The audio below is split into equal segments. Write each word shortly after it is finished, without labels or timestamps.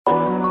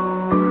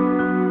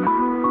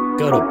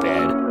Go to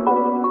bed.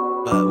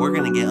 But we're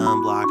gonna get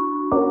unblocked.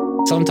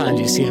 Sometimes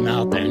you see him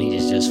out there and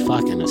he's just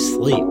fucking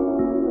asleep.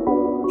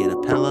 Get a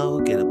pillow,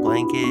 get a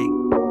blanket.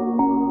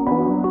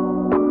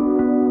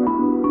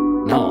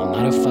 No, I'm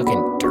not a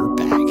fucking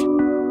dirtbag.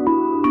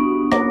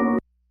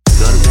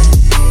 Go to bed.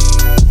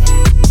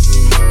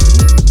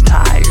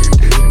 Tired,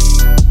 dude.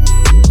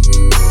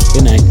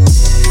 Good night.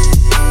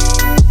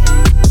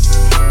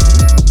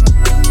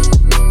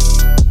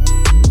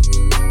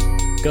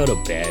 Go to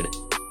bed.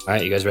 All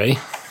right, you guys ready?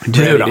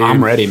 Dude,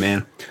 I'm ready,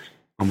 man.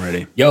 I'm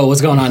ready. Yo,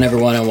 what's going on,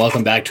 everyone, and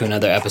welcome back to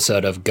another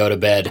episode of Go to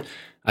Bed.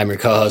 I'm your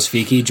co-host,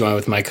 Fiki, joined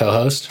with my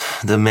co-host.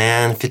 The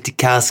man,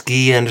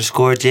 50Kowski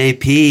 _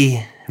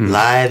 JP.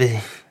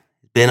 Live.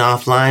 Been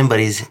offline, but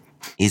he's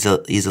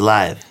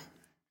alive.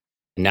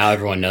 And now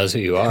everyone knows who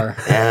you are.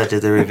 Yeah,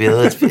 did the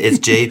reveal? It's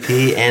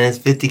JP and it's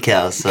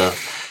 50Cal. So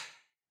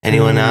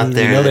anyone out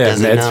there You know that they have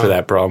doesn't meds know for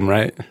that problem,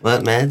 right?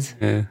 what meds?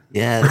 Yeah.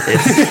 Yeah,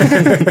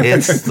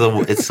 it's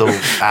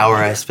the hour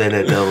I spend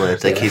at Dublin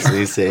that keeps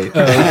me safe.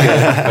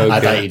 I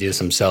thought you do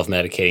some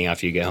self-medicating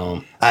after you get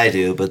home. I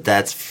do, but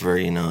that's for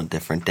a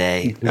different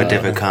day, a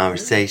different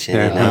conversation.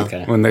 Yeah.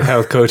 Okay. When the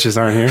health coaches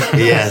aren't here.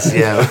 Yes,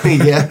 yeah.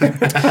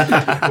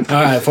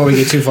 All right, before we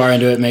get too far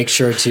into it, make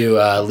sure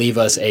to leave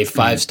us a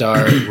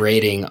 5-star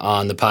rating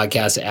on the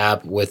podcast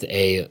app with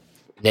a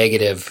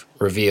negative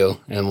review,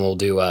 and we'll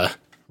do a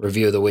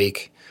review of the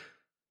week.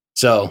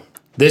 So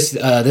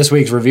this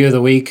week's review of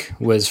the week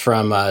was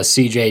from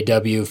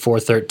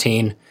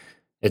CJW413.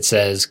 It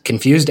says,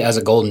 confused as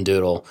a golden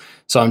doodle.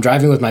 So I'm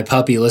driving with my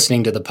puppy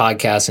listening to the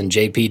podcast, and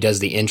JP does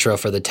the intro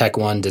for the Tech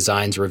One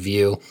Designs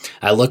review.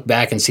 I look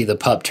back and see the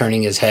pup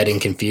turning his head in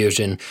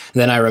confusion.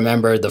 Then I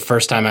remembered the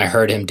first time I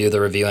heard him do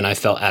the review, and I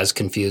felt as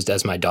confused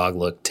as my dog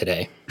looked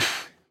today.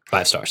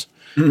 5 stars.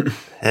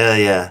 Hell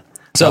yeah.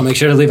 So make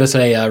sure to leave us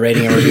a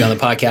rating and review on the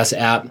podcast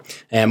app.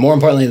 And more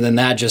importantly than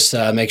that, just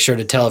make sure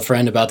to tell a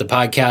friend about the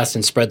podcast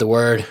and spread the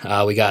word.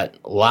 We got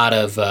a lot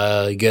of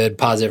good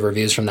positive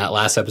reviews from that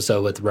last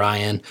episode with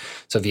Ryan.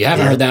 So if you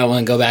haven't heard that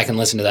one, go back and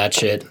listen to that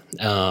shit.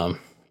 So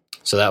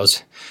that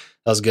was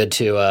good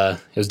too. It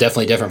was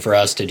definitely different for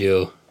us to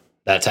do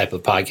that type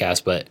of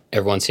podcast, but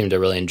everyone seemed to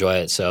really enjoy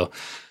it. So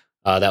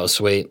that was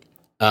sweet.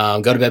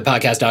 Go to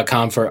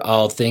bedpodcast.com for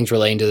all things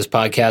relating to this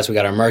podcast. We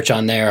got our merch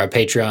on there, our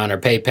Patreon, our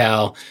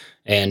PayPal.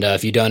 And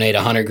if you donate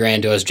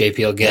 $100,000 to us, JP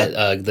will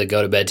get the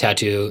Go to Bed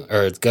tattoo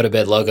or Go to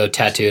Bed logo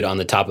tattooed on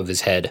the top of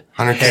his head.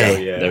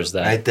 100K. Yeah. There's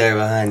that. Right there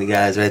behind you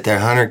guys, right there.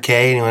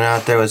 100K. Anyone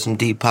out there with some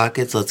deep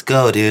pockets? Let's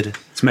go, dude.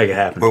 Let's make it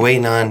happen. We're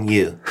waiting on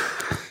you.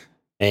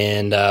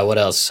 And what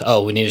else?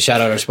 Oh, we need to shout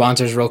out our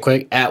sponsors real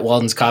quick. At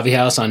Walden's Coffee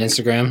House on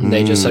Instagram.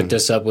 They just hooked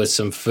us up with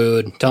some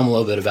food. Tell them a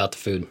little bit about the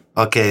food.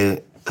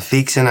 Okay,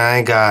 Feeks and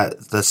I got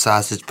the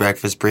sausage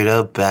breakfast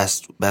burrito,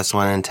 best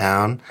one in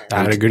town.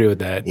 I'd agree with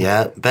that.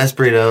 Yeah, best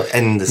burrito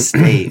in the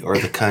state or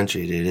the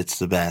country, dude. It's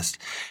the best.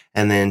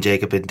 And then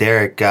Jacob and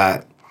Derek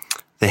got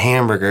the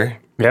hamburger.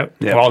 Yep.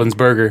 Walden's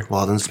Burger.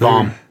 Walden's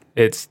Bomb.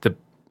 Burger.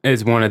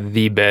 It's one of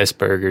the best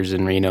burgers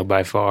in Reno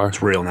by far.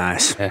 It's real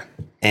nice. Yeah.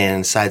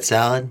 And side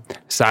salad.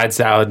 Side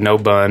salad, no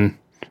bun,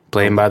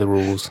 playing by the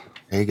rules.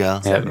 There you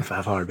go. Yep.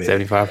 75 hard, baby.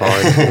 75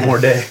 hard. One more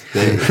day.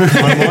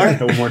 One more?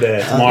 One more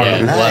day. Tomorrow. Yeah,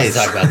 we'll have nice. to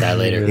talk about that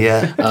later.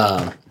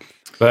 Yeah.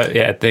 But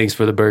yeah, thanks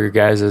for the burger,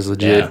 guys. It's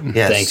legit.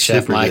 Yeah, Thanks,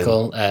 Chef super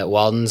Michael at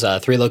Walden's.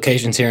 3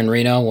 locations here in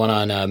Reno, one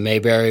on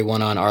Mayberry,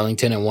 one on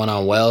Arlington, and one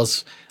on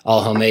Wells.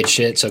 All homemade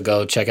shit, so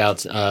go check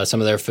out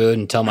some of their food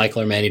and tell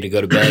Michael or Manny to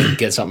go to bed and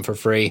get something for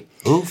free.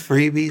 Ooh,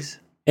 freebies.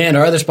 And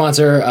our other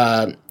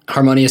sponsor,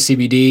 Harmonious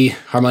CBD,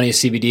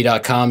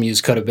 harmoniouscbd.com.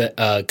 Use code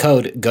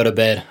go to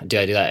bed. Dude,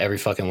 I do that every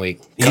fucking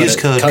week. Use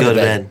code go to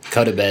bed.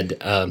 Code to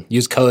bed.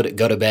 Use code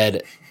go to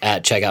bed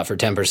at checkout for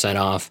 10%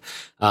 off.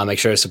 Make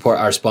sure to support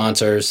our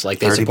sponsors like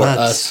they support $30.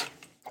 us.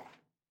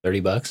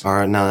 $30?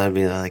 Or no, that'd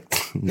be like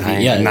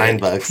 $9, Yeah,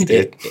 $9,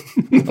 dude.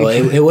 Well,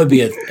 it would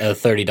be a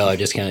 $30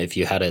 discount if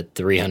you had a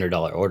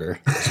 $300 order.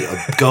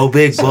 Go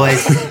big,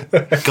 boys.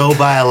 Go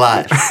buy a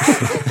lot.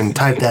 And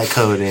type that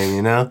code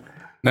in,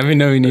 Let me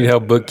know you need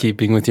help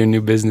bookkeeping with your new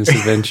business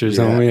adventures,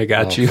 homie. I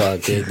got you.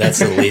 Fuck, dude, that's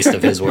the least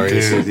of his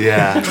worries. Dude,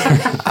 yeah.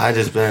 I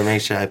just better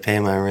make sure I pay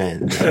my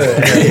rent.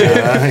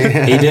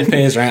 He did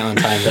pay his rent on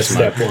time this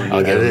month. step one,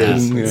 I'll give him It that.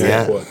 is.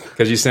 Yeah. Yeah.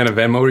 Because you sent a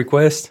Venmo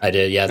request? I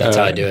did, yeah. That's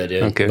how I do it,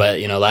 dude. Okay.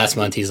 But last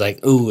month he's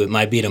like, "Ooh, it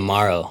might be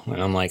tomorrow,"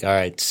 and I'm like, "All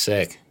right,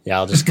 sick. Yeah,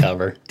 I'll just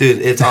cover."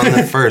 Dude, it's on the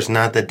 1st,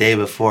 not the day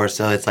before,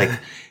 so it's like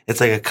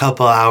a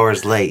couple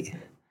hours late.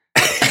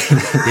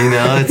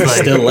 It's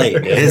like Still late,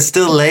 dude. It's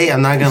still late,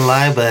 I'm not gonna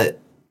lie, but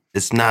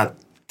it's not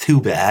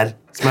too bad.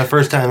 It's my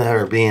first time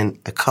ever being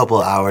a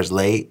couple hours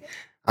late.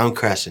 I'm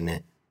crushing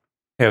it.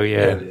 Hell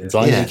yeah. As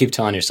long as Yeah. you keep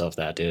telling yourself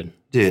that, dude.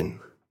 Dude,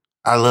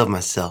 I love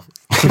myself.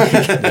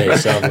 There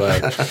yourself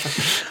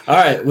up. All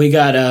right, we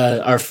got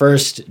our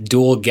first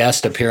dual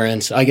guest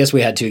appearance. I guess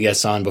we had 2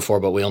 guests on before,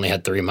 but we only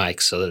had 3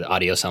 mics, so the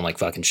audio sounded like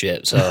fucking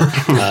shit. So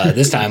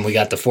this time we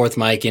got the 4th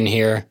mic in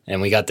here,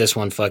 and we got this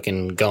one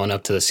fucking going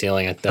up to the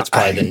ceiling. That's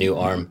probably the new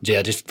arm.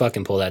 Yeah, just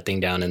fucking pull that thing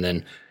down, and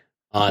then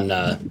on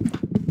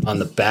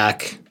the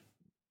back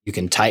You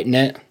can tighten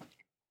it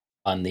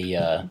on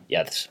the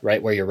that's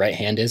right where your right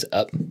hand is,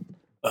 up.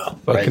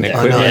 Fucking there.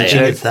 Oh, no, I equipment think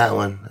check. it's that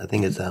one. I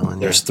think it's that one.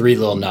 There's 3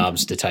 little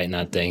knobs to tighten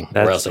that thing.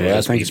 Or else it would I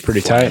just think be it's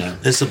pretty flying tight.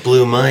 out. This is a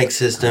blue mic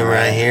system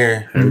right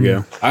here. There we go.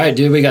 All right,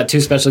 dude. We got 2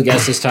 special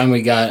guests this time.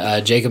 We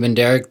got Jacob and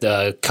Derek,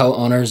 the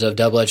co-owners of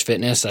Double Edge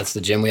Fitness. That's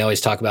the gym we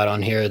always talk about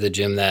on here, the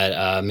gym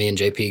that me and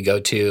JP go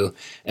to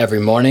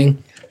every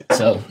morning.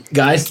 So,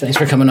 guys, thanks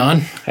for coming on.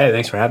 Hey,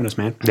 thanks for having us,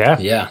 man. Yeah.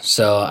 Yeah,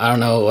 so I don't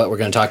know what we're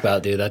going to talk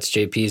about, dude. That's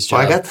JP's job.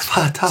 Well, I got the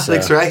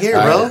topics So, right here,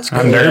 all bro. right,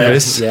 I'm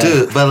nervous. Yeah.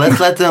 Dude, but let's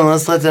let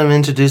them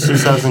introduce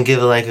themselves and give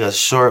it like a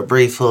short,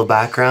 brief little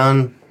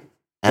background.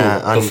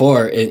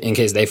 Before, in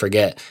case they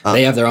forget,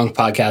 they have their own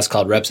podcast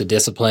called Reps of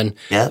Discipline.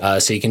 Yeah.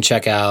 So you can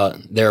check out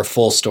their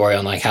full story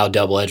on like how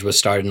Double Edge was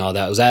started and all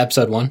that. Was that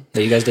episode 1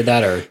 that you guys did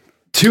that, or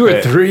 2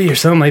 or 3 or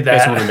something like that.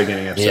 That's one of the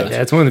beginning episodes.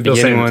 Yeah, it's one of the They'll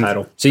say beginning in the ones.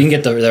 title. so you can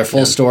get their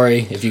full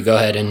story if you go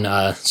ahead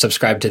and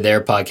subscribe to their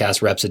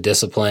podcast, Reps of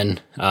Discipline.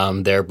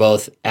 They're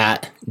both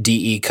at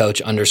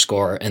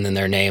DE_coach_ and then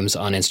their names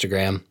on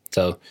Instagram.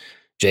 So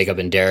Jacob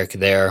and Derek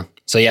there.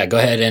 So yeah, go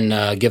ahead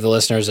and give the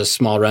listeners a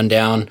small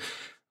rundown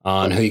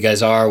on who you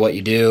guys are, what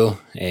you do,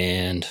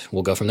 and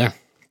we'll go from there.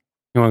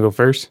 You want to go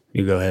first?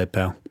 You go ahead,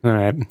 pal. All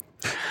right.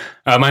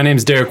 My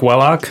name's Derek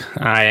Wellock.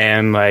 I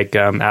am, like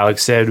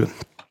Alex said,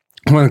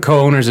 one of the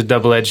co-owners of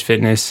Double Edge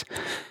Fitness.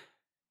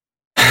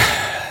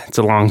 It's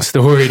a long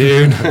story,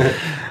 dude.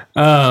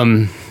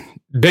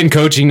 Been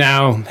coaching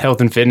now, health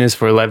and fitness,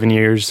 for 11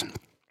 years.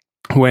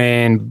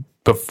 When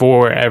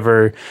before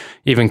ever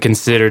even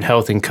considered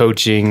health and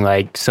coaching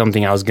like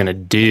something I was going to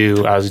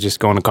do, I was just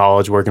going to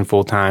college, working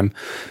full-time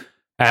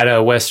at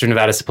a Western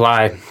Nevada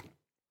Supply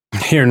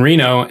here in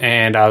Reno,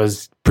 and I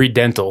was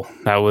pre-dental.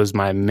 That was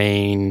my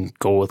main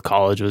goal with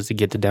college, was to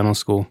get to dental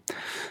school.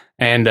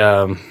 And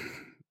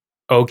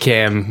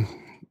OChem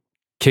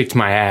kicked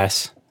my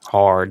ass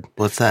hard.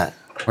 What's that?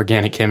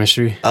 Organic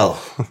chemistry. Oh,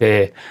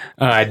 Yeah.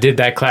 I did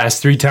that class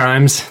 3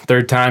 times.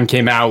 3rd time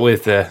came out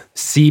with a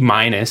C-.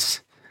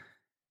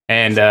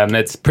 And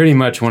that's pretty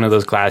much one of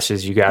those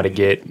classes you got to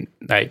get,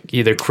 like,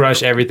 either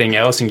crush everything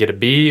else and get a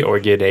B or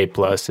get A+.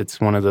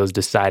 It's one of those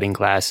deciding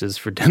classes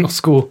for dental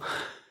school.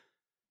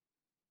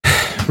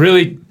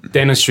 Really,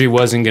 dentistry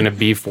wasn't going to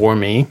be for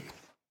me.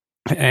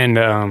 And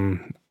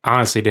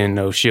honestly didn't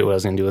know shit what I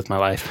was going to do with my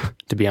life,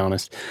 to be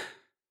honest.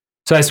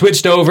 So I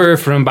switched over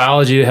from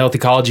biology to health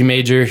ecology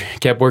major,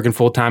 kept working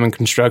full-time in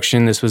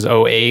construction. This was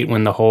 2008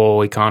 when the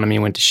whole economy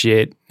went to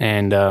shit.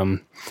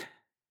 And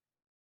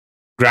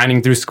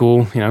grinding through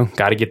school,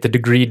 got to get the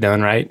degree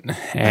done, right?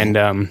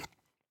 And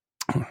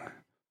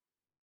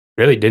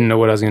really didn't know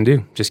what I was going to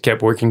do. Just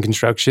kept working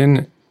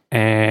construction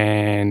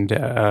and,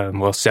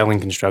 selling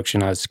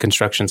construction. I was a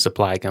construction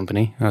supply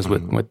company. I was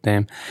with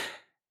them.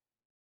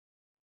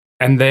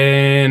 And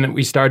then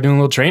we started doing a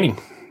little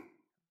training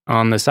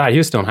on the side. He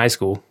was still in high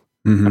school,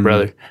 my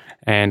brother.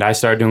 And I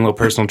started doing a little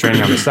personal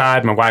training on the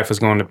side. My wife was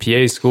going to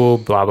PA school,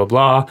 blah, blah,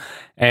 blah.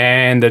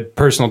 And the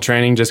personal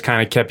training just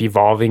kind of kept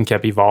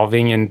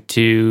evolving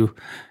into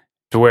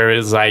where it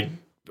was like,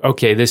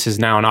 okay, this is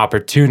now an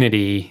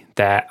opportunity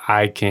that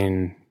I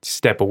can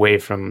step away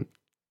from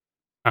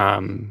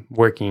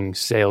working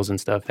sales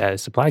and stuff at a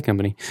supply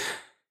company.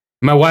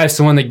 My wife's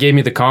the one that gave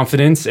me the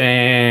confidence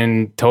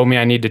and told me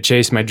I need to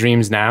chase my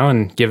dreams now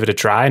and give it a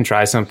try and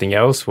try something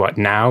else. What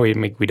now? We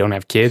don't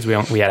have kids. We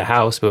had a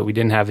house, but we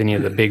didn't have any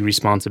of the big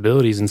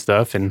responsibilities and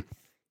stuff. And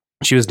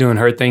she was doing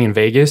her thing in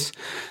Vegas,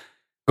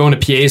 going to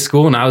PA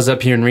school, and I was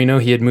up here in Reno.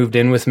 He had moved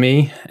in with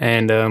me,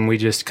 and we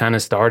just kind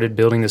of started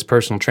building this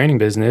personal training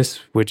business,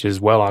 which is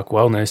Wellock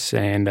Wellness.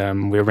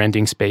 And we were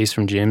renting space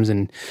from gyms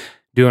and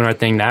doing our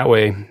thing that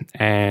way.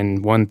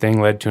 And one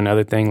thing led to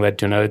another thing,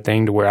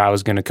 to where I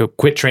was going to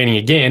quit training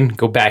again,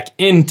 go back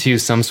into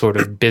some sort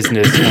of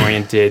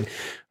business-oriented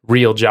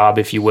real job,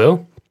 if you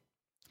will.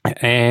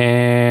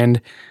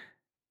 And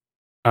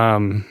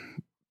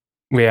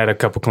we had a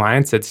couple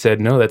clients that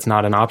said, no, that's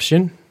not an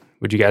option.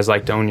 Would you guys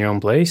like to own your own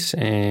place?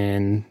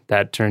 And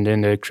that turned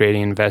into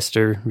creating an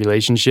investor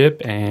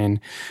relationship. And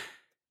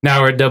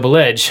now we're at Double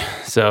Edge.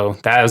 So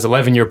that was an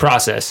 11-year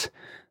process.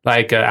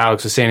 Like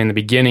Alex was saying in the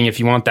beginning, if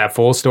you want that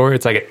full story,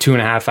 it's like a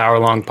 2.5 hour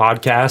long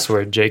podcast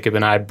where Jacob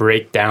and I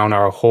break down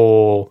our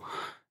whole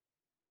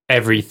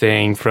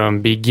everything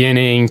from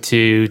beginning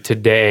to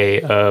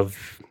today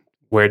of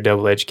where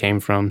Double Edge came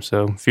from.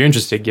 So if you're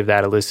interested, give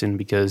that a listen,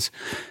 because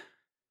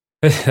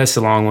that's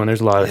a long one. There's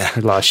a lot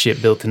of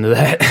shit built into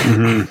that.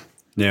 Mm-hmm.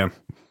 Yeah.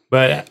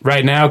 But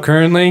right now,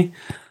 currently,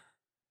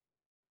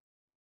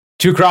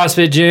 2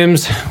 CrossFit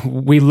gyms.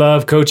 We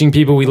love coaching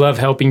people. We love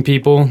helping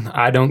people.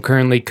 I don't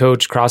currently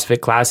coach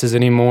CrossFit classes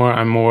anymore.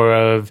 I'm more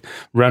of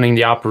running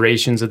the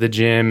operations of the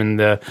gym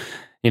and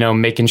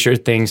making sure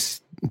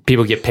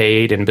people get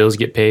paid and bills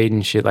get paid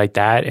and shit like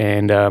that.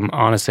 And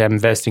honestly, I'm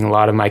investing a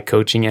lot of my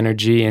coaching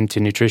energy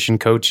into nutrition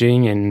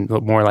coaching and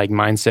more like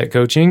mindset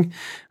coaching,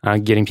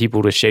 getting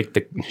people to shake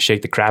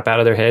the crap out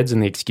of their heads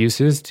and the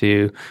excuses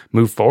to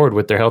move forward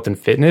with their health and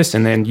fitness,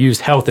 and then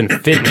use health and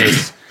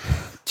fitness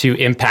to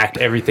impact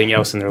everything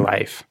else in their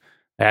life.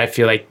 I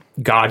feel like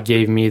God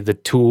gave me the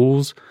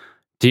tools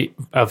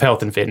of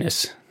health and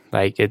fitness.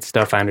 Like, it's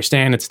stuff I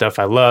understand. It's stuff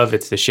I love.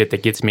 It's the shit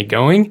that gets me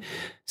going.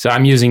 So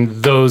I'm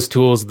using those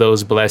tools,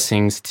 those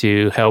blessings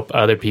to help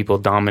other people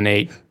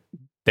dominate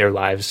their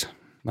lives.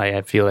 Like,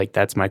 I feel like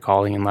that's my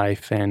calling in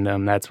life.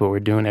 And that's what we're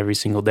doing every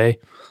single day.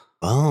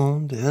 Oh,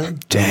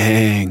 dude.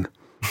 Dang.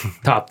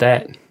 Top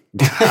that.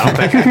 I don't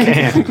think I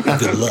can.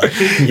 Good luck.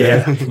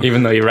 Yeah.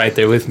 Even though you're right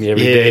there with me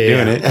every day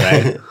doing it.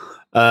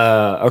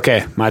 Right.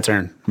 Okay, my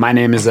turn. My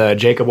name is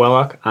Jacob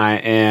Wellock. I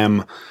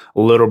am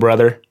little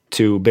brother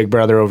to big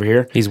brother over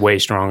here. He's way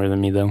stronger than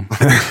me, though.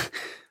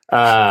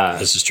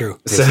 This is true.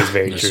 This is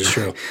very This true. is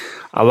true.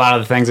 A lot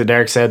of the things that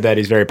Derek said that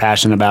he's very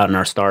passionate about in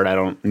our start, I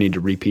don't need to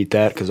repeat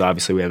that because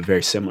obviously we have a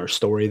very similar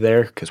story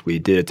there because we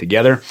did it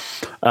together.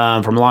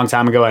 From a long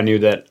time ago, I knew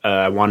that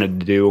I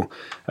wanted to do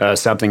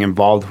something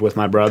involved with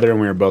my brother,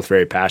 and we were both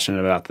very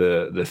passionate about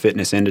the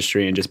fitness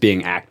industry and just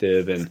being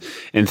active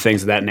and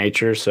things of that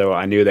nature. So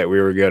I knew that we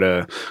were going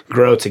to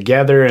grow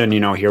together, and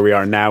here we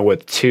are now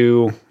with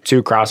two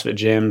CrossFit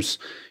gyms,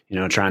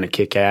 trying to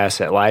kick ass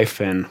at life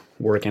and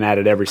working at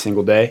it every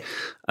single day.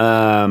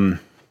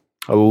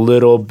 A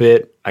little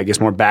bit, I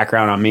guess, more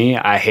background on me.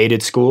 I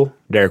hated school.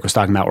 Derek was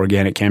talking about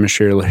organic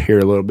chemistry here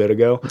a little bit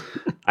ago.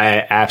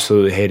 I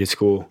absolutely hated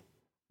school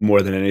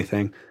more than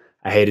anything.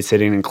 I hated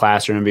sitting in a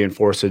classroom and being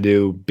forced to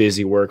do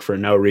busy work for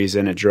no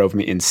reason. It drove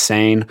me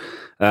insane.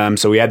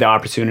 So we had the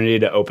opportunity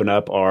to open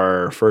up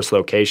our first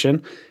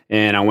location,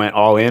 and I went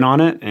all in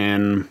on it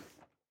and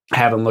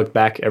haven't looked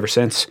back ever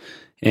since.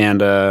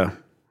 And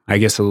I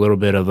guess a little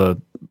bit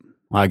of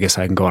I guess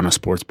I can go on a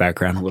sports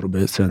background a little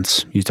bit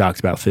since you talked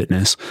about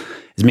fitness.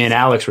 As me and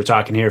Alex were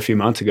talking here a few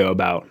months ago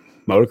about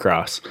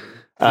motocross.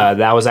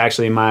 That was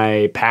actually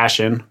my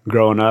passion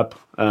growing up.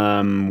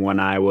 When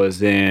I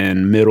was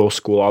in middle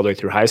school all the way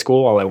through high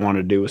school, all I wanted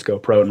to do was go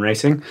pro in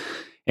racing.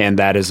 And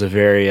that is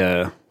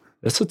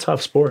it's a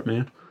tough sport,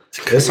 man.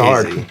 It's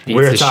hard. We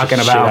were talking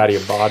shit about out of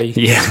your body.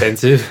 Yeah.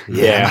 Expensive.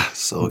 Yeah.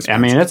 So expensive. I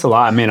mean, it's a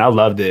lot. I mean, I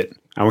loved it.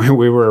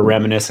 We were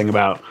reminiscing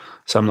about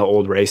some of the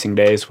old racing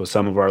days with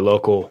some of our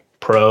local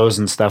pros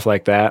and stuff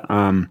like that.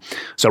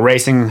 So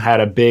racing had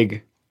a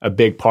big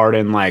part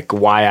in like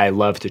why I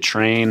love to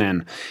train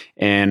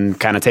and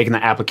kind of taking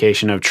the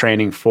application of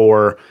training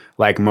for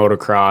like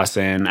motocross.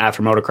 And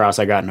after motocross,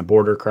 I got into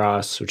border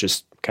cross, which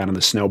is kind of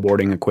the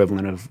snowboarding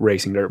equivalent of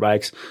racing dirt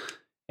bikes.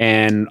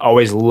 And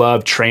always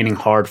loved training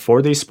hard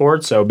for these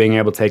sports. So being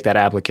able to take that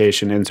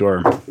application into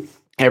our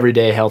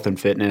everyday health and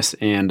fitness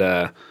and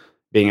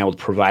being able to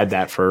provide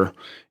that for,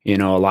 a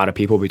lot of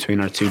people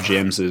between our two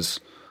gyms is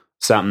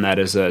something that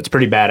is it's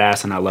pretty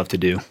badass and I love to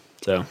do.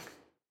 So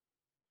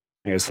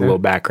I guess a little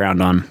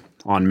background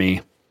on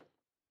me.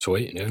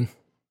 Sweet, dude.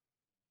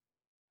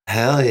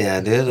 Hell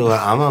yeah, dude. Well,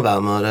 I'm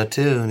about moto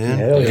too, dude.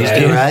 Hell You yeah.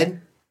 still ride?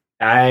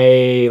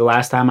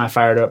 Last time I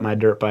fired up my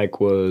dirt bike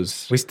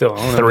was We still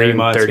own 3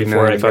 months 30 before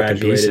I million fucking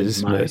graduated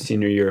pieces. my but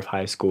senior year of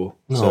high school.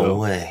 No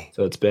way.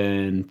 So it's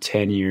been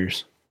 10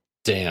 years.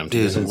 Damn,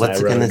 Dude, Since what's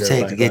I it rode a going to dirt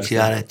take bike to get last you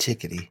time. out of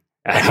Chickadee?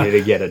 I need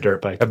to get a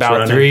dirt bike. that's about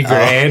running. $3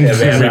 grand Yeah,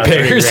 man, about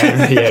repairs. $3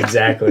 grand. Yeah,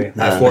 exactly.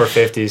 My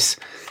 450's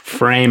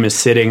frame is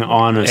sitting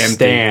on a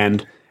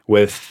stand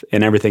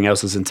and everything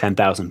else is in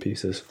 10,000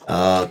 pieces.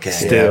 Okay.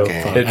 Still, Okay.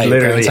 it At your literally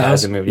parents' house?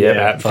 hasn't moved. Yeah.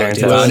 Yeah, Fuck, parents'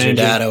 dude, if I house. was your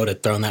engine. dad, I would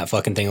have thrown that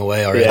fucking thing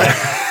away already.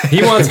 Yeah.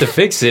 He wants to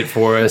fix it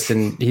for us,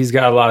 and he's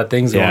got a lot of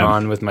things going Yeah.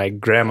 on with my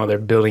grandma. They're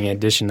building an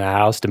addition to the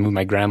house to move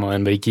my grandma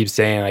in, but he keeps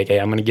saying like, "Hey,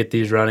 I'm gonna get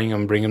these running.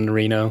 I'm gonna bring them to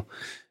Reno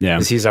Yeah.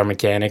 because he's our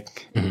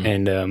mechanic."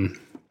 And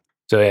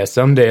so yeah,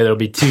 someday there'll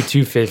be two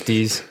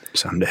 250s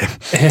Someday.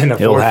 and a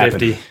It'll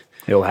 450. happen.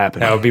 It'll happen.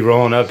 That'll be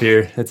rolling up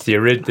here. It's the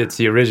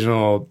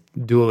original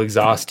dual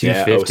exhaust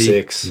Yeah, 250.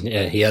 06.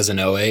 Yeah, he has an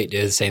 08,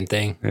 did the same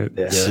thing.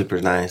 Yeah.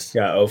 Super nice.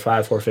 Got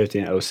 05, 450,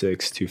 and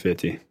 06,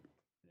 250.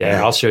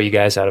 Yeah, I'll show you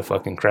guys how to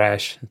fucking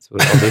crash. That's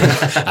what I'll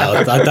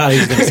do. I thought he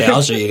was going to say,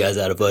 I'll show you guys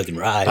how to fucking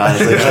ride. I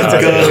was like,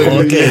 let's go.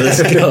 Okay,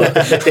 let's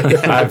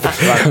go. I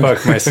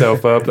fucked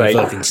myself up. Like,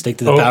 Fucking stick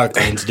to the power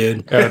cleans,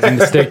 dude. I've been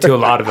to stick to a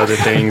lot of other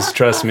things.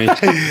 Trust me.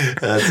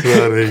 That's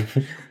funny.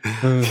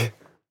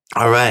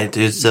 All right,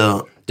 dude.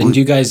 So, Didn't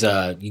you guys,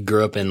 you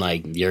grew up in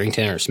like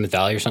Yerington or Smith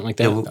Valley or something like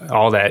that?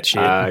 All that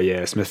shit.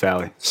 Yeah, Smith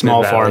Valley.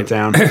 Small Valley.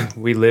 farm town.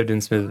 We lived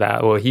in Smith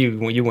Valley. Well,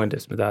 you went to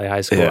Smith Valley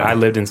High School. Yeah. I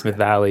lived in Smith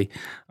Valley,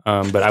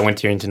 but I went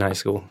to Yerington High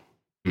School.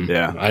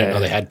 Yeah. I didn't know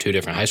they had two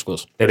different high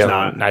schools. They There's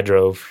don't. not. I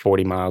drove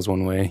 40 miles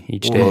one way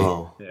each day.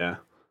 whoa. Yeah.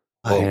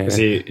 Yeah. 'Cause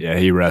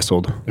he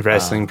wrestled.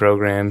 Wrestling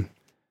program.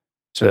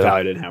 Smith So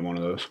Valley didn't have one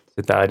of those.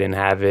 I thought I didn't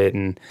have it,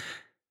 and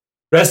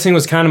wrestling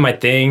was kind of my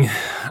thing.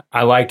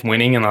 I liked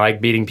winning and I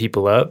liked beating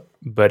people up,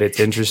 but it's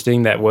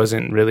interesting that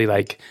wasn't really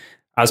like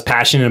I was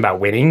passionate about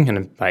winning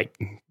and like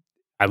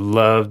I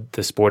loved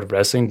the sport of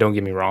wrestling. Don't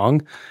get me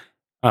wrong,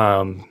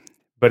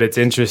 but it's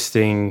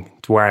interesting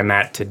to where I'm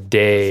at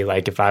today.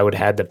 Like if I would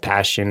have had the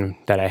passion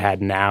that I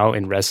had now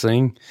in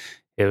wrestling,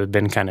 it would have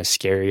been kind of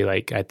scary.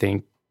 Like I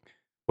think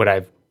what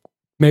I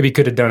maybe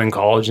could have done in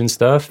college and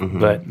stuff, Mhm.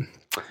 but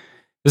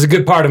it's a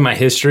good part of my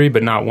history,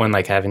 but not one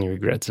like I have any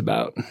regrets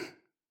about.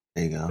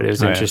 There you go. But it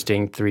was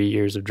interesting 3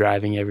 years of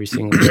driving every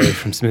single day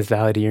from Smith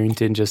Valley to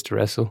Erington just to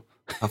wrestle.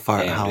 How far?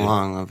 Damn, how dude.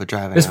 long of a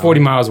drive? It's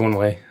 40 miles one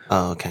way.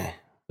 Oh, okay.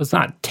 It's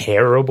not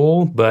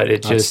terrible, but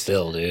it Just just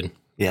still, dude.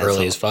 Yeah. Early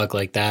so- as fuck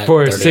like that.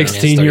 for a 30 minutes,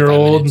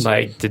 16-year-old 35 minutes.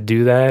 like to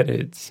do that,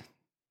 it's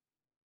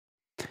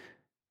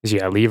because you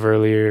gotta leave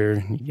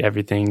earlier.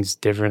 Everything's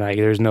different. Like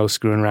there's no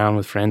screwing around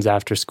with friends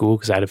after school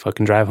because I had to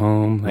fucking drive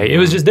home. Like it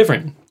was just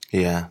different.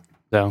 Yeah.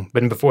 So,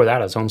 but before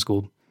that, I was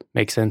homeschooled.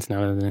 Makes sense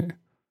now, doesn't it?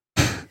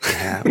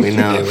 Yeah. We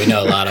know. Dude, we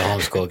know a lot of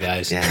homeschool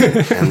guys. Yeah.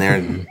 And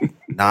they're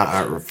not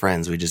our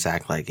friends. We just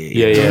act like it.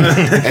 Yeah,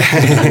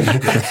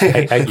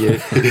 I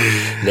get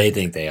it. They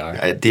think they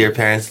are. Do your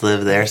parents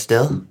live there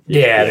still?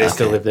 Yeah, they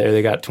still Okay. live there.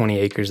 They got 20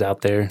 acres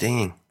out there.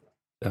 Dang.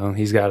 So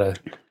he's got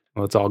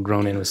it's all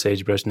grown in with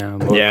sagebrush now.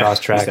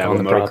 Motocross track used to have on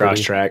a the motocross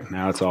property. track.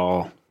 Now it's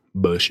all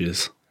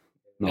bushes.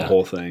 The Yeah.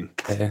 whole thing.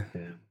 Yeah.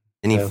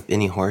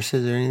 Any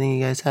horses or anything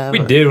you guys have? We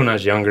or- did when I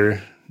was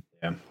younger.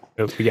 Yeah.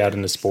 But we got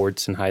into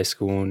sports in high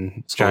school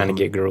and trying to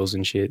get girls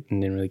and shit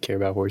and didn't really care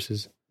about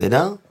horses. They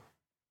don't?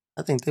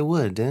 I think they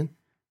would, dude.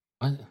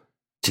 What?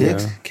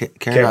 Chicks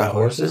care about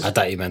horses? I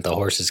thought you meant the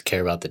horses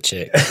care about the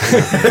chick.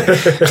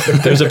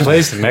 There's a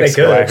place in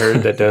Mexico I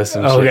heard that does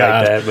some shit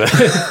God. like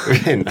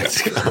that. We're in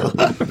Mexico.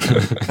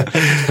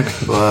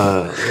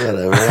 Well,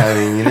 whatever. I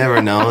mean, you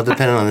never know.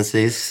 Depending on the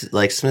cities,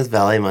 like Smith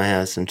Valley might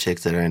have some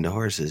chicks that are into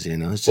horses. You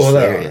know, it's just Well, the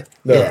there area. are.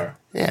 There yeah. are.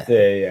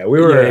 Yeah. Yeah. We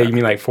But were you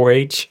mean like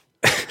 4-H?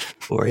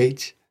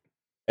 4-H.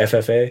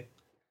 FFA.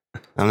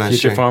 I'm not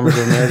Future sure. Farmers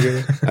of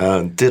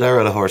America? Dude, I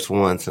rode a horse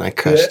once and I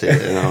crushed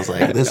it, and I was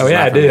like, "This." Oh, is yeah,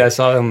 not I for did. me. I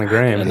saw it on the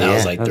gram. And that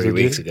was Yeah. like That was 3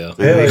 legit. weeks ago.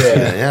 3 weeks Yeah.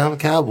 ago. Yeah, I'm a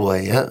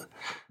cowboy. Yeah.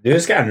 Dude,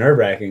 it's kind of nerve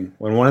wracking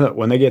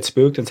when they get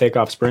spooked and take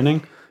off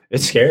sprinting.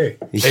 It's scary.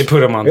 They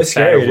put them on the It's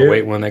fat scary, dude.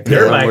 overweight one that could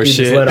They're run like more you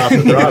shit. just let off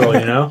the throttle,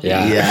 you know?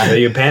 Yeah. Yeah. So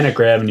you panic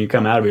grab and you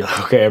come out and be like,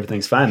 okay,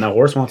 everything's fine. That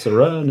horse wants to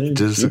run. Dude.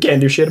 Just- You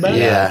can't do shit about it.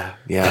 Yeah.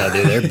 Yeah, Yeah.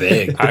 dude, they're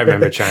big. I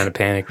remember trying to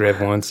panic rev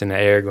once in the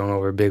air, going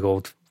over a big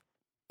old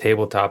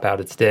tabletop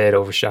out its dead,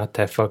 overshot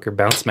that fucker,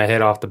 bounced my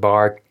head off the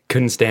bar,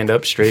 couldn't stand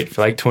up straight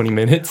for like 20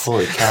 minutes.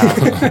 Holy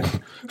cow.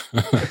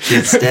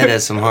 Instead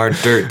has some hard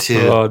dirt too.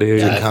 Oh, dude.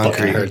 Yeah, it fucking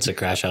concrete. hurts to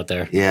crash out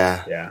there.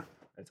 Yeah. Yeah.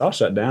 It's all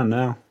shut down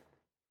now.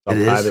 It's all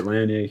It is? private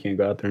land. Yeah, you can't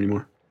go out there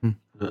anymore.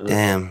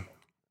 Damn.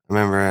 I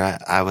remember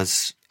I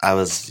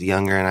was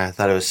younger and I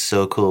thought it was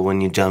so cool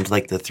when you jumped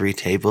like the 3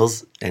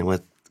 tables and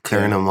with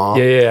clearing them all.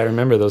 Yeah, I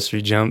remember those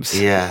 3 jumps.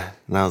 Yeah.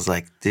 And I was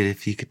like, dude,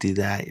 if you could do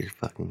that, you're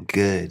fucking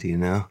good, you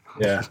know?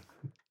 Yeah.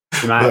 You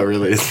But might-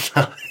 really, it's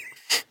not.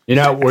 You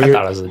know, were I you,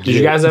 thought it was did legit.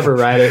 you guys ever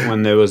ride it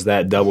when there was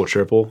that double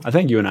triple? I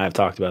think you and I have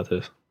talked about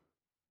this.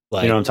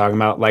 Like, You know what I'm talking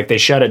about? Like they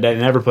shut it down.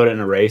 They never put it in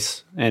a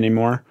race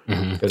anymore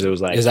mhm. because it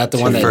was like Is that the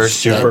one that,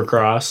 first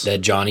Supercross.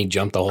 that Johnny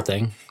jumped the whole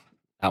thing?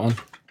 That one?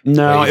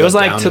 No, Where you it was go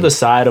like down to and- the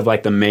side of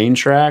like the main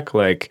track.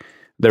 Like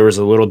there was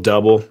a little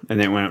double and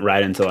then it went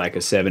right into like a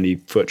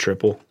 70-foot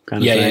triple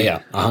kind of Yeah, thing.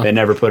 yeah. Uh-huh. They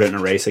never put it in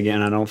a race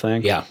again, I don't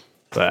think. Yeah.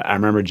 But I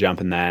remember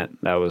jumping that.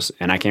 That was,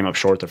 and I came up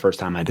short the first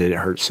time I did. It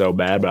hurt so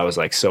bad, but I was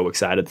like so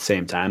excited at the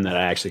same time that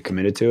I actually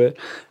committed to it.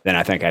 Then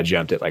I think I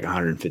jumped it like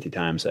 150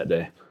 times that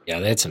day.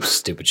 Yeah, they had some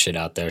stupid shit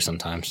out there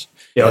sometimes.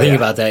 Yeah, Think yeah.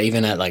 about that,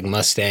 even at like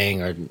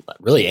Mustang or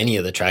really any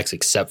of the tracks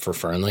except for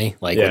Fernley.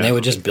 Like Yeah. when they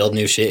would just build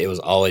new shit, it was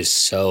always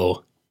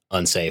so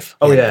unsafe.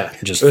 Oh yeah,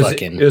 Just it was,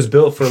 fucking- It was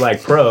built for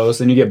like pros.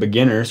 Then you get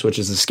beginners, which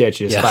is the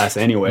sketchiest Yeah. class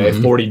anyway.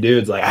 40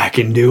 dudes like I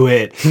can do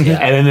it, Yeah.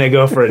 and then they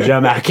go for a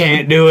jump. I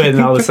can't do it,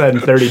 and all of a sudden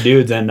 30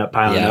 dudes end up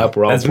piling Yeah. up.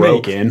 We're all That's me.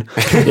 broken.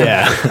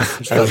 Yeah,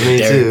 That was me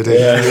too, dude.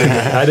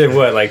 I did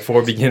what, like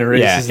 4 beginner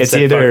races? yeah. and It's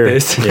said, either "Fuck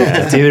this."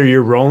 it's either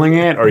you're rolling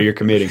it or you're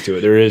committing to it.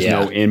 There is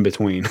Yeah. no in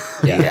between.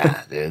 Yeah.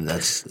 Yeah, dude,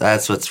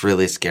 that's what's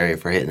really scary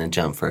for hitting a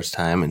jump first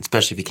time, and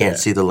especially if you can't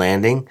see the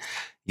landing,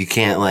 you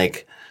can't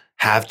like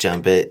half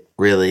jump it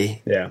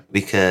really Yeah,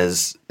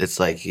 because it's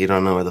like you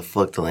don't know where the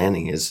fuck the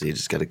landing is, so you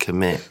just got to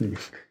commit.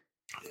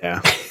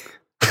 yeah.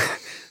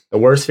 The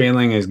worst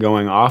feeling is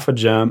going off a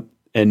jump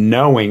and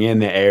knowing in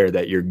the air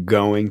that you're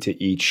going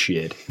to eat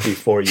shit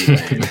before you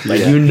land.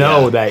 Like you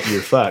know that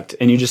you're fucked,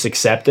 and you just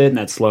accept it in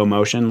that slow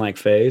motion like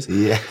phase.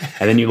 Yeah,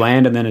 And then you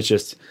land, and then it's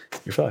just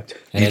you're fucked.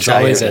 And You it's try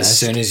your always as best.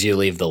 soon as you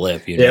leave the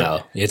lip, you Yeah.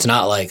 know. It's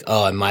not like,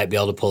 oh, I might be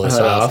able to pull this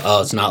Pull it off. off.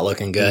 Oh, it's not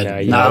looking good.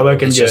 Yeah, not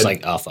looking it's just good.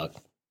 like, oh, fuck.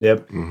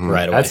 Yep.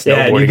 Right away. That's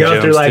Yeah, and you snowboarding go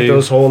through jumps, like too.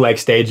 those whole like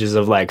stages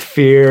of like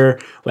fear,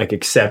 like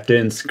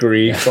acceptance,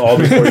 grief, all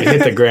before you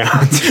hit the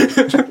ground.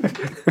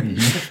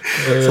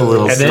 it's a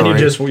little And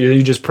then story.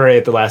 you just pray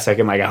at the last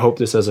second, like I hope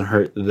this doesn't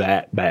hurt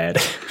that bad.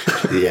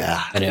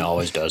 Yeah, And it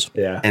always does.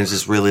 Yeah. and it's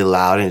just really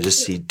loud, and you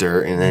just see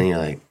dirt, and then you're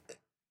like,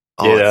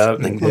 Get it's up,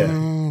 like, yeah.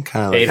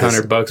 kind of like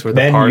 $800 worth of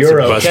Then parts you're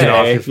are busted off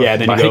okay. your Yeah,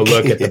 then you go bike.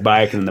 look at the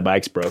bike and then the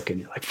bike's broken.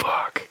 You're like,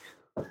 fuck.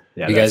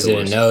 Yeah, You that's guys the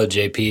didn't worst. know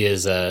JP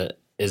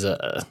is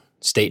a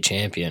state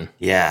champion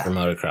Yeah, for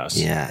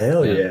motocross. yeah.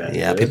 Hell yeah.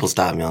 Yeah, dude. people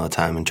stop me all the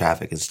time in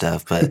traffic and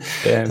stuff, but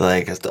Yeah.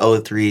 like it's the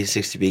 03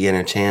 60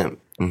 beginner champ.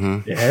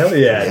 Hell yeah,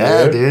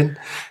 Yeah, dude. dude.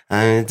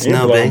 It's You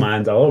no blow big.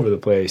 minds all over the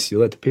place. You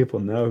let the people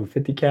know who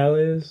 50 cal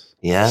is.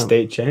 Yeah,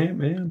 State champ,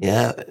 man.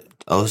 yeah.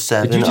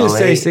 07, Did you just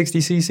say 08. 60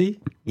 cc?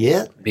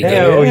 Yeah. Beginner.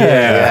 Hell yeah.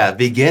 Yeah,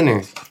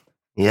 beginner.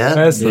 Yeah.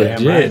 That's Yeah,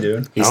 legit. right,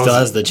 dude. He still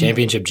has the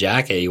championship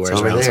jacket he wears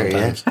over around there,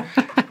 yeah. sometimes.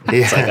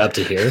 Yeah. It's like up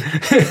to here.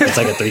 It's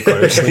like a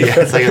 3/4 sleeve. Yeah,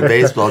 it's like a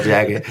baseball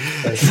jacket.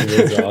 That's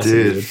awesome,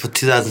 Dude,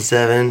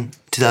 2007,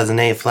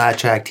 2008 flat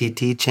track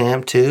TT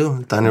champ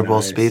too.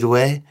 Thunderbolt Nice.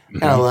 Speedway.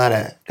 Got a lot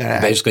of.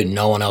 Basically,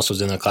 no one else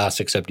was in the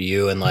class except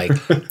you and like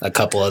a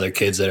couple other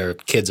kids that are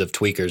kids of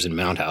tweakers in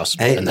Mount House.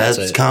 Hey, and that's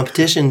it.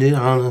 competition, dude.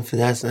 I don't know if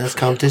that's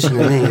competition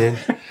to me, dude.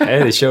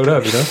 Hey, they showed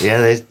up, you know?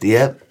 Yeah,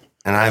 yep.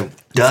 And I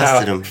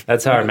dusted them.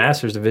 That's how our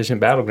Masters Division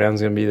Battleground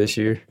is going to be this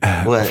year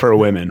What? For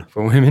women.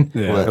 for women.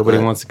 What? Nobody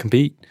What? wants to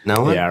compete.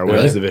 No one? Yeah, our Really?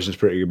 women's division's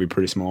gonna be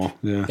pretty small.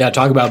 Yeah. Yeah,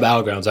 talk about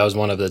Battlegrounds. That was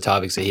one of the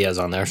topics that he has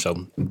on there.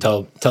 So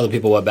tell the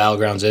people what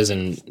Battlegrounds is,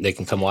 and they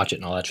can come watch it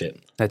and all that shit.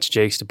 That's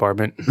Jake's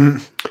department.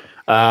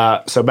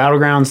 So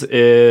Battlegrounds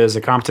is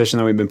a competition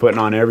that we've been putting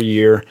on every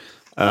year.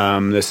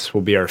 This will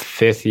be our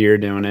 5th year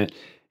doing it.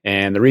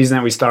 And the reason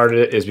that we started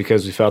it is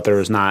because we felt there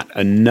was not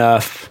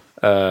enough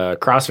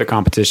CrossFit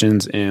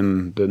competitions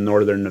in the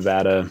Northern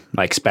Nevada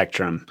like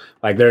spectrum.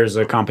 Like there's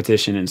a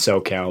competition in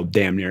SoCal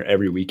damn near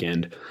every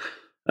weekend.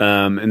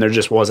 And there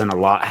just wasn't a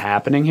lot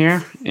happening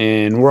here.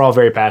 And we're all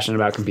very passionate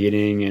about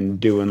competing and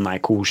doing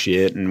like cool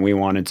shit. And we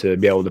wanted to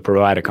be able to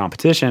provide a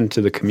competition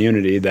to the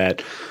community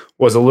that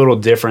was a little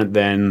different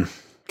than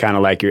kind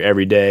of like your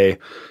everyday,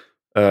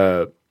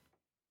 I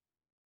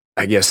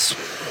guess,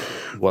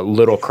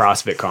 little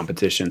CrossFit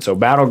competition. So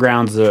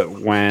Battlegrounds,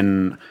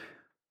 when,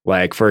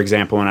 like, for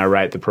example, when I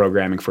write the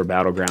programming for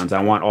Battlegrounds,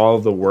 I want all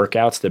of the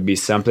workouts to be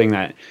something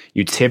that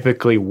you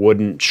typically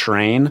wouldn't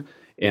train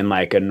in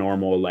like a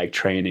normal like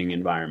training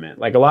environment.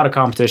 Like a lot of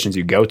competitions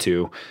you go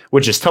to,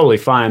 which is totally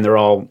fine.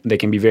 They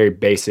can be very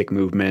basic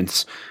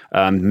movements,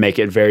 make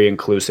it very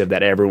inclusive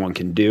that everyone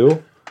can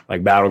do.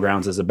 Like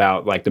Battlegrounds is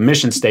about like the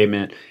mission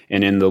statement,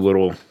 and in the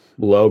little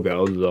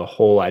logo, the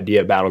whole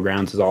idea of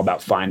Battlegrounds is all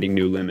about finding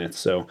new limits.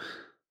 So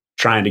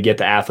trying to get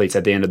the athletes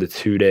at the end of the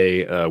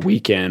 2-day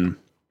weekend,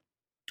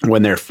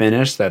 when they're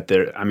finished, that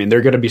they're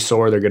going to be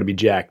sore, they're going to be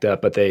jacked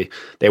up, but they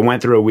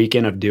went through a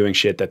weekend of doing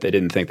shit that they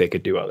didn't think they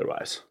could do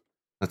otherwise.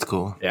 That's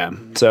cool. Yeah.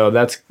 So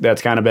that's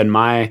kind of been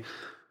my,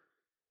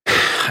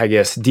 I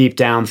guess, deep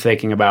down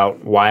thinking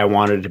about why I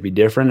wanted it to be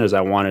different, is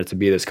I wanted it to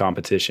be this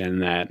competition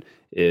that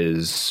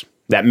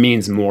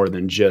means more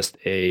than just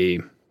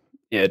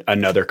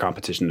another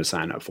competition to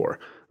sign up for.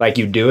 Like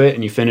you do it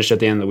and you finish at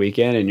the end of the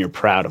weekend and you're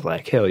proud of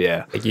like, hell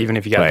yeah. Like even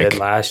if you got Like- dead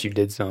last, you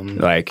did something.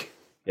 Like,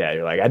 yeah,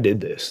 you're like, I did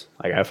this.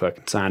 Like I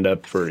fucking signed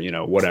up for,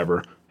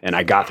 whatever. And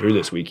I got through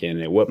this weekend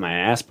and it whooped my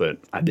ass, but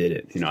I did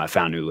it. I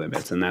found new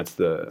limits, and that's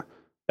the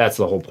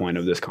whole point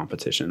of this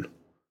competition.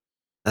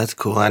 That's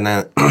cool. And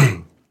I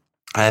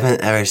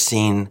haven't ever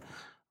seen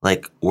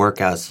like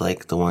workouts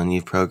like the one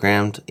you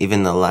programmed.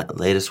 Even the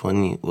latest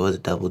one, what was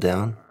it, Double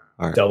Down?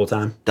 Or Double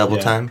time. Double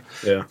Yeah. Time?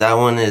 Yeah. That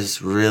one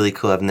is really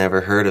cool. I've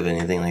never heard of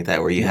anything like that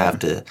where you have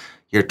to,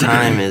 your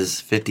time is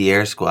 50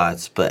 air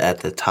squats, but at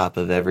the top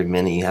of every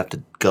minute you have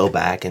to go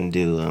back and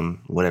do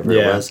whatever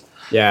it was.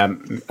 Yeah.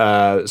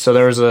 So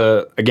there was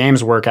a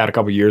games workout a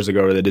couple years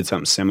ago where they did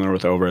something similar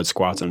with overhead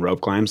squats and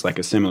rope climbs, like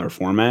a similar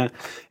format.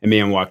 And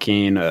me and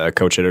Joaquin, a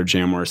coach at our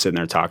gym, were sitting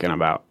there talking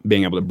about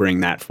being able to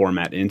bring that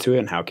format into it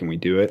and how can we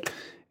do it.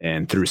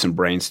 And through some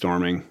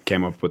brainstorming,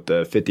 came up with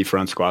the 50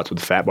 front squats with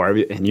the fat bar.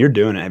 And you're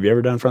doing it. Have you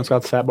ever done front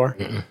squats with fat bar?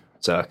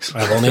 Sucks.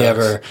 I've only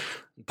ever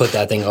put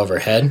that thing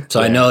overhead,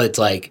 so I know it's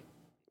like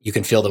you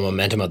can feel the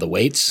momentum of the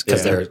weights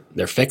because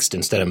they're fixed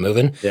instead of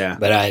moving. Yeah.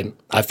 But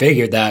I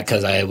figured that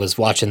because I was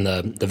watching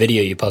the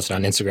video you posted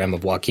on Instagram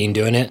of Joaquin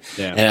doing it,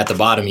 and at the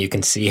bottom you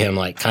can see him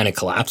like kind of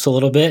collapse a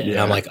little bit, and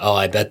I'm like, oh,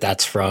 I bet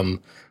that's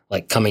from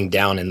like coming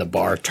down in the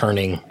bar,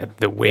 turning.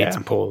 The weights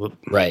pull.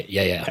 Right.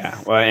 Yeah.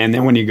 Yeah. Well, and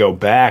then when you go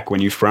back,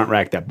 when you front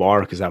rack that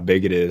bar, because how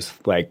big it is,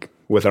 like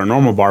with our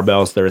normal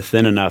barbells, they're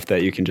thin enough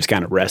that you can just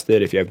kind of rest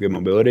it if you have good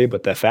mobility,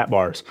 but that fat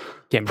bar's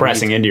Can't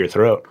pressing breathe. into your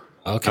throat,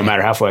 Okay. no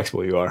matter how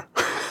flexible you are.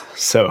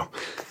 So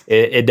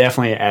it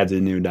definitely adds a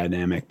new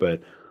dynamic.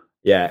 But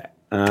yeah,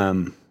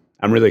 I'm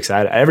really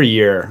excited. Every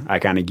year I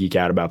kind of geek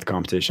out about the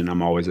competition.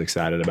 I'm always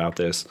excited about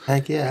this.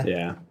 Heck yeah.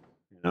 Yeah.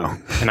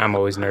 And I'm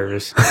always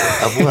nervous.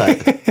 Of what?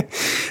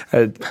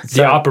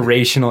 The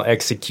operational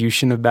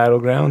execution of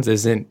Battlegrounds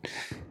isn't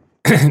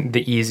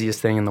the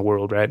easiest thing in the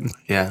world, right?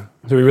 Yeah.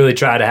 So we really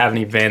try to have an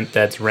event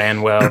that's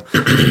ran well,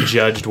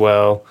 judged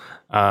well,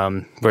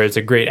 where it's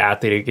a great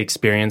athletic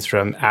experience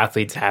from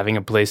athletes having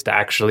a place to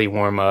actually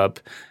warm up,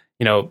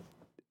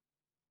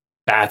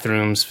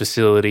 bathrooms,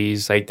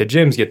 facilities. Like the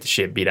gyms get the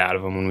shit beat out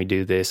of them when we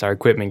do this. Our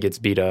equipment gets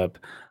beat up.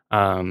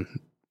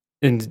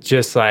 And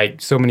just like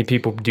so many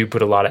people do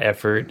put a lot of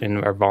effort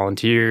in our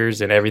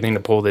volunteers and everything to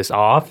pull this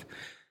off.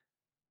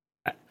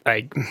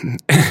 Like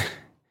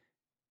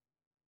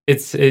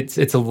it's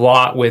a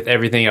lot with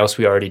everything else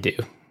we already do.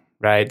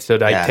 Right. So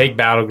like take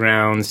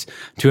Battlegrounds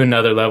to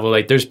another level.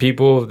 Like there's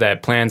people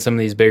that plan some of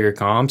these bigger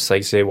comps,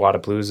 like say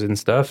Wadapalooza and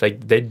stuff.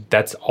 Like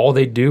that's all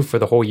they do for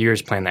the whole year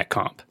is plan that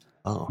comp.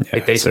 Oh,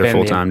 Like they it's their spend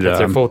full-time That's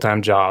their job.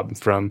 full-time job,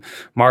 from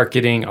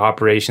marketing,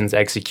 operations,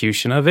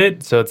 execution of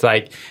it. So it's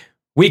like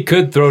we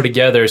could throw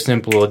together a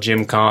simple little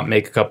gym comp,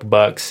 make a couple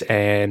bucks,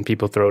 and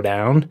people throw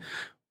down.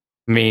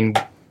 I mean,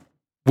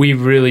 we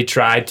really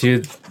try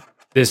to.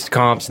 This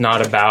comp's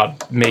not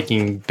about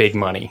making big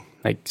money.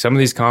 Like some of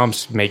these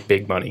comps make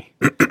big money.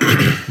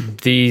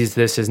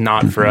 This is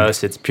not for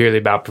us. It's purely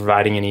about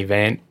providing an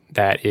event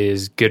that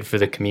is good for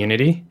the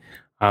community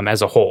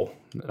as a whole.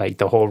 Like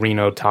the whole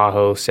Reno,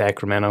 Tahoe,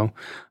 Sacramento.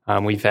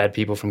 We've had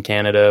people from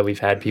Canada. We've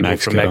had people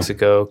from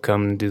Mexico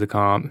come and do the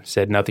comp,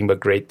 said nothing but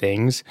great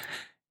things.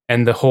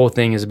 And the whole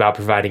thing is about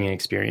providing an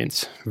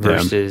experience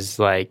versus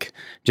like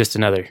just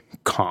another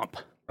comp.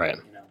 Right.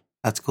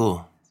 that's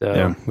cool.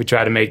 So we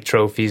try to make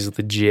trophies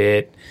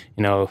legit,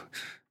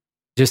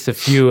 just a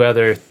few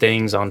other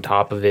things on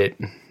top of it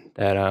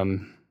that,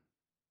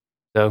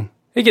 so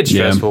it gets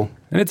stressful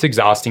and it's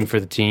exhausting for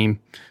the team.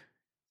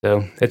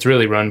 So it's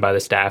really run by the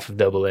staff of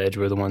Double Edge.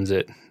 We're the ones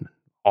that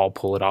all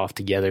pull it off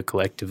together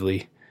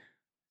collectively.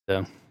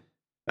 So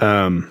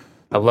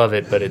I love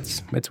it, but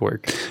it's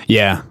work.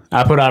 Yeah.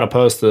 I put out a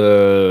post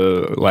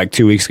like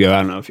 2 weeks ago. I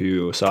don't know if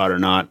you saw it or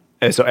not.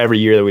 And so every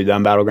year that we've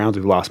done Battlegrounds,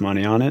 we've lost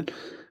money on it.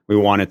 We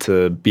want it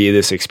to be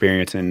this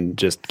experience and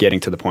just getting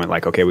to the point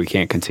like, okay, we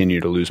can't continue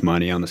to lose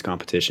money on this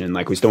competition.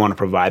 Like we still want to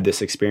provide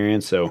this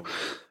experience. So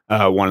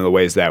one of the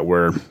ways that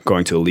we're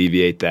going to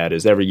alleviate that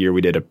is every year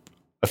we did a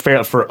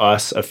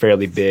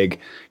fairly big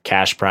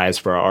cash prize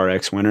for our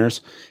RX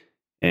winners.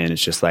 And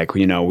it's just like,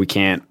 we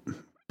can't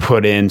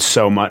put in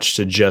so much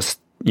to just,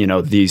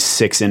 these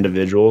 6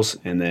 individuals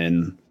and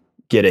then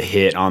get a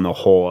hit on the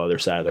whole other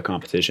side of the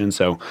competition.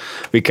 So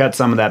we cut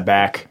some of that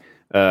back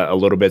a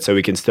little bit so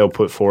we can still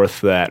put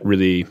forth that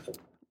really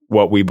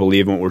what we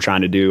believe in, what we're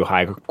trying to do,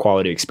 high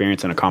quality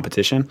experience in a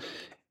competition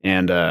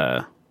and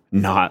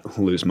not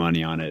lose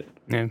money on it,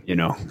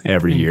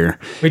 every year.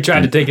 We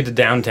tried to take it to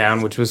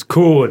downtown, which was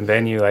cool and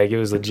venue. Like it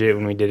was legit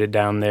when we did it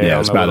down there. Yeah, it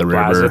was by the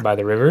river. By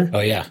the river.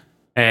 Oh, yeah.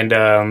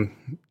 And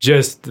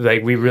just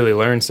like we really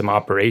learned some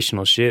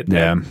operational shit.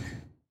 Yeah.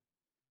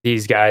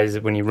 These guys,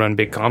 when you run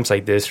big comps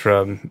like this,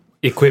 from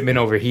equipment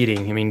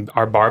overheating. I mean,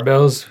 our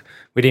barbells,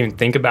 we didn't even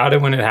think about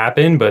it when it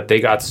happened, but they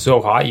got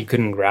so hot you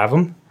couldn't grab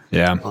them.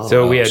 Yeah.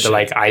 So we had to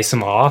like ice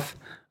them off.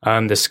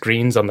 The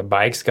screens on the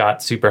bikes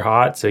got super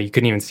hot, so you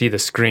couldn't even see the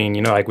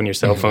screen. Like when your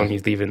cell phone, you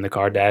leave it in the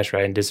car dash,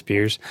 right, and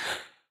disappears.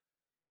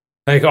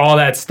 Like all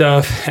that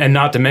stuff. And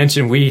not to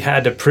mention, we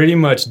had to pretty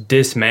much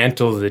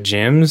dismantle the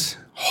gyms,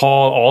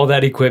 haul all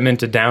that equipment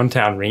to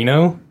downtown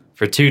Reno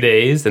for 2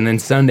 days, and then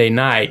Sunday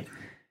night,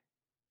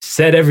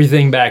 set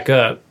everything back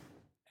up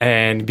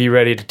and be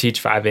ready to teach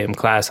 5 a.m.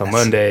 class on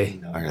Monday.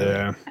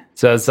 Yeah.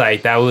 So it's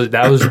like that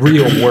was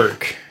real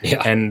work.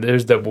 Yeah. And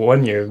there's the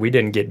one year we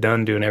didn't get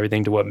done doing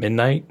everything to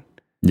midnight.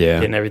 Yeah.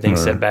 Getting everything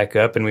set back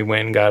up, and we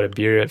went and got a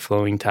beer at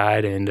Flowing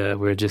Tide, and we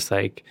were just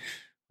like,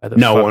 why the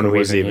No fuck one are we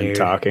was even here?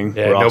 talking.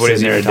 Yeah, We're all nobody's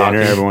sitting there at even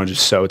dinner. talking. Everyone's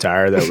just so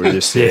tired that we're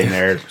just sitting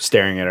there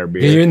staring at our You're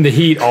beer. in the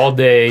heat all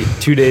day,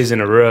 2 days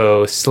in a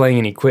row,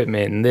 slinging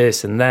equipment and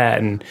this and that,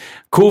 and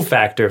cool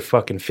factor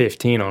fucking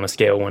 15 on a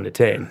scale 1 to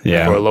 10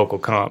 Yeah. for a local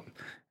comp.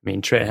 I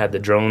mean, Trent had the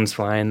drones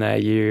flying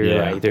that year.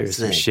 Yeah. Like, there was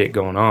some Sick. shit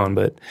going on,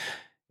 but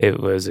it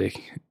was a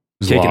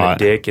was a kicking a lot.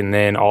 dick. And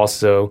then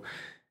also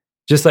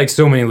just like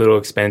so many little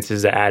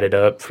expenses that added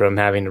up from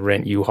having to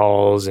rent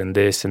U-Hauls and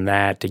this and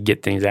that to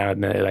get things out.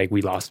 And like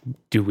we lost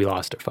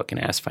our fucking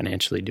ass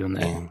financially doing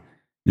that. Dang.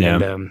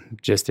 Yeah. And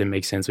just didn't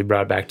make sense. We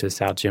brought it back to the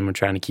South Gym. We're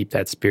trying to keep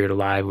that spirit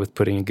alive with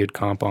putting a good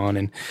comp on,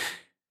 and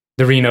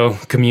the Reno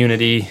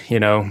community,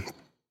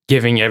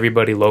 giving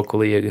everybody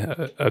locally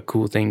a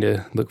cool thing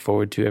to look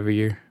forward to every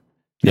year.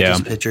 I Yeah.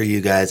 just picture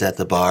you guys at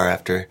the bar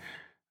after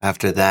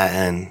that,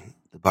 and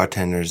the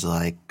bartender's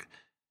like,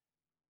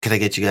 "Could I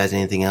get you guys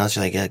anything else?"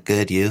 You're like, "Yeah,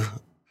 good, you."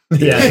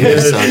 Yeah. You're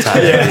so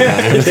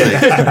tired. It's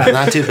like,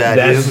 not too bad.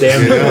 That's you.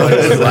 damn near what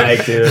it was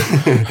like, dude.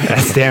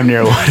 That's damn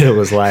near what it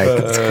was like.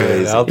 That's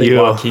crazy. I don't think You-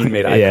 Joaquin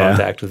made eye yeah.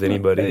 contact with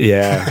anybody.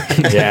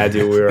 Yeah,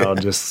 dude, we were all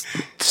just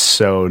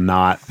so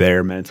not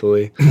there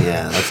mentally.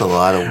 Yeah, that's a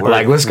lot of work.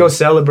 Like, let's go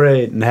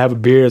celebrate and have a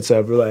beer and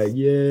stuff. We're like,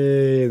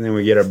 yay. And then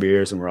we get our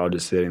beers and we're all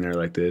just sitting there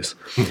like this.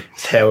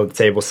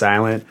 Table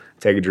silent,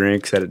 take a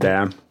drink, set it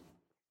down.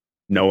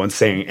 No one's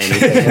saying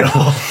anything at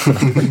all.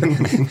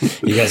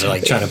 You guys are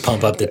like trying to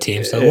pump up the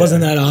team. So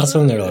wasn't that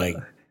awesome? They're like,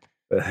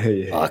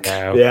 fuck.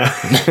 No. Yeah.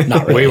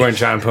 Not really. We weren't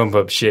trying to pump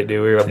up shit,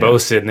 dude. We were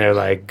both sitting there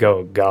like,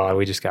 oh, God,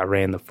 we just got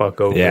ran the fuck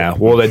over. Yeah.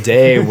 Well, the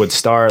day would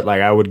start,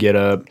 like, I would get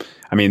up.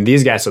 I mean,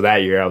 these guys, so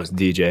that year I was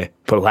DJ,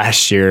 but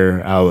last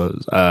year I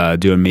was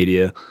doing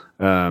media.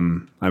 I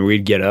mean,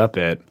 we'd get up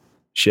at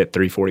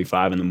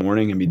 3:45 in the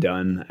morning and be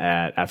done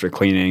after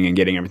cleaning and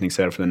getting everything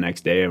set up for the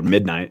next day or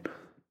midnight.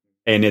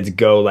 and it's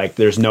like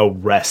there's no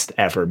rest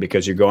effort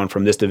because you're going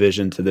from this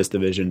division to this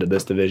division to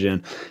this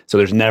division. So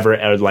there's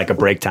never like a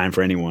break time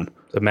for anyone.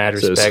 So mad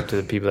respect to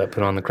the people that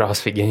put on the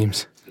CrossFit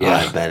Games. Yeah,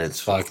 I bet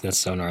it's. Fuck, that's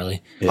so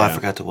gnarly. Oh, I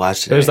forgot to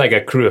watch it. There's like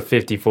a crew of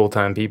 50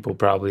 full-time people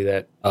probably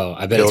that. Oh,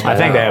 I bet it's I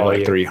think they have Oh, like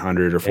yeah.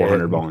 300 or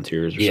 400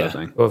 volunteers or Yeah.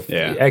 something. Well,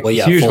 Yeah.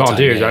 huge full-time,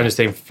 volunteers. yeah. I'm just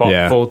saying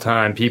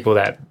full-time people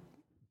that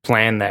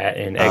plan that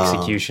and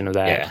execution of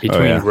that Yeah.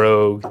 between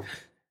Rogue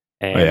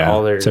and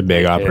all their. It's a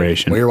big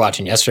operation. We were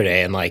watching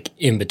yesterday, and like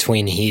in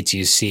between heats,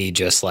 you see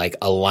just like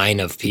a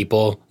line of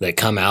people that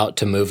come out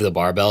to move the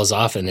barbells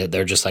off, and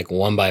they're just like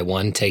one by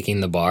one taking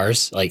the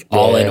bars, like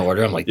all in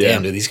order. I'm like,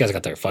 damn, dude, these guys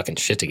got their fucking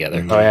shit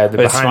together. Oh yeah,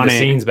 the It's behind the funny.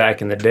 scenes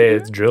back in the day,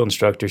 it's drill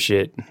instructor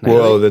shit.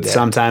 Well, that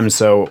sometimes.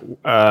 So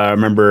I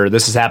remember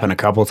this has happened a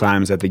couple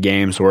times at the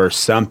games where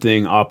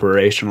something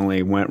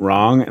operationally went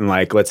wrong, and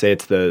like let's say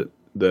it's the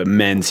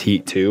men's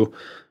heat too,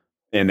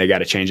 and they got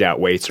to change out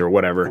weights or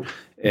whatever.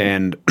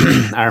 And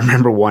I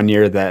remember one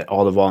year that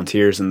all the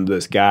volunteers and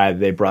this guy,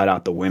 they brought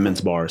out the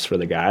women's bars for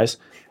the guys,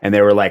 and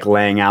they were like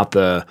laying out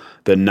the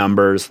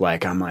numbers.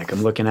 Like I'm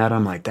looking at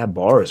them like that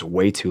bar is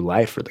way too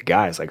light for the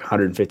guys, like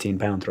 115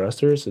 pound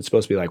thrusters. It's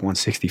supposed to be like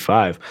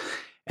 165.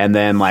 And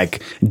then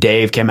like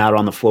Dave came out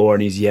on the floor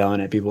and he's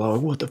yelling at people,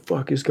 like, what the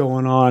fuck is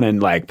going on?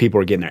 And like people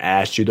were getting their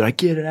ass chewed. They're like,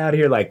 get it out of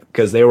here. Like,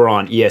 because they were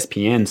on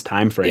ESPN's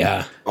time frame.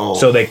 Yeah.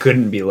 So they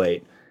couldn't be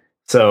late.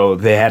 So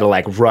they had to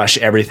like rush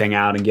everything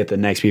out and get the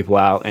next people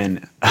out.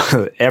 And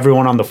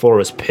everyone on the floor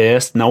was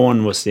pissed. No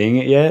one was seeing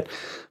it yet.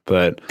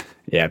 But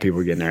yeah, people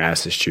were getting their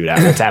asses chewed out.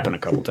 It's happened a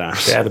couple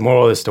times. Yeah, the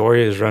moral of the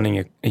story is running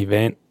an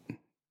event.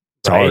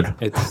 It's hard.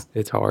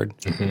 It's hard.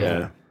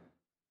 Yeah.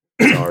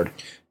 It's hard.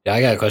 Yeah,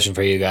 I got a question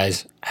for you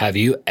guys. Have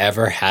you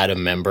ever had a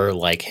member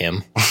like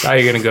him? How are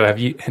you gonna go?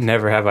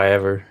 Never have I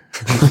ever.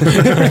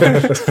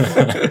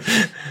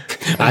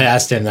 I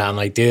asked him that. I'm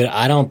like, dude,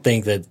 I don't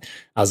think that.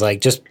 I was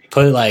like, just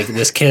put it like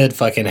this kid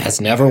fucking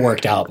has never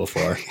worked out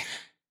before.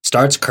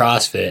 Starts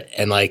CrossFit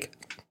and like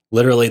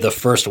literally the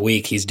first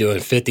week he's doing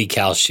 50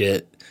 cal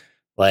shit.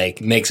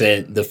 Like makes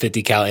it the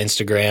 50 cal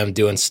Instagram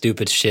doing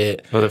stupid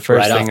shit. Well, the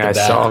first right thing off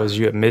the I bat. saw was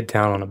you at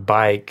Midtown on a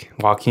bike.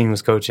 Joaquin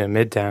was coaching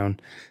at Midtown.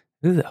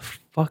 Who the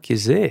fuck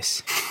is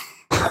this?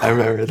 I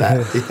remember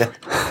that.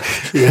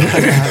 Yeah.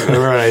 I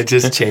remember I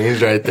just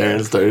changed right there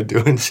and started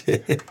doing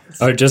shit.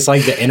 Or just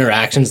like the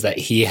interactions that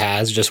he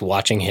has just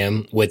watching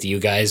him with you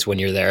guys when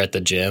you're there at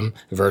the gym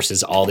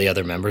versus all the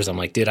other members. I'm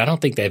like, dude, I don't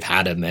think they've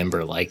had a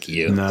member like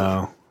you.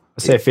 No.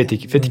 I say 50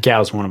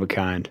 cal is one of a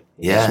kind.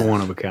 Yeah. It's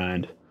one of a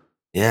kind.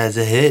 Yeah, it's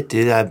a hit,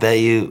 dude. I bet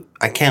you.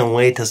 I can't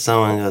wait till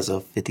someone goes, oh,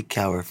 50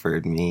 cal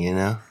referred me, you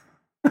know?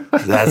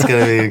 That's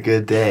going to be a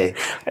good day.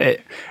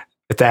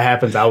 If that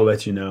happens, I will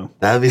let you know.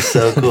 That would be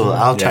so cool.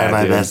 I'll try Yeah,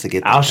 my dude. best to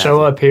get that. I'll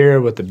show up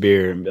here with the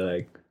beer and be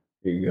like,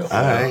 here you go.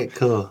 All right,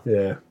 cool.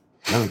 Yeah.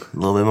 A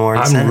little bit more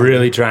I'm incentive.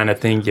 really trying to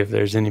think if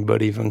there's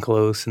anybody even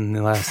close in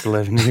the last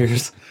 11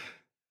 years.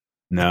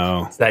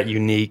 No. It's that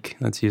unique.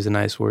 Let's use a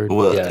nice word.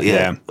 Well, Yeah.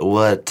 yeah.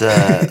 What,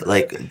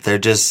 like, they're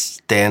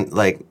just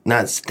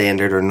not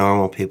standard or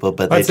normal people,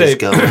 but they I'd say- just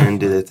go in and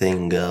do their thing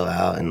and go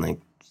out and, like,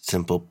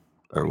 simple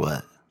or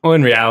what? Well,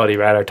 in reality,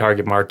 right, our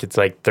target market's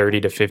like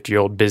 30 to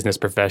 50-year-old business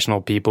professional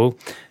people.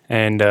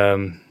 And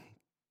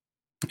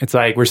it's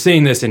like we're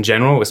seeing this in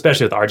general,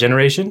 especially with our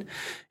generation,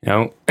 you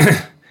know,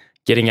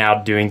 getting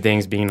out, doing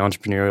things, being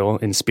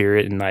entrepreneurial in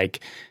spirit. And like,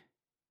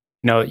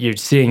 you know, you're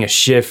seeing a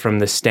shift from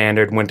the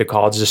standard went to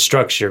college, the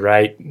structure,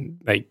 right?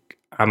 Like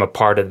I'm a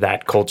part of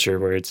that culture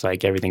where it's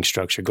like everything's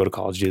structured, go to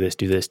college, do this,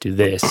 do this, do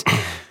this.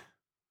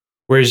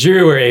 Whereas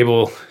you were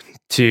able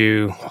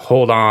to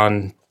hold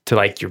on to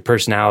like your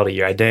personality,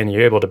 your identity,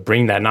 you're able to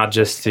bring that not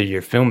just to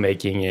your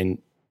filmmaking and,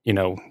 you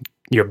know,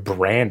 your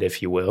brand,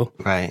 if you will.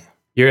 Right.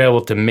 You're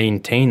able to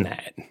maintain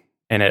that.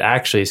 And it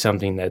actually is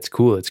something that's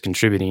cool. It's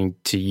contributing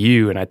to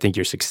you and I think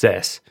your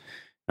success.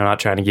 I'm not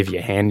trying to give you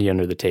a handy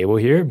under the table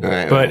here,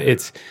 but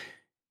it's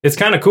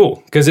kind of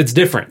cool because it's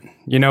different.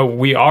 You know,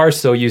 we are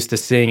so used to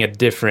seeing a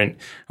different,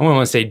 I don't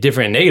want to say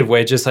different in a negative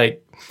way, just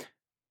like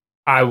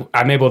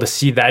I'm able to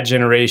see that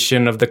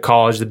generation of the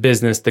college, the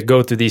business that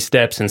go through these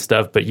steps and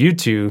stuff. But you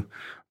two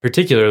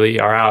particularly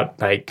are out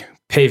like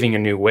paving a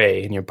new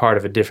way and you're part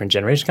of a different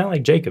generation, kind of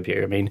like Jacob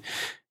here. I mean,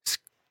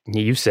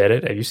 you said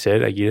it. You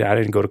said, like, I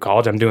didn't go to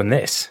college. I'm doing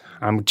this.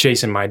 I'm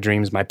chasing my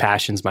dreams, my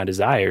passions, my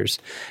desires.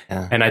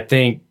 Yeah. And I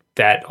think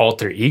that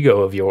alter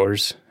ego of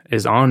yours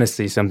is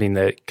honestly something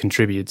that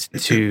contributes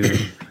to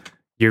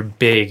your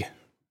big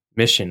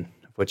mission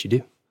of what you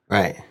do.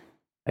 Right.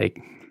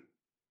 Like,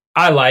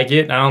 I like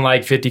it. I don't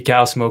like 50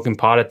 cal smoking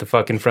pot at the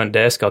fucking front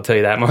desk. I'll tell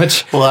you that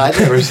much. Well, I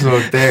never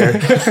smoked there.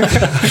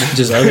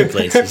 Just other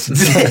places.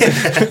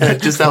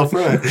 Just out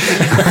front.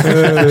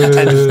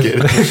 I'm just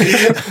kidding.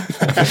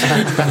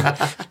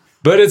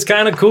 But it's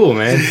kind of cool,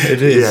 man.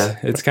 It is. Yeah.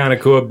 It's kind of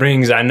cool. It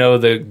brings, I know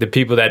the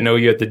people that know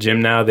you at the gym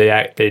now,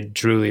 they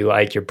truly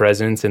like your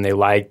presence and they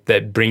like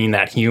that bringing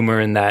that humor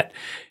and that,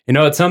 you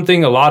know, it's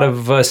something a lot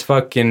of us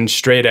fucking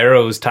straight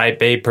arrows type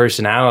A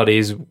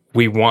personalities,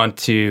 we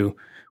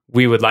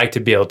would like to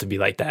be able to be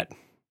like that.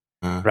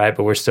 right?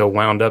 But we're still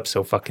wound up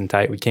so fucking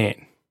tight we can't.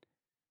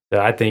 So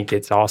I think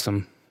it's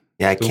awesome.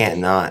 Yeah,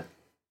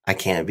 I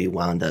can't be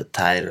wound up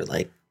tight or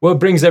like. Well, it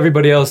brings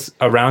everybody else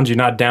around you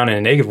not down in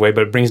a negative way,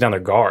 but it brings down their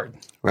guard.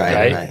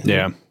 Right.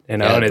 Yeah. You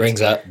know, Yeah, and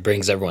it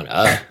brings everyone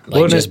up.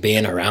 Like just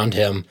being around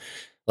him,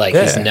 like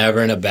he's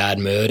never in a bad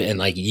mood, and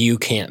like you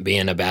can't be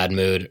in a bad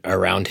mood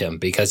around him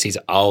because he's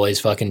always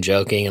fucking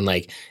joking, and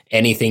like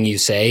anything you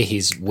say,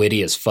 he's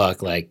witty as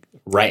fuck. Like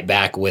right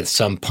back with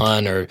some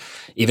pun, or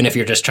even if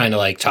you're just trying to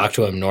like talk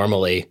to him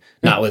normally,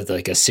 not with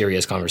like a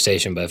serious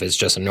conversation, but if it's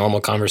just a normal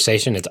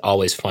conversation, it's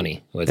always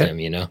funny with him,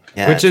 you know?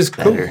 Yeah, which is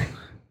better. cool.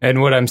 And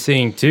what I'm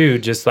seeing too,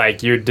 just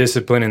like your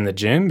discipline in the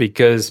gym,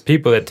 because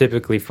people that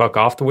typically fuck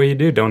off the way you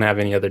do don't have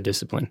any other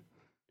discipline.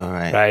 All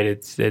right. Right?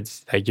 It's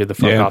like you're the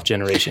fuck off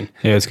generation.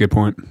 Yeah, that's a good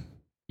point.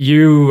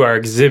 You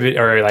are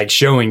like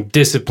showing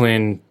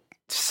discipline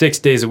 6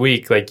 days a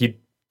week. Like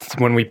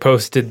when we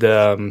posted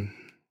the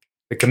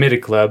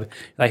committed club,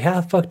 like how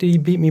the fuck did you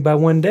beat me by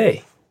 1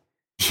 day?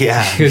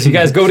 Yeah. Because you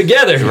guys go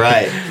together.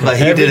 Right. But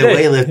he did a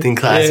weightlifting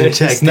class and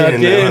checked snuck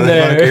in. in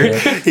there.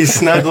 He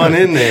snuck one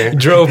in there.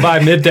 Drove by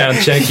Midtown,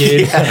 check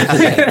in.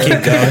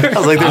 Keep going. I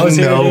was like, there's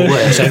no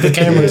way. Check the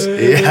cameras.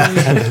 Yeah.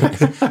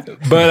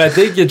 But I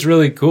think it's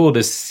really cool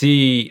to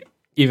see,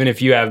 even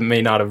if you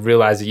may not have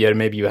realized it yet, or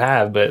maybe you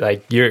have, but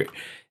like you're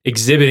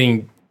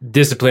exhibiting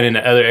discipline in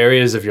other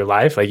areas of your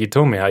life. Like you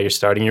told me how you're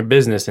starting your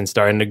business and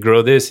starting to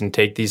grow this and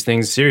take these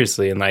things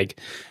seriously. And like,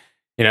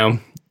 you know,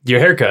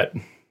 your haircut.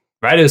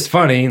 Right, it's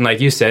funny, and like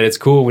you said, it's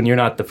cool when you're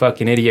not the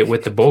fucking idiot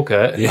with the bowl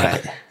cut. Yeah,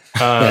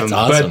 that's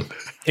awesome.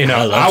 But you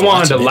know, I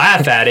wanted to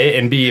laugh at it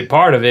and be a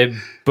part of it,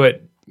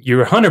 but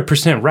you're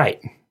 100% right.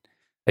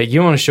 Like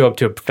you want to show up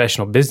to a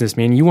professional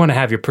businessman, you want to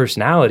have your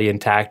personality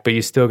intact, but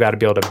you still got to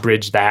be able to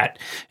bridge that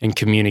and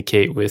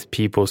communicate with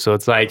people. So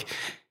it's like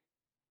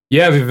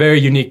you have a very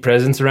unique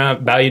presence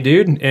about you,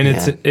 dude, and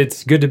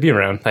it's good to be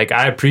around. Like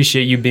I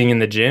appreciate you being in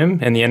the gym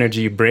and the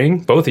energy you bring,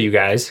 both of you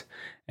guys,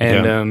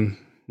 and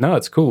no,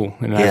 it's cool.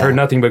 And I've heard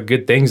nothing but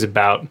good things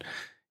about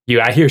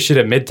you. I hear shit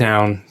at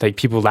Midtown, like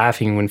people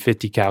laughing when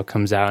 50 Cal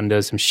comes out and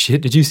does some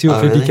shit. Did you see what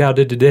 50 Cal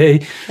did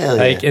today? Hell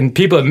like, yeah. and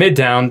people at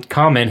Midtown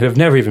comment who have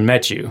never even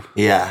met you.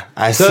 Yeah,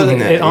 I So seen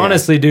that.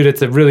 honestly, dude,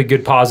 it's a really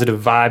good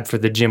positive vibe for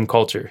the gym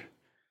culture.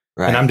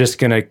 Right. And I'm just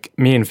gonna,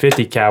 me and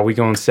 50 Cal, we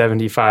going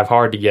 75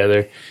 hard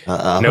together.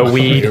 Uh-oh. No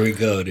weed. Here we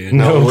go, dude.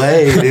 No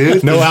way,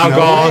 dude. No There's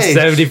alcohol, way.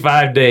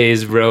 75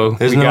 days, bro.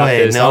 There's we no got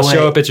way, this. no I'll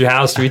show way. up at your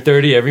house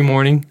 3:30 every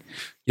morning.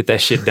 Get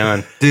that shit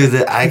done. Dude,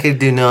 I could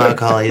do no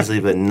alcohol easily,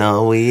 but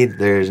no weed,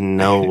 there's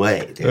no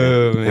way, dude.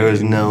 Oh, there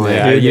was no way.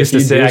 Yeah, I Dude, used if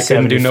to you say do I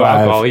couldn't do no 75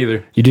 alcohol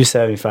either. You do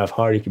 75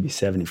 hard, you could be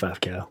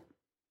 75 Cal.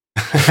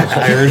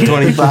 I earned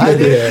 25,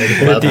 dude.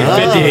 50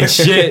 ain't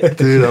shit.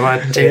 Dude, I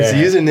might change the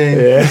username.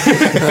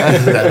 Yeah.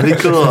 That'd be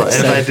cool.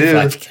 If I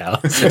do, 75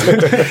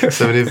 Cal.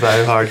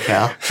 75 hard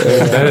Cal.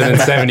 Better than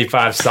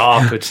 75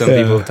 soft, which some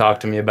people have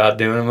talked to me about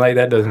doing. I'm like,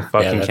 that doesn't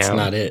fucking Yeah, that's count.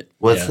 not it.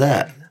 What's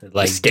that?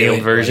 Like scaled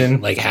doing-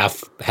 version? like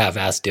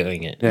half-ass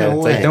doing it. Yeah, No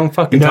it's way. like, don't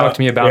fucking You know, talk to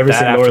me you about ever that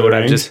seen Lord after of the what I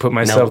Rings? just put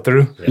myself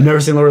through. You've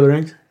never seen Lord of the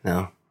Rings?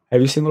 No. Have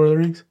you seen Lord of the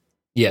Rings?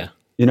 Yeah.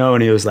 You know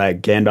when he was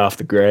like Gandalf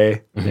the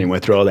Grey and he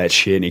went through all that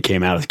shit and he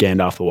came out as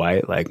Gandalf the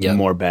White, like Yep.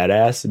 more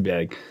badass? It'd be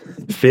like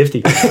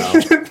 50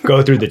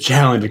 go through the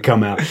challenge and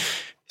come out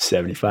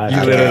 75. You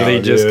literally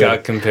Cal, just dude.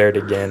 got compared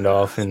to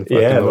Gandalf in fucking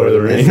Yeah, Lord of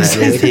the Rings.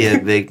 Is he a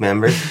big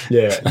member?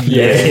 Yeah.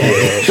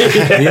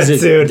 He's a,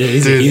 Dude.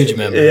 he's a huge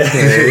member. Is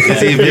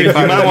he a big You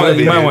part of the might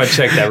movie? want to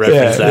check that Yeah,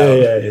 reference out.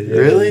 yeah.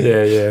 Really?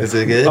 Yeah, yeah. Is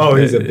it good? Oh,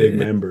 he's a big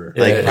member.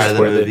 Like Yeah, part of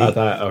the movie? I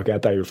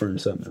thought you were referring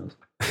to something else.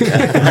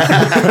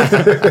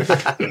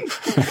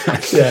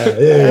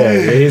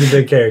 Yeah. He's a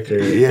big character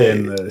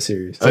in the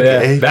series. So, yeah,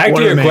 Okay. back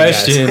One to of the your main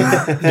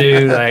question,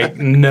 dude. Like,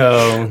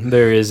 no,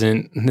 there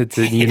isn't. It's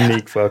a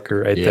unique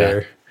fucker right Yeah.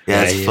 there.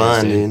 Yeah, it's Yeah, he is,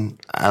 fun, dude. dude.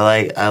 I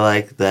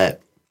like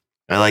that.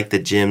 I like the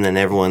gym and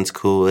everyone's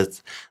cool.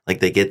 It's like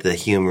they get the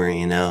humor,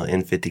 you know,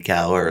 in 50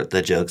 Cal or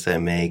the jokes I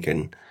make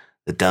and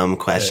the dumb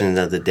questions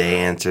of the day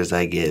answers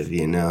I give,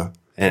 you know.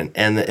 And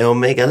it'll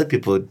make other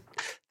people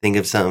think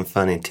of something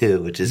funny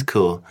too, which is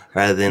cool.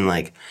 Rather than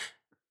like,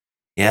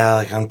 yeah,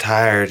 like I'm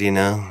tired, you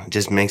know. It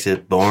just makes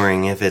it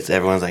boring if it's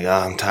everyone's like, oh,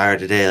 I'm tired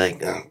today,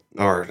 like,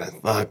 or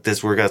fuck,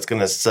 this workout's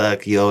gonna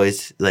suck. You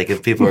always like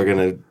if people are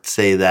gonna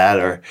say that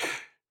or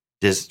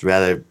just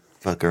rather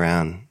fuck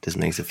around, just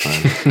makes it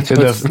fun.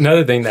 What's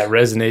another thing that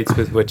resonates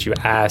with what you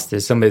asked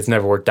is somebody that's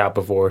never worked out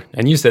before.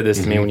 And you said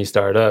this to me when you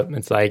started up.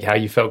 It's like how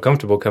you felt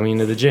comfortable coming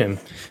into the gym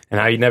and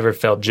how you never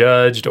felt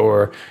judged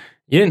or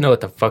you didn't know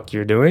what the fuck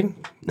you're doing.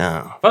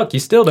 No. Fuck, you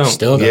still don't.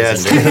 Still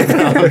Yes.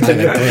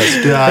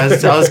 doesn't. Dude,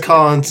 I was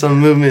calling some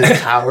movement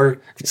power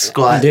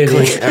squat. Dude,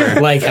 clean, or-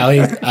 like how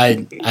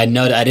I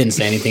know that I didn't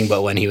say anything,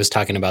 but when he was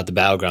talking about the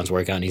Battlegrounds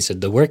workout, and he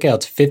said the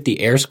workout's 50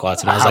 air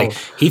squats, and I was like,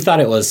 he thought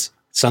it was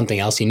something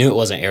else. He knew it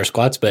wasn't air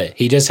squats, but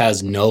he just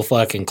has no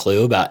fucking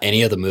clue about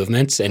any of the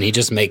movements, and he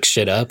just makes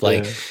shit up.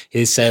 Like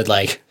he said,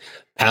 like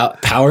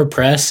Power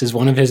press is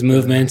one of his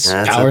movements.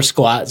 That's Power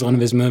squat is one of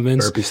his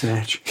movements. Burpee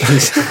snatch.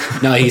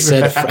 He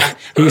said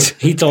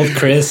he told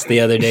Chris the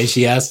other day.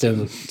 She asked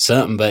him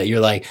something, but you're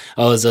like,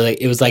 oh,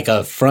 it was like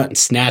a front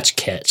snatch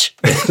catch.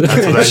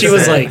 She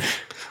was like,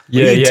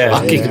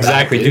 talking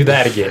exactly. about, do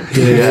that again.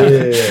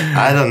 Yeah.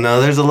 I don't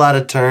know. There's a lot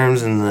of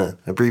terms and the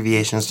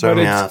abbreviations throw But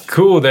me it's off.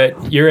 cool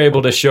that you're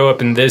able to show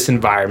up in this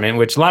environment,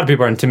 which a lot of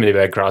people are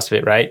intimidated by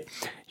CrossFit, right?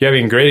 You're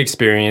having great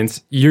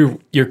experience. You're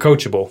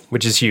coachable,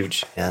 which is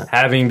huge. Yeah.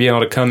 Having been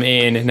able to come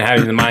in and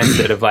having the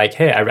mindset of like,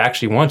 hey, I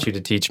actually want you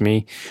to teach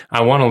me.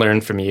 I want to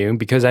learn from you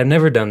because I've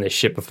never done this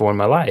shit before in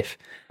my life.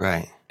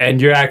 Right. And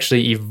you're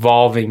actually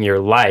evolving your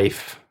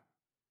life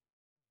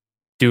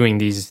doing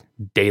these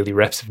daily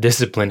reps of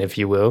discipline, if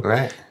you will.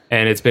 Right.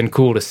 And it's been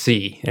cool to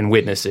see and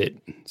witness it.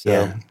 So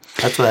Yeah.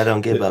 That's what I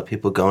don't get about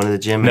people going to the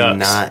gym and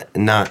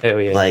not Hell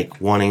yeah. like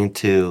wanting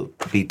to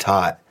be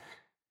taught.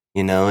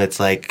 You know, it's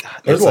like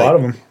There's it's a lot like,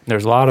 of them.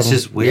 there's a lot of It's them.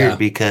 just weird Yeah.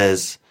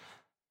 because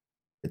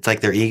it's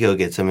like their ego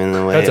gets them in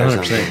the way That's or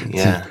 100%. something.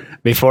 Yeah.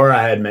 Before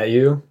I had met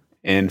you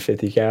in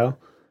 50 cal,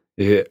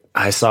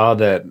 I saw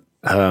that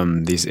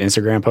these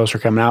Instagram posts were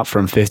coming out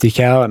from 50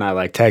 cal, and I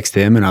like texted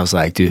him and I was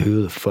like, dude,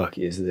 who the fuck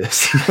is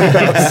this?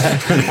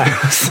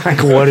 I was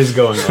like, what is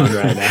going on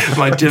right now?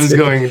 My gym's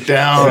going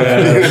down.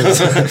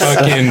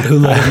 I'm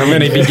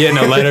going to be getting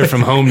a letter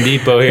from Home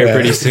Depot here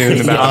pretty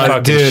soon about a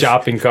fucking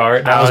shopping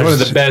cart. That was one of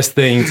the best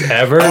things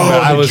ever. but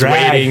I was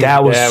drag, waiting.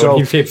 that was so- when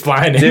you kept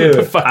flying in Dude,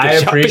 the fucking I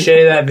shopping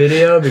appreciated that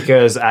video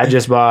because I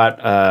just bought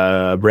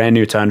a brand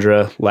new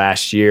Tundra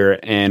last year,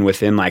 and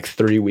within like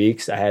 3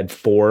 weeks, I had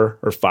 4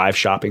 or 5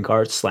 shopping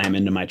carts slam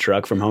into my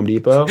truck from Home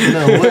Depot.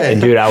 No way.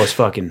 And dude, I was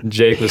fucking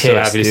Jake was so pissed,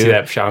 happy to see dude.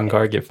 that shopping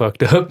cart get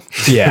fucked up.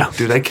 Yeah.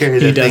 Dude, I carry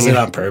that he does thing it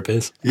in- on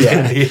purpose.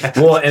 Yeah.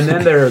 Well, and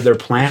then their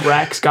plant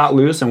racks got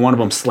loose, and one of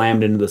them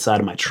slammed into the side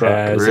of my truck.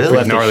 Yeah, it's a It pretty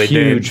left gnarly a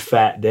huge dent.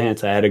 fat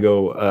dent. I had to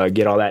go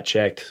get all that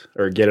checked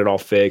or get it all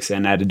fixed,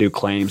 and I had to do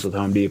claims with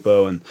Home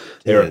Depot, and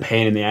they were a Dude.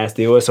 pain in the ass to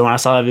deal with. So when I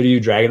saw that video of you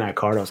dragging that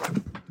cart, I was like,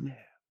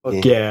 fuck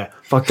Yeah. yeah,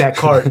 fuck that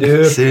cart,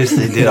 dude.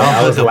 Seriously, dude. I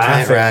I'll was put the plant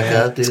laughing, rack man.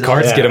 up, dude.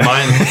 Carts Yeah. get a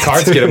mind.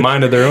 Carts get a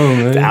mind of their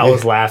own. I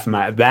was laughing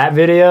at that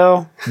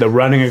video, the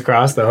running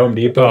across the Home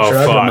Depot Oh,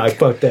 truck. I'm fuck. like,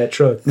 fuck that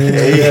truck, man.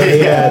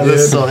 Yeah, the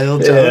dude. soil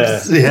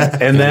jumps. Yeah.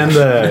 And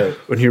then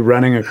when you're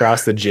running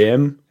across the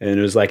gym and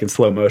it was like in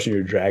slow motion,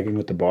 you're dragging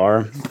with the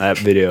bar. That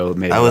video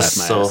made me That was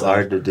laugh my so ass off.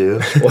 hard to do.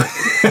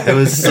 It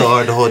was so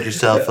hard to hold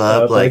yourself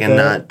up, like and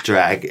that. not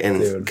drag, and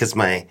Dude. because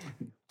my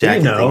You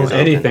jacket know, thing is open.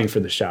 anything for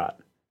the shot.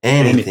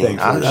 anything. anything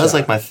for the That was shot.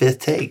 like my 5th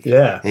take.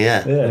 Yeah.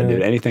 Yeah. Yeah,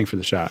 dude, anything for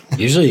the shot.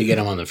 Usually you get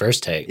them on the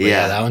first take. But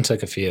Yeah. that one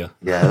took a few.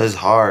 Yeah, it was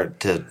hard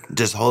to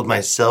just hold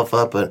myself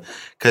up,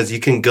 because you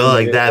can go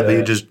like that, but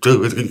you just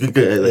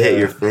hit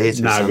your face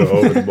or Not something. go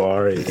over the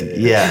bar.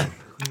 Yeah,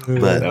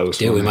 but That was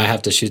Dude, we funny. might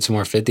have to shoot some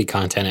more 50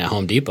 content at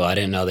Home Depot. I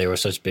didn't know they were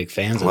such big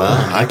fans of well,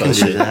 Home I Depot can do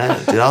shit.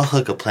 that, dude. I'll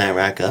hook a plant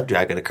rack up,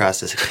 drag it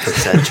across this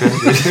Concentra.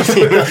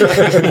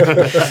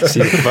 See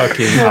the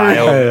fucking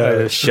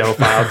aisle,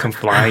 shelf aisle come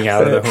flying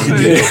out of the Home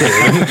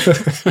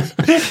Depot.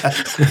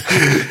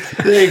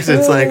 Thanks.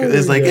 It's like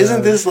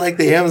isn't this like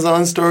the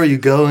Amazon store? You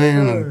go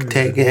in and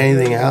take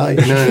anything out, and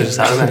it just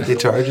automatically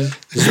charges.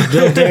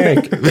 Bill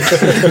Derek.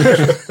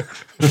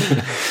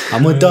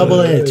 I'm with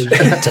Double Edge.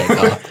 Take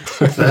off.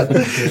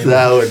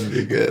 That wouldn't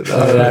be good.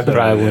 That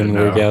probably wouldn't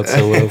work out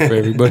so well for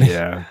everybody.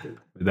 Yeah.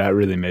 That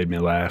really made me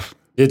laugh.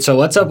 Dude, so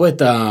what's up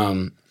with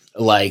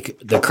like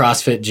the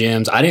CrossFit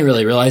gyms? I didn't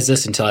really realize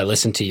this until I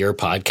listened to your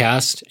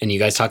podcast and you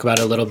guys talk about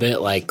it a little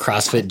bit, like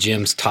CrossFit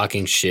gyms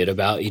talking shit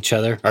about each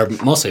other, or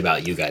mostly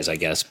about you guys, I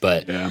guess.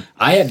 But Yeah.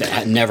 I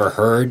had never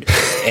heard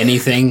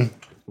anything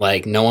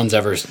like no one's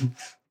ever.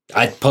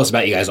 I post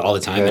about you guys all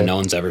the time, and no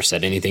one's ever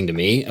said anything to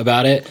me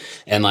about it.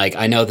 And like,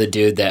 I know the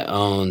dude that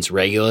owns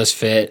Regulus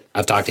Fit.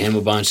 I've talked to him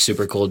a bunch.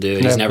 Super cool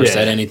dude. He's never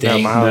said No,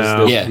 anything.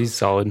 Miles, Yeah. he's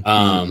solid.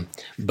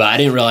 But I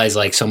didn't realize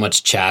like so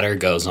much chatter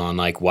goes on.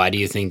 Like, why do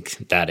you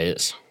think that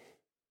is?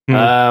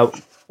 Well,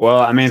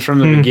 I mean, from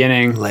the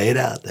beginning, Lay it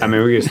out there. I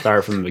mean, we could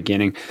start from the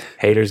beginning.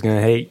 Haters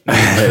gonna hate.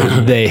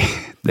 they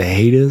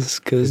hate us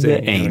because they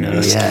ain't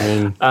us.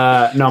 yeah.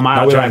 No, I'm Miles,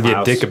 not we trying like to be a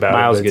Miles. dick about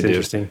Miles it, is but a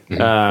it's good dude.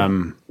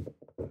 interesting.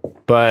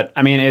 But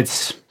I mean,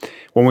 it's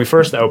when we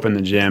first opened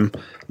the gym,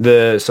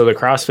 the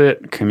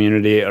CrossFit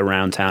community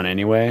around town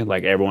anyway,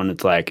 like everyone,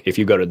 it's like, if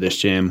you go to this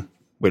gym,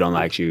 we don't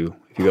like you.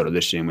 If you go to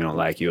this gym, we don't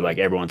like you. Like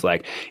everyone's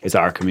like, it's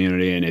our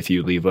community, and if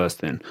you leave us,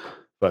 then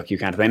fuck you,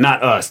 kind of thing.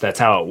 Not us. That's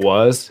how it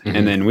was.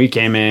 And then we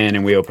came in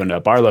and we opened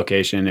up our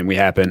location, and we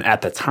happened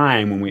at the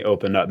time when we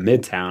opened up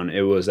Midtown.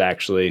 It was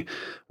actually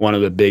one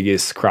of the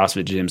biggest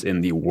CrossFit gyms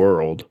in the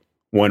world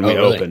when we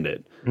really? opened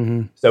it.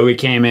 So we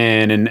came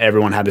in and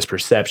everyone had this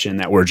perception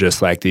that we're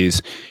just like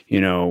these,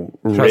 you know,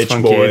 rich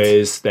fund boys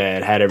kids.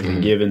 that had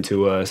everything given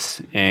to us.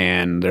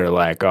 And they're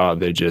like, oh,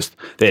 they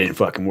didn't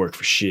fucking work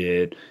for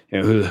shit.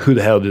 You know, who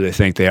the hell do they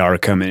think they are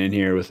coming in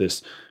here with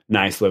this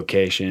nice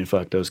location?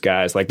 Fuck those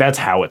guys. Like, that's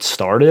how it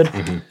started.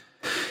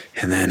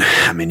 And then,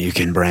 I mean, you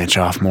can branch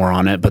off more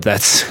on it,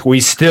 but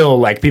we still,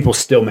 like, people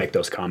still make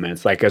those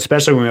comments. Like,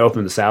 especially when we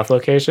open the South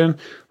location,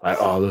 like,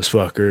 oh, those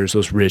fuckers,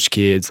 those rich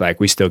kids, like,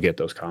 we still get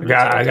those comments.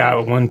 I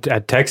got a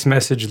text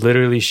message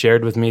literally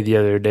shared with me the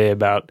other day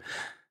about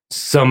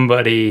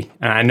somebody,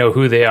 and I know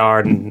who they are,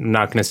 and I'm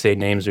not going to say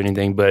names or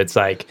anything, but it's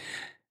like,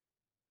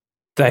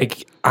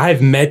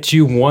 I've met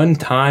you one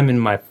time in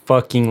my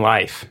fucking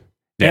life.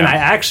 Yeah. And I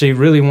actually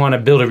really want to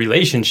build a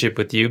relationship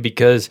with you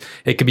because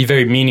it could be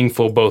very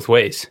meaningful both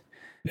ways.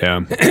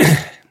 Yeah.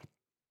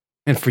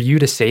 And for you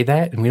to say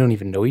that and we don't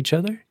even know each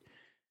other.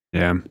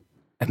 Yeah.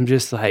 I'm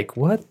just like,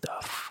 what the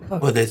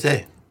fuck? What'd they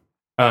say?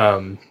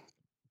 I'd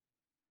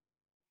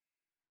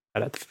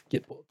have to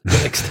get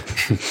next.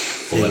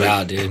 Pull it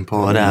out, dude.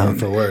 Pull it out. Word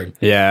for word.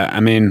 Yeah, I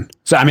mean,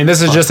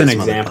 this is Fuck just an this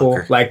example.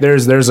 motherfucker. Like,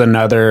 there's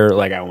another,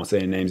 like, I won't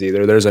say names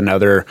either. There's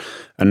another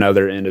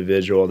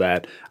individual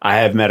that I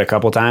have met a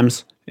couple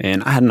times,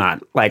 and I'm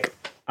not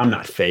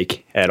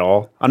fake at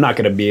all. I'm not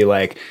gonna be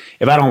like,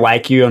 if I don't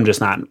like you, I'm just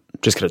gonna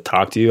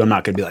talk to you. I'm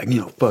not gonna be like,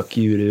 fuck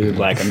you, dude.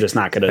 Like, I'm just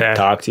not gonna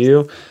talk to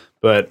you.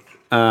 But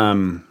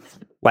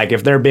like,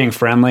 if they're being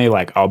friendly,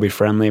 like, I'll be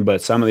friendly.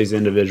 But some of these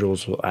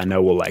individuals I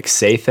know will, like,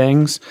 say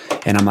things,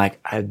 and I'm like,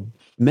 I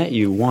met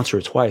you once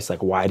or twice.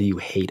 Like, why do you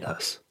hate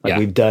us? Like,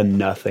 we've done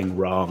nothing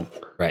wrong.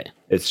 Right.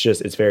 It's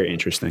very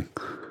interesting.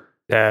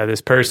 Yeah, this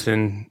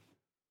person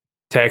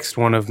texted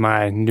one of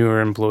my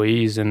newer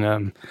employees,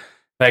 and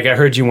like, I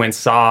heard you went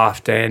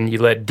soft, and you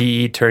let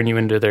DE turn you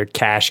into their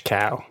cash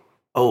cow.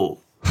 Oh.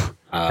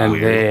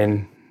 And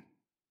then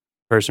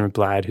person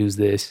replied, "Who's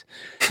this?"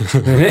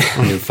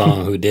 New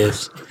phone, who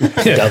dis?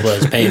 Double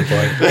is paying for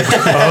it.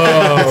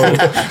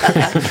 Oh.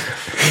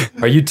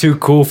 Are you too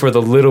cool for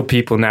the little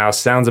people now?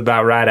 Sounds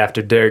about right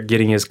after Derek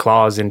getting his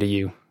claws into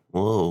you.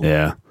 Whoa.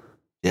 Yeah.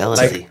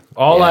 Jealousy. Like,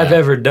 all I've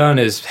ever done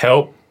is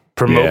help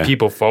promote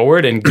people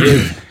forward and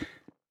give.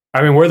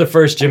 I mean, we're the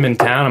first gym in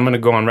town. I'm going to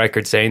go on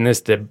record saying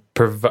this. This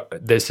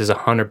is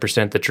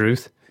 100% the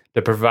truth.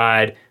 To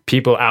provide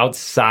people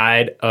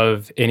outside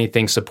of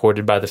anything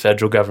supported by the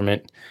federal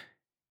government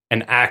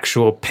an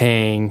actual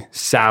paying,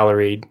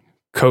 salaried,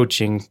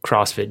 coaching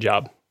CrossFit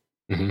job.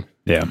 Mm-hmm.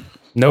 Yeah.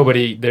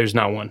 There's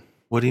not one.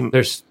 What do you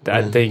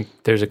I think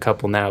there's a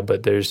couple now,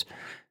 but there was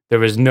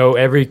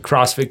every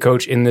CrossFit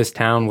coach in this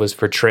town was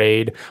for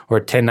trade or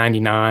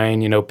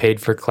 1099,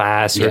 paid for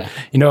class, or,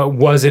 it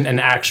wasn't an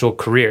actual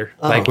career.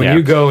 Like when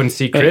you go and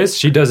see Chris,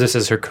 she does this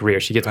as her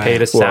career. She gets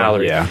paid a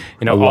salary.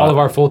 All of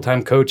our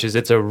full-time coaches,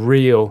 it's a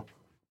real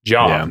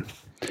job. Yeah.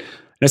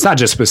 And it's not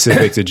just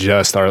specific to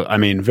just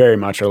very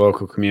much our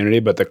local community,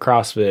 but the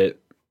CrossFit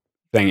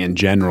thing in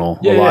general.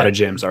 A lot of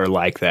gyms are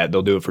like that.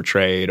 They'll do it for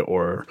trade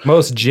or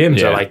most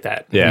gyms are like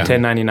that. Yeah.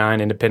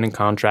 1099 independent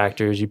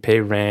contractors, you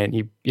pay rent,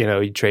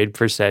 you trade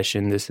per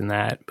session, this and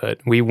that. But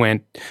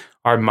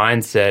our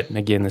mindset, and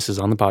again, this is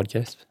on the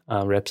podcast,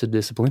 Reps of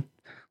Discipline,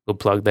 little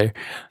plug there.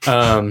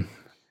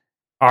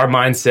 Our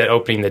mindset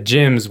opening the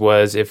gyms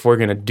was, if we're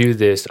going to do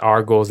this,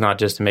 our goal is not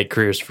just to make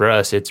careers for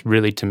us, it's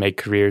really to make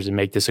careers and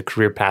make this a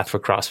career path for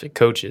CrossFit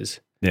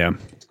coaches. Yeah.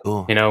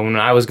 Cool. When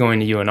I was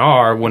going to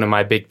UNR, one of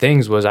my big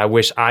things was I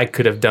wish I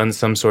could have done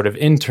some sort of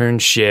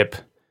internship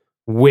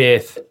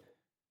with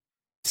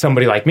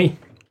somebody like me,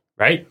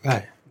 right?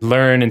 Right.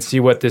 Learn and see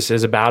what this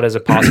is about as a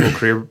possible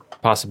career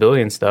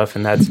possibility and stuff.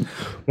 And that's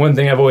one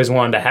thing I've always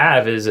wanted to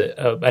have is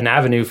an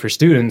avenue for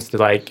students to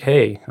like,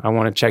 hey, I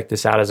want to check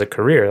this out as a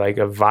career, like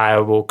a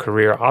viable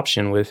career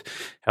option with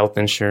health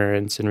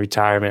insurance and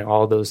retirement,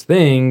 all those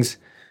things.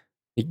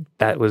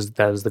 That was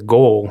the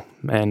goal.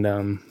 And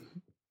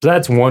so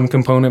that's one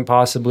component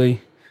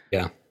possibly.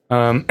 Yeah.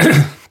 All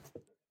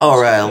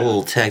right, a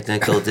little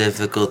technical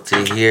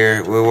difficulty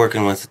here. We're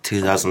working with the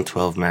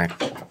 2012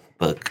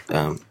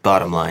 MacBook,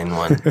 bottom line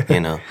one,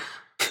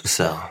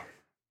 So,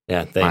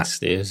 Yeah, thanks,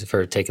 Steve,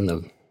 for taking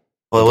the.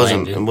 well,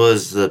 blame, it dude.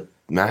 was the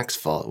Mac's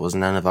fault. It was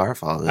none of our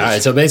fault. All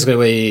right, so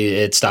basically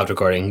it stopped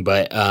recording,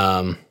 but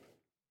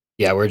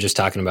we're just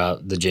talking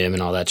about the gym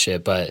and all that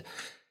shit. But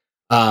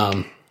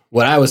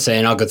what I was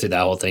saying, I'll go through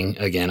that whole thing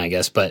again, I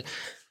guess. But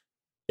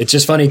it's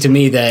just funny to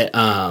me that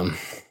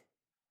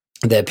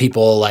that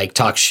people like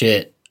talk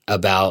shit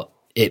about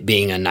it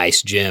being a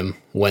nice gym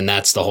when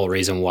that's the whole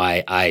reason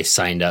why I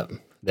signed up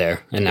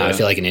there. And now I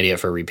feel like an idiot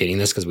for repeating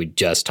this because we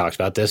just talked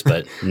about this,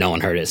 but no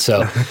one heard it.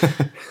 So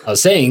I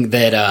was saying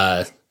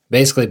that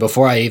basically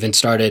before I even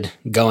started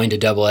going to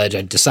Double Edge,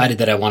 I decided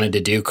that I wanted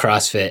to do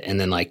CrossFit. And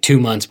then like 2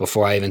 months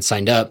before I even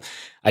signed up,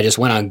 I just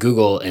went on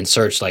Google and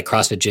searched like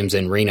CrossFit gyms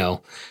in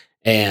Reno.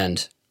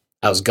 And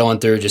I was going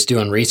through just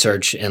doing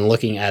research and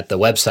looking at the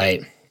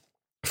website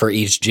for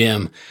each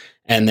gym.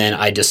 And then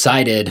I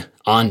decided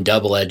on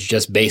Double Edge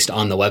just based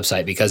on the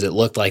website because it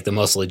looked like the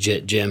most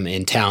legit gym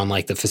in town,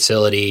 like the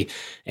facility,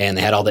 and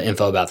they had all the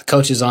info about the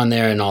coaches on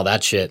there and all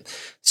that shit.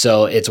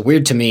 So it's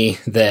weird to me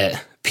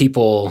that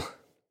people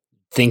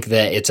think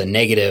that it's a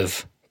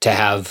negative to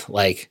have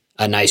like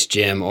a nice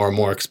gym or a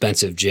more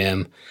expensive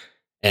gym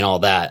and all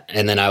that.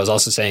 And then I was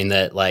also saying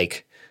that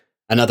like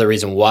another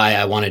reason why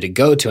I wanted to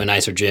go to a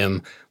nicer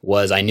gym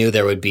was I knew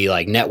there would be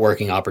like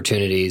networking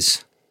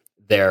opportunities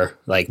there,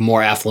 like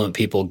more affluent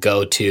people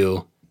go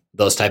to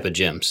those type of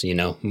gyms, you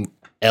know,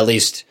 at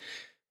least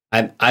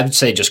I'd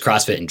say just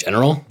CrossFit in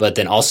general, but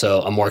then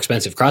also a more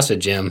expensive CrossFit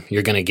gym,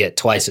 you're going to get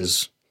twice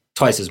as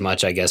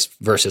much, I guess,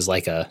 versus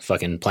like a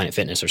fucking Planet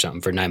Fitness or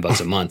something for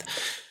 $9 a month.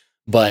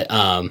 But,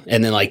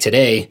 and then like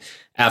today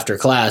after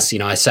class, you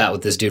know, I sat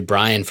with this dude,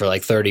 Brian, for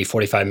like 30,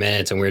 45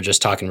 minutes and we were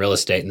just talking real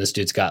estate, and this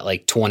dude's got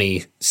like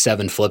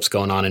 27 flips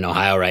going on in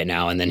Ohio right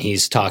now. And then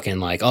he's talking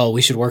like, oh,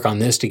 we should work on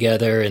this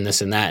together and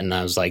this and that. And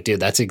I was like, dude,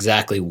 that's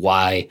exactly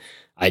why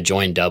I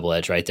joined Double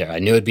Edge right there. I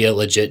knew it'd be a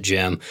legit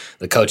gym.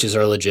 The coaches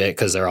are legit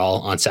because they're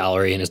all on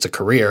salary and it's a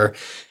career,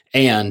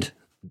 and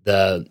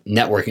the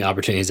networking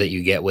opportunities that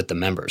you get with the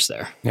members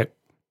there. Yep.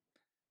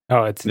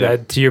 Oh, it's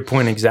that, to your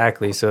point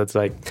exactly. So it's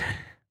like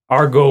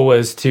our goal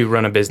was to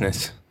run a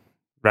business,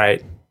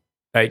 right?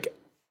 Like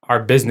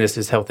our business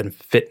is health and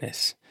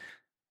fitness.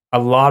 A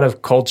lot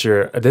of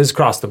culture, this is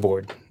across the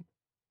board.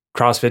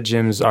 CrossFit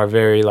gyms are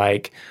very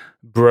like,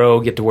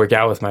 bro, get to work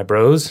out with my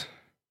bros.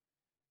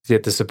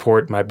 Get to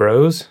support my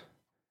bros,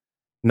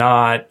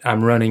 not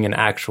I'm running an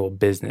actual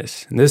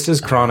business. And this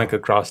is chronic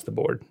across the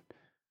board.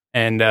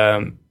 And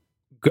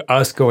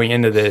us going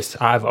into this,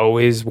 I've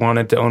always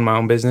wanted to own my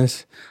own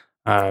business.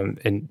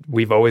 And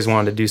we've always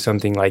wanted to do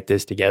something like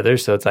this together.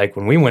 So it's like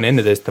when we went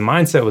into this, the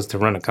mindset was to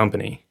run a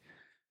company,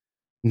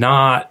 and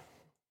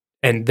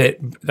that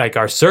like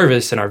our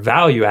service and our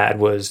value add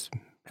was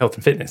health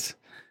and fitness.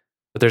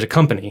 But there's a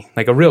company,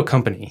 like a real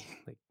company,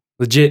 like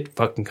legit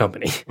fucking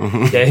company.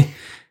 Okay.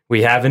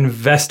 We have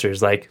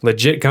investors, like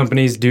legit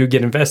companies do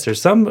get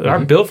investors. Some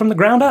are built from the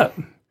ground up.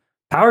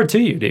 Power to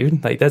you,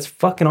 dude. Like that's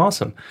fucking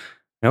awesome.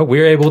 You know,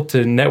 we're able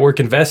to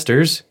network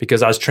investors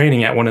because I was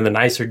training at one of the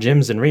nicer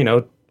gyms in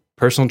Reno,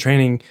 personal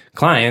training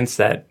clients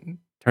that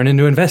turn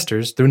into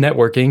investors through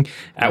networking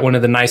at one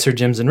of the nicer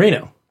gyms in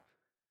Reno.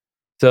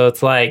 So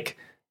it's like,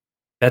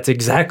 that's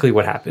exactly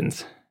what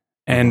happens.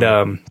 And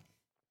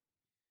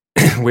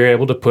we're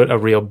able to put a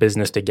real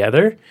business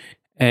together,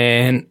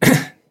 and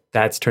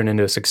that's turned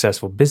into a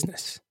successful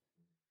business.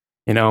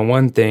 You know,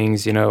 one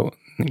things, you know,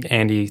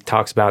 Andy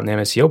talks about in the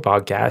MSCO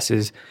podcast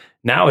is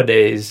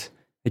nowadays,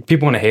 like,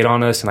 people want to hate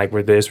on us and like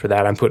we're this, we're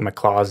that. I'm putting my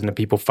claws into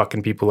people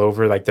fucking people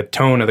over. Like the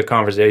tone of the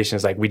conversation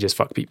is like, we just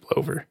fuck people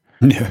over.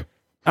 Yeah.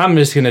 I'm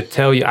just going to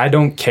tell you, I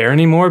don't care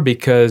anymore,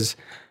 because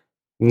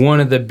one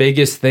of the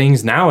biggest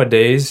things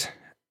nowadays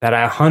that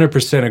I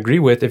 100% agree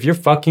with, if you're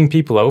fucking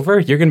people over,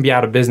 you're going to be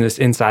out of business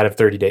inside of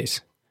 30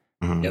 days.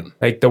 Yep.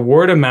 Like the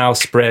word of mouth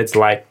spreads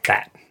like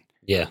that.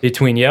 Yeah.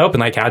 Between Yelp and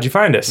like, how'd you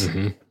find us?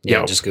 Yeah.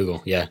 Yelp. Just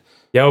Google. Yeah.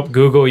 Yelp,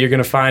 Google, you're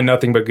going to find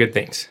nothing but good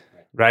things,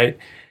 right?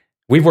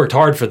 We've worked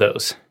hard for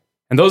those.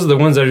 And those are the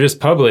ones that are just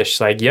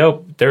published. Like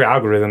Yelp, their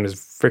algorithm is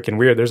freaking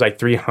weird. There's like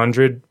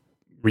 300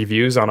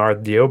 reviews on our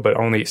deal, but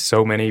only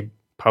so many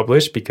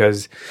published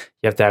because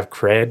you have to have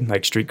cred,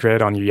 like street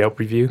cred on your Yelp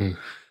review.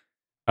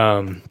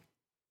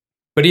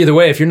 But either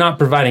way, if you're not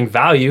providing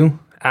value,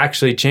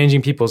 actually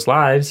changing people's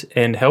lives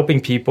and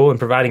helping people and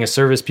providing a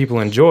service people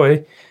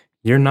enjoy,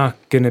 you're not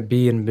going to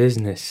be in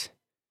business.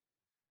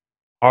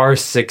 Our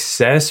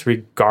success,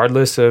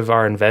 regardless of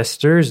our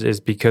investors, is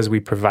because we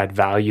provide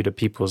value to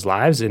people's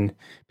lives, and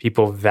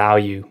people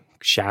value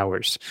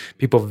showers.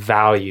 People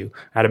value.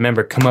 I had a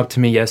member come up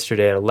to me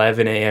yesterday at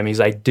 11 a.m. He's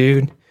like,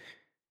 dude,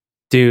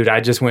 I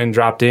just went and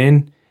dropped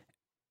in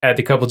at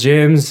the couple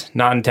gyms,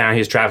 not in town. He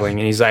was traveling.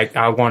 And he's like,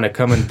 I want to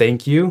come and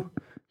thank you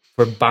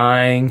for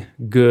buying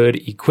good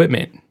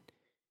equipment.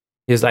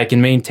 He's like,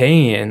 and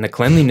maintaining it and the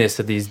cleanliness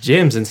of these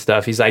gyms and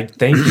stuff. He's like,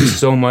 thank you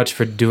so much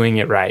for doing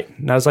it right.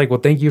 And I was like,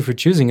 well, thank you for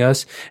choosing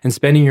us and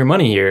spending your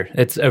money here.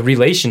 It's a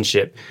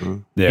relationship.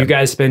 Yeah. You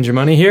guys spend your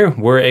money here,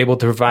 we're able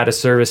to provide a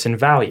service and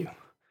value.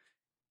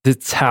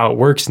 That's how it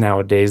works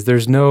nowadays.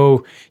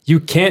 You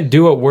can't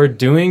do what we're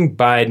doing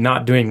by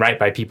not doing right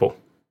by people.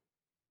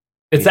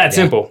 It's that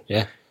simple.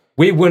 Yeah.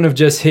 We wouldn't have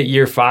just hit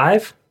year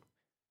 5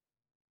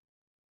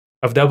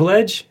 of Double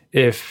Edge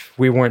if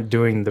we weren't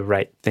doing the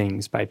right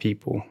things by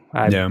people.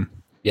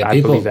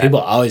 People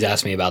always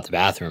ask me about the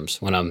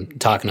bathrooms when I'm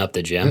talking up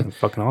the gym. Yeah,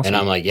 fucking awesome. And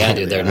I'm like, yeah,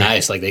 dude, they're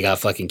nice. Like they got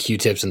fucking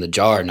Q-tips in the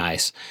jar,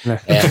 nice.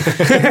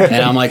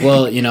 And I'm like,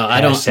 well, you know,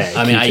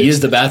 I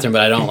use the bathroom,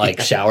 but I don't like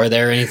shower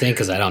there or anything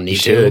because I don't need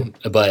to.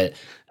 But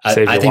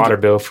save your water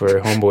bill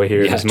for homeboy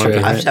here this month.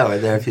 I've showered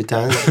there a few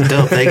times.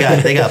 Dope. They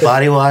got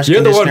body wash.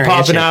 You're the one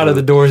popping out of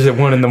the doors at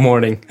 1 a.m.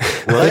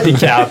 What?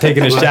 Cow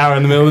taking a shower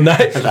in the middle of the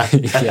night.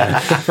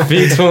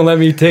 Feeks won't let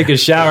me take a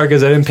shower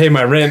because I didn't pay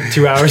my rent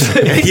 2 hours.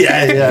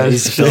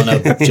 He's filling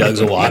up jugs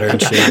of water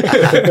and shit.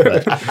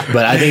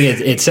 But I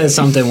think it says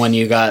something when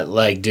you got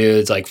like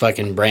dudes like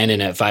fucking Brandon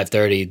at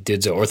 5:30.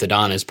 Dude's an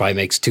orthodontist, probably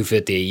makes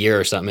 $250 a year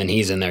or something, and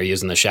he's in there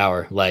using the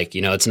shower. Like,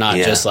 you know, it's not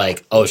just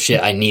like, oh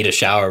shit, I need a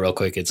shower real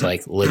quick. It's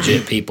like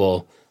legit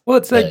people. Well,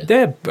 it's like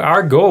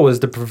our goal was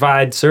to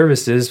provide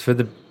services for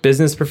the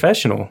business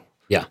professional.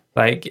 Yeah.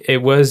 Like it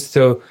was,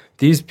 so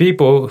these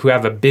people who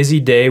have a busy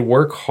day,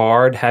 work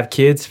hard, have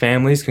kids,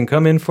 families, can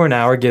come in for an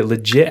hour, get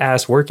legit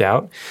ass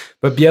workout,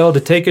 but be able to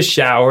take a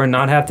shower and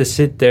not have to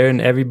sit there and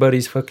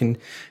everybody's fucking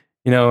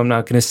I'm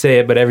not going to say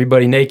it, but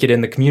everybody naked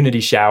in the community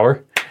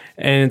shower.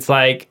 And it's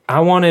like, I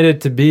wanted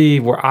it to be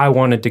where I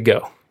wanted to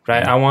go,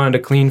 right? I wanted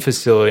a clean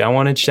facility. I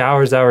wanted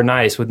showers that were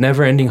nice with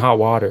never ending hot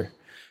water.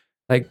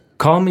 Like,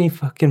 call me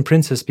fucking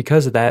princess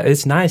because of that.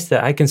 It's nice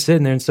that I can sit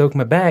in there and soak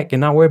my back and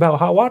not worry about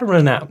hot water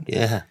running out.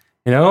 Yeah.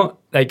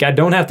 Like, I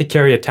don't have to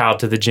carry a towel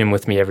to the gym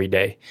with me every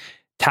day.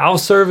 Towel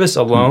service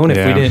alone, if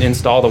we didn't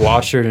install the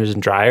washers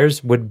and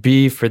dryers, would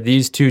be for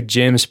these 2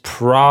 gyms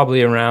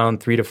probably around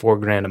 $3,000 to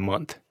 $4,000 a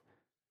month.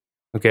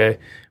 Okay,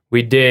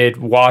 we did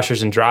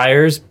washers and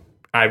dryers.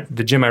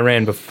 The gym I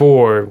ran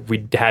before,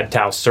 we had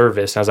towel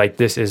service. I was like,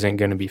 this isn't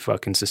going to be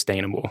fucking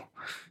sustainable.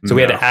 So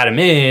we had to add them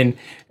in,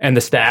 and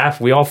the staff,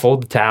 we all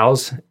fold the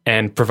towels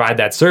and provide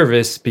that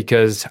service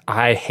because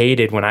I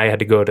hated when I had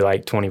to go to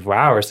like 24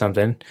 hours or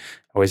something.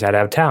 I always had to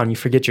have a towel, and you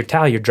forget your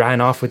towel, you're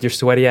drying off with your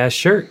sweaty ass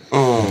shirt.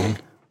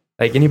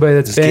 Like anybody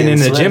that's been in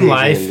the gym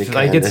life,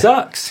 like it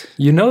sucks.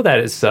 You know that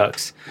it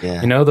sucks.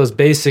 Yeah. Those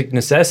basic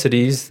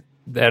necessities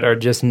that are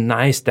just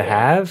nice to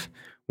have,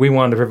 we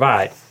wanted to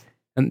provide.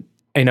 And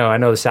I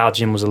know the South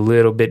Gym was a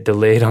little bit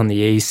delayed on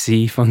the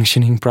AC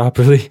functioning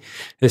properly.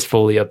 It's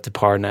fully up to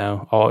par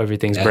now.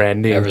 Everything's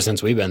brand new. Ever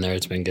since we've been there,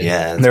 it's been good.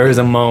 Yeah. There was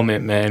a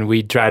moment, man,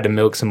 we tried to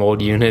milk some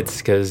old units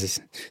because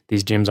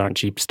these gyms aren't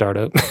cheap to start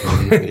up.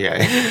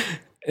 Yeah.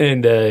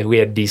 And we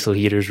had diesel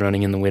heaters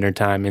running in the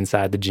wintertime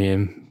inside the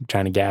gym,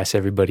 trying to gas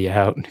everybody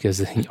out because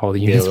all the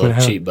Get a units little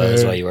went out. cheap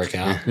buzz while you work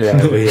out.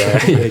 Yeah,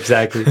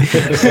 exactly.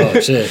 Oh,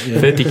 shit.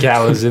 Yeah. 50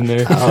 calories in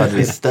there. Oh, I'd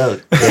be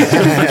stoked.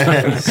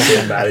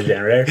 About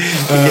generator.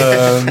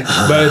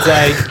 But it's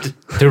like,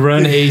 to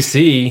run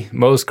AC,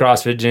 most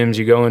CrossFit gyms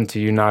you go into,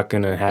 you're not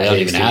going to have They don't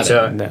AC. even have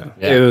So, it. no.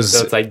 Yeah. It was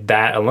So it's like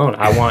that alone.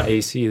 I want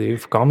AC.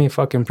 Dude. Call me a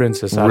fucking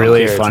princess. I don't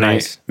really care. It's funny.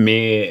 nice.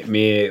 Me,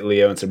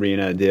 Leo, and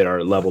Sabrina did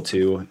our level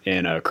 2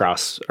 in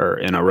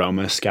in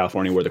Aromas,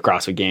 California, where the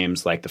CrossFit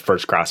Games, like the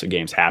first CrossFit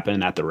Games,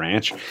 happened at the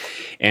ranch,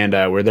 and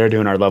we're there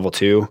doing our level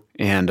 2,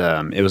 and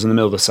it was in the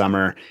middle of the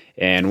summer.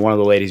 And one of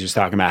the ladies was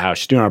talking about how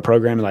she's doing our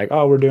program, like,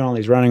 oh, we're doing all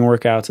these running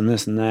workouts and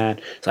this and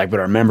that. It's like, but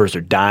our members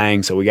are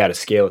dying, so we got to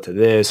scale it to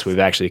this. We've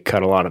actually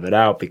cut a lot of it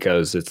out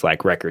because it's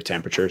like record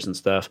temperatures and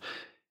stuff.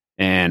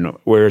 And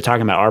we were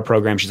talking about our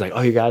program. She's like,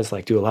 oh, you guys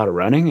like do a lot of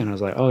running? And I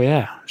was like, oh,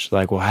 yeah. She's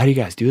like, well, how do you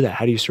guys do that?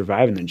 How do you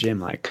survive in the gym?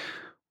 Like,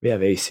 we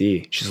have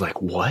AC. She's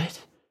like, what?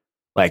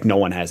 Like, no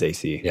one has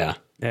AC. Yeah.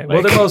 Yeah,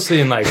 well, they're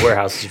mostly in like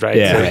warehouses, right?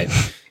 Yeah. So Right.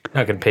 you're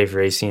not going to pay for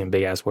AC in a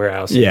big ass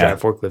warehouse. Yeah. You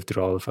drive forklift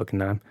through all the fucking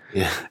time.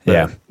 Yeah.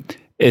 Yeah.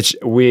 It's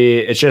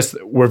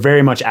just we're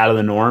very much out of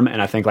the norm,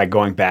 and I think like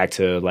going back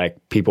to like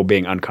people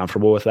being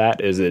uncomfortable with that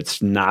is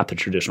it's not the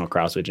traditional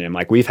CrossFit gym.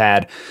 Like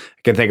I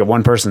can think of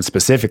one person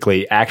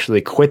specifically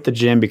actually quit the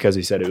gym because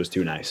he said it was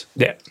too nice.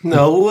 Yeah.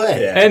 No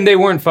way. Yeah. And they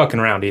weren't fucking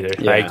around either.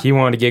 Yeah. Like he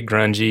wanted to get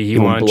grungy. He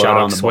wanted wanted blood on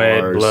chalk, the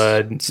sweat, bars.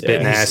 blood,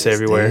 spitting ass Jesus,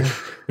 everywhere. dude.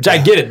 Which I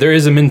get it. There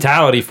is a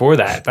mentality for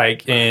that.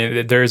 Like,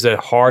 and there's a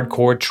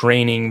hardcore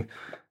training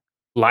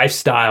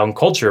lifestyle and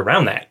culture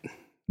around that.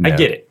 I Yeah.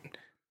 get it.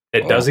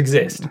 It does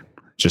exist.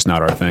 Just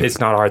not our thing. It's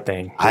not our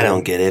thing. I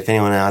don't get it. If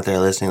anyone out there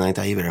listening like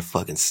that, you better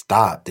fucking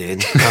stop,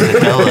 dude. Come to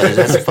Double Edge.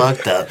 That's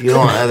fucked up. You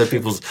don't want other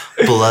people's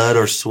blood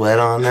or sweat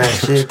on that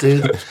shit,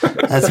 dude.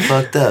 That's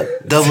fucked up.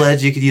 Double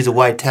Edge, you could use a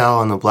white towel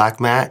on the black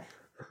mat.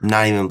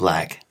 Not even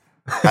black.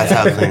 That's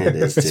how clean it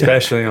is, dude.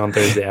 Especially on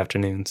Thursday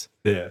afternoons.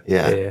 Yeah.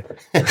 Yeah.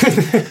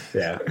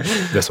 Yeah.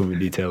 That's what we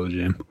detail the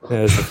gym.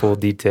 That's the full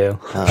detail.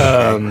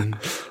 Okay.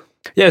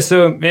 Yeah,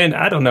 so, man,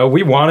 I don't know.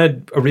 We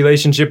wanted a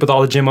relationship with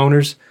all the gym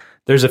owners.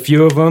 There's a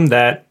few of them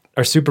that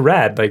are super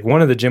rad. Like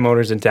one of the gym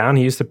owners in town,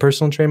 he used to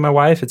personal train my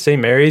wife at St.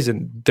 Mary's,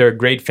 and they're a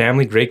great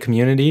family, great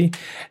community.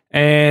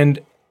 And,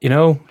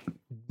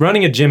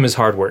 running a gym is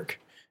hard work.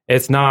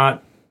 It's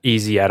not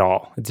easy at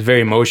all. It's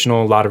very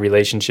emotional, a lot of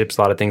relationships,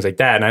 a lot of things like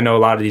that. And I know a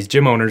lot of these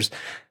gym owners,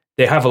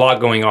 they have a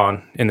lot going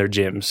on in their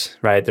gyms,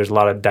 right? There's a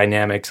lot of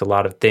dynamics, a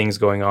lot of things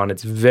going on.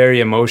 It's very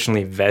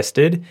emotionally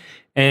vested.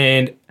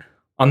 And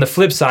on the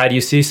flip side,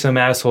 you see some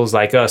assholes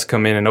like us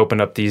come in and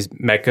open up these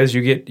meccas.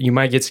 You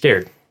might get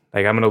scared.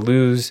 Like, I'm going to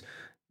lose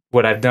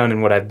what I've done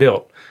and what I've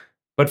built.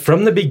 But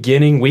from the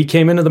beginning, we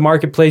came into the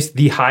marketplace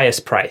the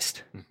highest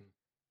priced.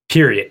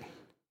 Period.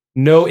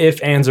 No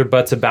ifs, ands, or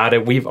buts about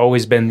it. We've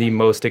always been the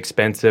most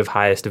expensive,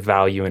 highest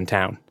value in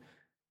town.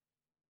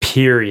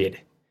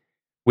 Period.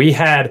 We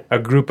had a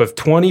group of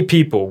 20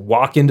 people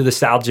walk into the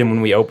South Gym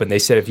when we opened. They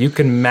said, if you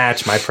can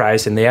match my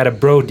price, and they had a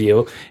bro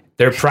deal,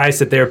 their price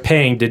that they're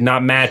paying did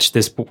not match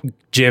this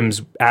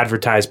gym's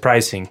advertised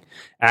pricing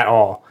at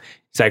all.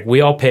 It's like,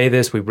 we all pay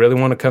this. We really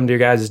want to come to your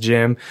guys'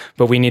 gym,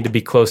 but we need to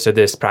be close to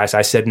this price.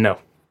 I said no.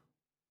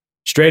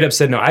 Straight up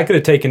said no. I could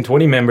have taken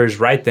 20 members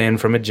right then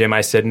from a gym.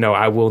 I said, no,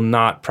 I will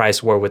not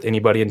price war with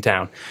anybody in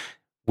town.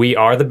 We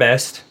are the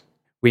best.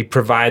 We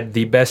provide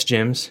the best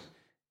gyms.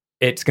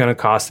 It's going to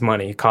cost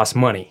money. It costs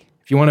money.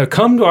 If you want to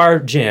come to our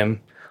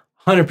gym,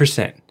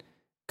 100%,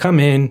 come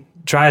in,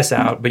 try us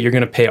out, but you're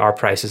going to pay our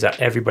prices at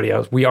everybody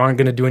else. We aren't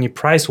going to do any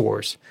price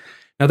wars.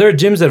 Now, there are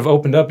gyms that have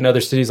opened up in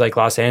other cities like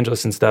Los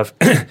Angeles and stuff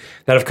that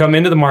have come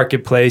into the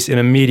marketplace and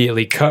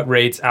immediately cut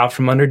rates out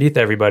from underneath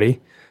everybody.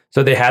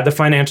 So they had the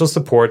financial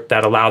support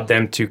that allowed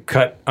them to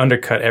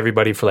undercut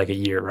everybody for like a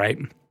year, right?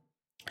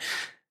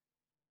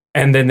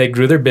 And then they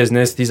grew their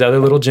business. These other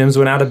little gyms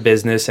went out of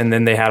business, and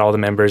then they had all the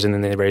members, and then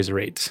they raised the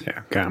rates.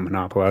 Yeah, kind of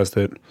monopolized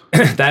it.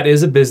 That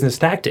is a business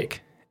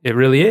tactic. It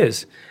really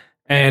is.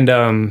 And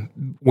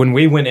when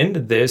we went into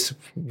this,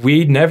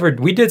 we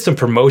did some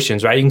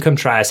promotions, right? You can come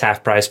try us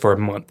half price for a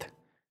month.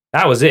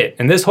 That was it.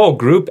 And this whole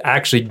group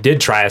actually did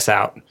try us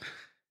out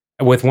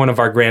with one of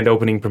our grand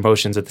opening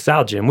promotions at the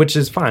South Gym, which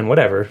is fine,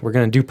 whatever. We're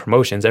going to do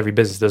promotions. Every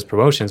business does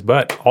promotions,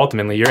 but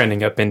ultimately you're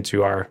ending up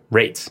into our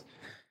rates.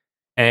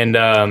 And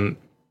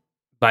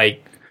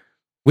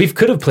we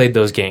could have played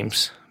those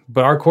games,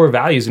 but our core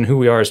values and who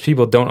we are as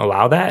people don't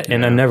allow that,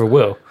 and I never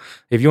will.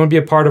 If you want to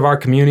be a part of our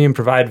community and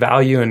provide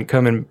value and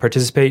come and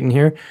participate in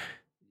here,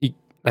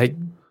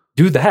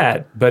 do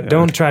that, but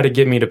don't try to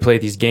get me to play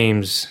these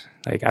games.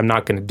 I'm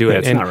not going to do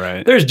it. It's not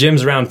right. There's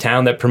gyms around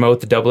town that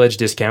promote the double edge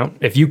discount.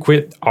 If you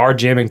quit our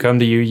gym and come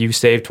to you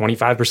save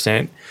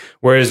 25%,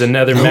 whereas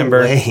another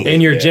member in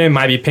your gym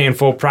might be paying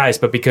full price,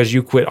 but because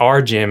you quit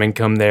our gym and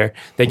come there,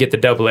 they get the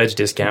double edge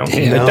discount.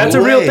 That's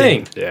a real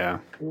thing. Yeah.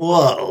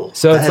 Whoa.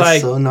 So it's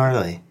that's so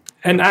gnarly.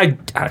 And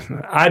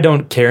I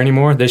don't care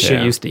anymore. This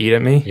shit used to eat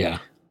at me. Yeah.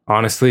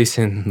 Honestly,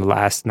 in the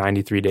last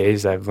 93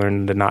 days, I've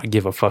learned to not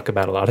give a fuck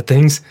about a lot of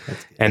things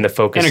and to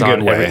focus in a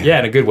good way.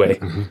 In a good way.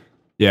 Mm-hmm.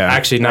 Yeah,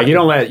 actually, you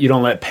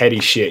don't let petty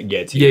shit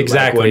get to you. Yeah,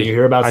 exactly. When you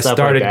hear about I stuff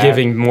started like that,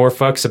 giving more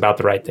fucks about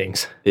the right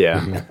things.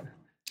 Yeah,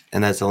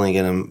 and that's only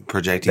going to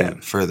project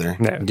you further.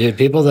 Yeah. Dude,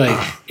 people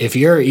if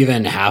you're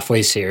even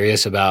halfway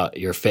serious about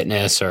your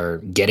fitness or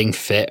getting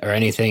fit or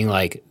anything,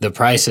 the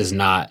price is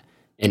not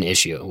an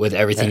issue with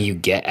everything you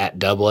get at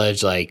Double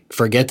Edge.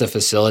 Forget the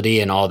facility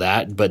and all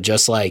that, but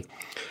just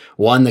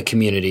one, the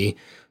community,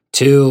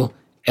 two,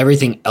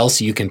 everything else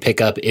you can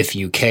pick up if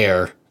you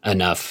care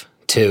enough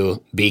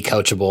to be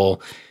coachable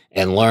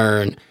and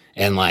learn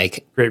and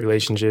great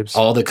relationships.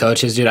 All the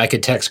coaches, dude, I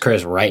could text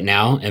Chris right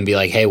now and be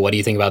like, hey, what do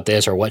you think about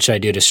this? Or what should I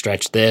do to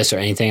stretch this or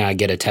anything? I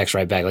get a text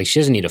right back. She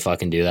doesn't need to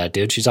fucking do that,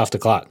 dude. She's off the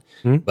clock.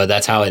 But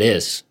that's how it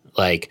is.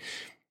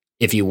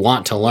 If you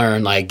want to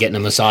learn, getting a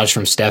massage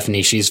from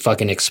Stephanie, she's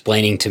fucking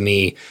explaining to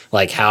me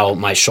how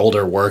my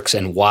shoulder works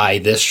and why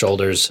this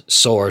shoulder's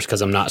sore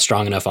because I'm not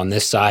strong enough on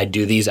this side.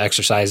 Do these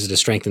exercises to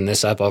strengthen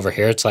this up over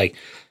here. It's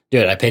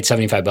dude, I paid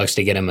 $75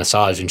 to get a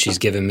massage and she's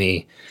giving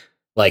me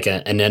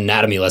an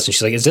anatomy lesson.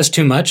 She's like, is this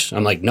too much?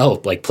 I'm like, no,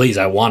 please,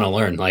 I want to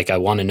learn. I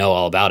want to know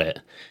all about it.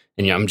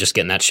 And I'm just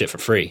getting that shit for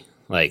free.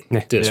 Dude,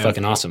 it's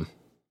fucking awesome.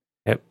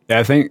 Yep. Yeah,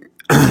 I think,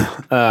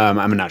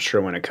 I'm not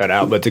sure when it cut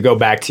out, but to go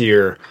back to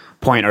your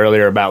point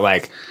earlier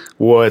about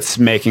what's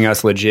making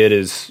us legit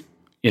is,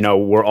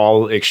 we're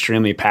all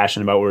extremely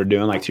passionate about what we're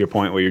doing. To your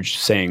point, what you're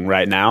just saying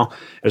right now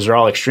is we're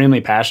all extremely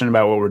passionate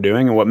about what we're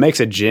doing. And what makes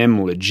a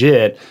gym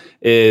legit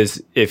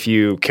is if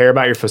you care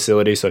about your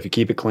facility. So if you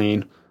keep it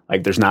clean,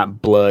 there's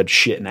not blood,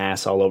 shit, and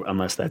ass all over,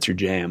 unless that's your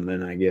jam,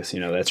 then I guess,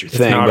 that's your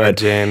thing. It's not but a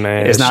jam,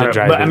 man. It's not,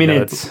 but I mean,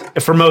 it's,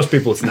 for most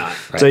people, it's not.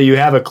 Right. So you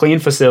have a clean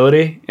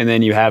facility and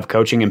then you have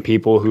coaching and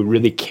people who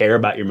really care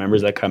about your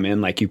members that come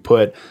in. You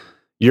put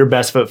your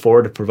best foot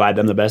forward to provide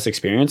them the best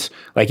experience.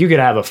 You could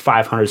have a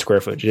 500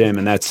 square foot gym,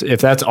 and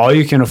if that's all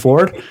you can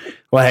afford,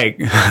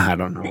 I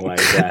don't know why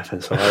you're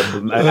laughing so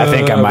hard. But I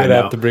think I might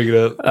have to bring it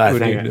up. I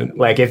think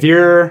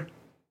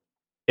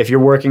if you're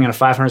working in a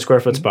 500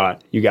 square foot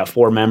spot, you got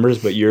 4 members,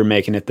 but you're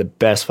making it the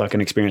best fucking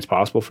experience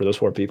possible for those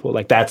 4 people.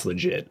 That's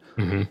legit.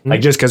 Mm-hmm.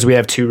 Just because we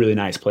have 2 really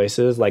nice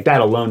places,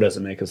 that alone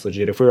doesn't make us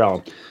legit. If we were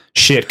all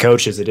shit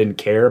coaches that didn't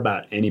care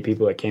about any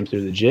people that came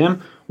through the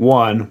gym,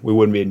 1, we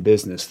wouldn't be in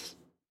business.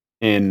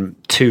 And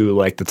 2,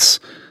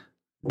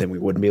 then we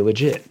wouldn't be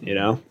legit,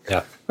 Yeah.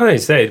 I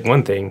say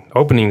one thing: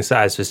 opening the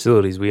size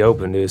facilities we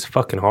opened is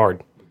fucking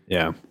hard.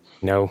 Yeah.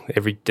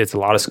 It's a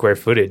lot of square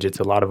footage. It's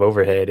a lot of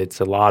overhead. It's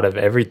a lot of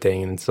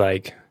everything. And it's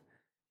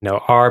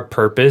our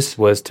purpose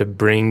was to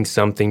bring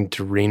something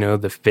to Reno,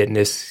 the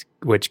fitness,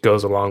 which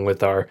goes along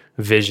with our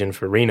vision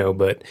for Reno,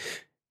 but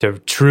to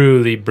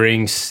truly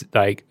bring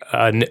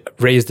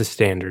raise the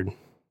standard.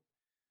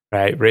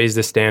 Right, raise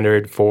the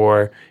standard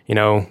for,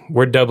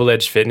 we're Double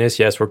Edge Fitness.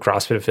 Yes, we're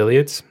CrossFit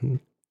affiliates.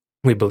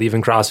 We believe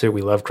in CrossFit.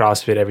 We love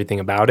CrossFit, everything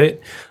about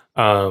it.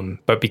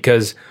 But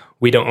because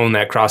we don't own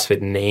that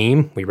CrossFit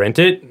name, we rent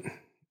it.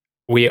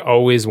 We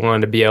always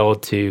wanted to be able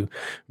to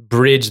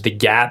bridge the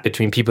gap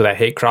between people that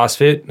hate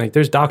CrossFit.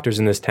 There's doctors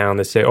in this town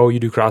that say, oh, you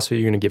do CrossFit,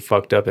 you're going to get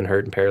fucked up and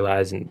hurt and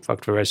paralyzed and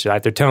fucked for the rest of your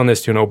life. They're telling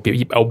this to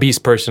an obese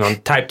person on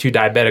type 2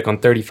 diabetic on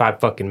 35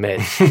 fucking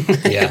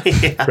meds. Yeah.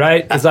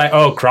 Right? It's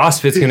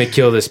CrossFit's going to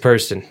kill this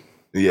person.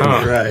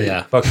 Yeah, right.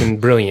 Yeah. Fucking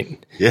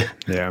brilliant. Yeah.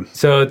 Yeah.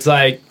 So it's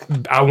I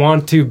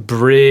want to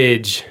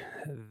bridge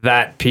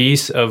that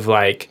piece of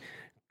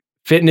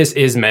fitness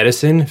is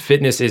medicine,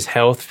 fitness is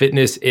health,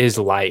 fitness is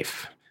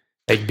life.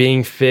 Like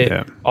being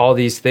fit, all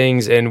these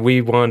things, and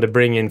we wanted to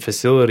bring in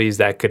facilities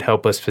that could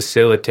help us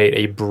facilitate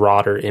a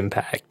broader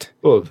impact.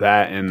 Well,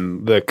 that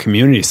and the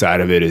community side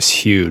of it is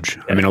huge.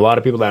 I mean, a lot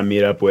of people that I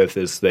meet up with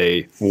is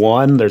their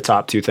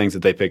top two things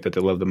that they pick that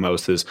they love the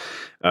most is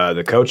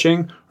the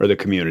coaching or the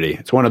community.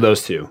 It's one of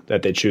those two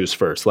that they choose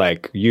first.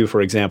 Like you,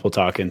 for example,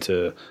 talking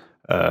to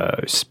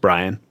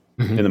Brian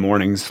in the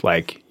mornings,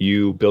 like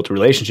you built a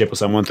relationship with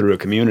someone through a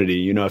community.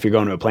 You know, if you're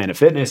going to a Planet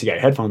Fitness, you got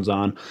your headphones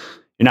on.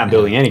 You're not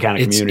building any kind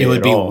of community. It would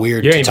at be all.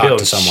 weird You to ain't talk to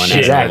building someone. shit,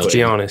 Exactly. let's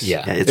be honest.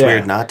 Yeah. It's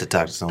weird not to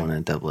talk to someone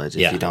at Double Edge.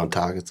 If you don't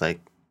talk, it's like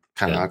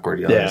kind of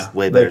awkward. It's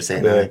way better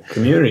saying the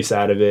community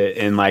side of it,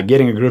 and like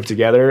getting a group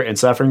together and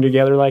suffering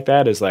together like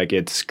that is like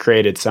it's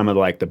created some of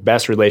like the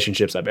best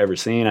relationships I've ever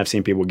seen. I've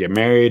seen people get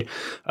married,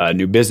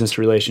 new business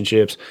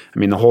relationships. I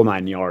mean, the whole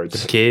 9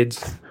 yards.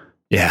 Kids.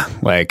 Yeah,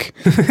 like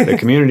the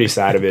community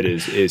side of it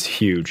is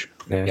huge.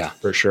 Yeah.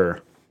 For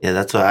sure. Yeah,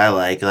 that's what I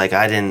like. Like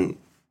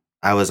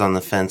I was on the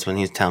fence when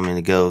he was telling me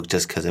to go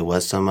just because it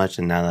was so much,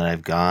 and now that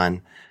I've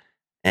gone,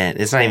 and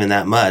it's not even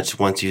that much.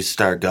 Once you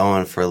start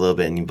going for a little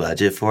bit and you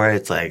budget for it,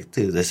 it's like,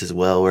 dude, this is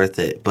well worth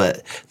it.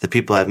 But the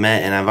people I've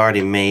met, and I've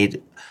already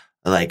made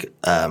like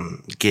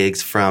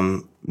gigs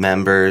from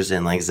members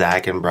and like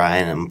Zach and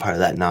Brian. I'm part of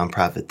that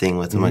nonprofit thing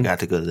with them. I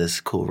got to go to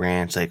this cool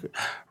ranch, like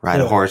ride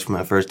a horse for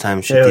my first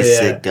time, shoot these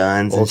sick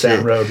guns Old and shit.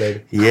 Town Road,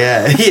 baby.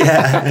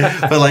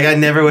 Yeah. But like I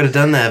never would have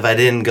done that if I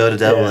didn't go to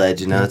Double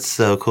Edge. You know, it's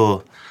so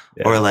cool.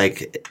 Yeah. Or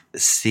like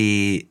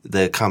see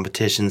the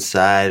competition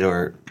side,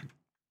 or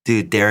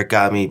dude, Derek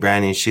got me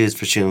brand new shoes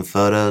for shooting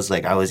photos.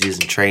 Like I was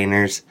using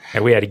trainers.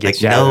 And we had to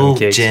get like no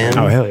gym.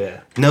 Oh hell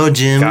yeah! No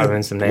gym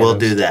will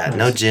do that. Nice.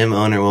 No gym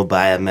owner will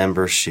buy a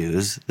member's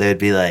shoes. They'd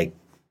be like,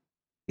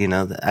 you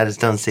know, I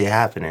just don't see it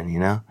happening. You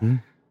know. Mm-hmm.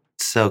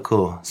 So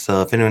cool.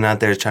 So if anyone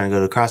out there is trying to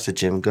go to CrossFit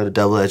gym, go to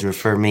Double Edge,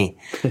 refer me.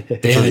 Damn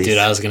it, dude,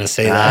 I was going to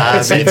say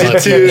that.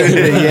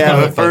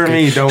 Yeah, refer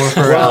me. Don't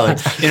refer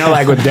Alex. You know,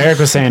 like what Derek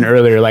was saying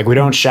earlier, like we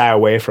don't shy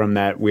away from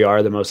that. We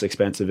are the most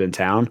expensive in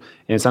town.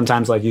 And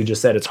sometimes, like you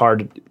just said, it's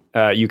hard.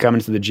 You come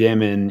into the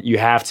gym and you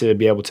have to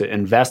be able to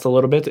invest a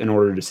little bit in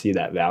order to see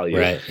that value.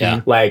 Right,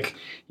 yeah. Like,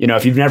 you know,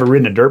 if you've never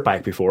ridden a dirt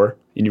bike before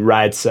and you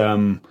ride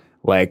some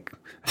like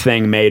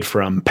thing made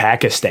from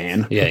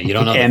Pakistan. Yeah, you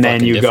don't know. And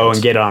then you go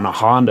and get on a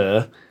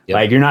Honda. Yep.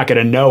 Like you're not going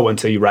to know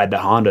until you ride the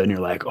Honda and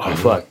you're like, oh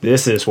fuck,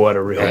 this is what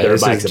a real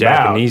dirt bike's about.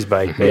 Japanese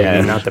bike,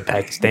 baby, not the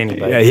Pakistani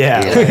bike.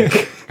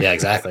 Yeah. Yeah,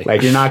 exactly.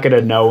 Like you're not going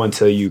to know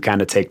until you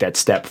kind of take that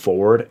step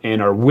forward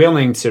and are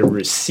willing to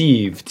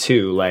receive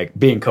too, like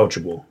being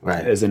coachable.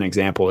 Right. As an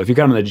example, if you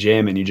come to the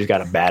gym and you just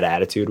got a bad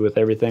attitude with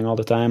everything all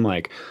the time,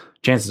 like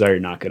chances are you're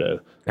not going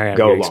to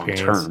go long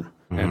term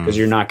because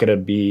you're not going to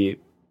be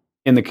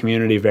in the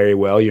community very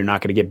well. You're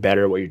not going to get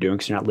better at what you're doing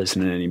because you're not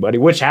listening to anybody,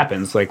 which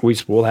happens. Like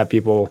we'll have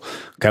people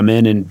come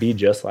in and be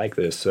just like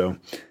this. So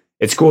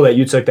it's cool that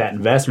you took that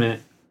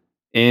investment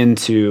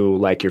into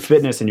like your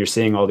fitness and you're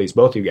seeing all these,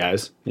 both you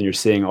guys, and you're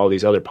seeing all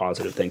these other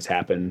positive things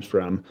happen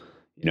from,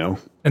 you know.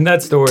 And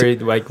that story,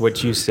 like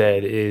what you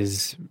said,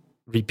 is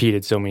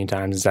repeated so many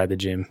times inside the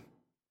gym.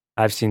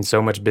 I've seen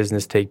so much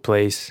business take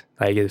place,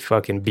 like it's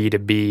fucking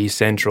B2B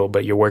central,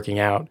 but you're working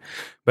out.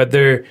 But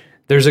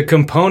there's a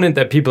component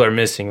that people are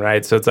missing,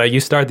 right? So it's like you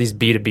start these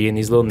B2B and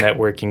these little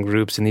networking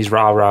groups and these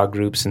rah-rah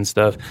groups and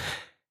stuff.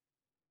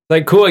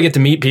 Like, cool, I get to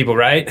meet people,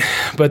 right?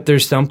 But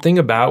there's something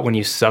about when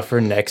you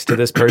suffer next to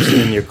this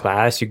person in your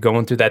class, you're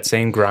going through that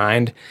same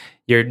grind,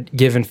 you're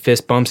giving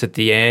fist bumps at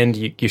the end,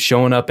 you're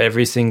showing up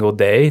every single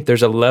day.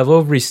 There's a level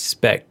of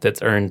respect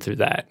that's earned through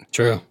that.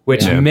 True.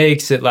 Which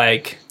makes it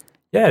like,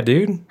 yeah,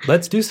 dude,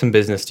 let's do some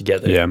business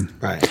together. Yeah.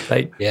 Right.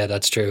 Like, yeah,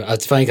 that's true.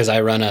 It's funny because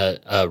I run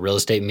a real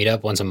estate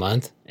meetup once a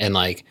month, and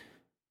like,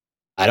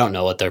 I don't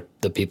know what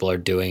the people are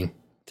doing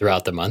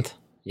throughout the month.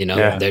 You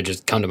know, they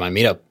just come to my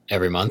meetup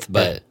every month.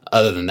 But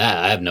other than that,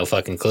 I have no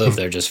fucking clue if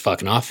they're just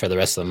fucking off for the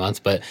rest of the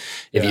month. But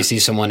if you see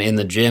someone in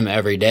the gym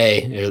every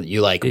day,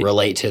 you like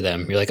relate to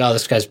them. You're like, oh,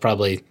 this guy's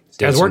probably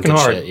doing some working good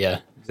hard. Shit.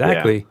 Yeah.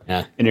 Exactly.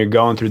 Yeah. And you're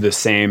going through the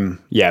same,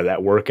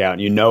 that workout.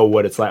 And you know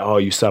what it's like. Oh,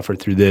 you suffered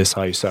through this.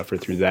 Oh, you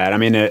suffered through that. I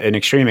mean, an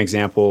extreme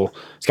example,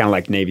 it's kind of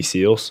like Navy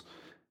SEALs.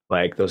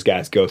 Like those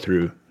guys go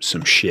through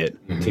some shit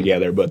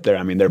together, but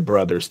they're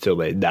brothers till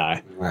they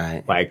die.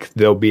 Right. Like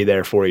they'll be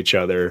there for each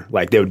other.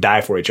 Like they would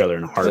die for each other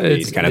in a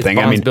heartbeat kind of thing.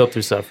 Bonds I mean, built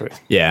through suffering.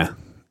 Yeah.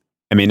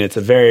 I mean, it's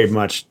a very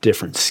much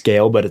different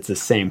scale, but it's the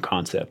same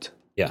concept.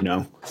 Yeah. You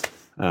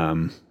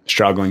know,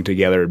 struggling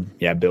together,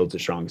 builds the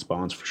strongest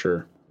bonds for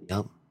sure.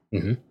 Yep.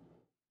 Mm-hmm.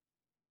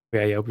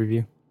 Yeah, Yelp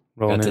review.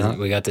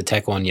 We got the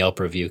Tech One Yelp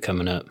review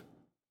coming up.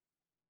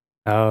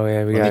 Oh,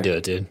 yeah. Let me do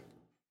it, dude.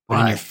 Put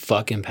in your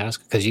fucking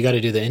passcode because you got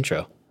to do the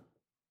intro.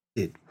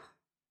 Dude.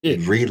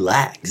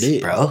 Relax,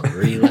 bro.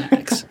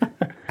 Relax.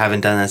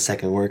 Haven't done that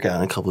second workout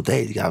in a couple of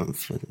days. You got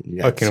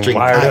fucking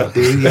wired up,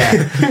 dude. Yeah.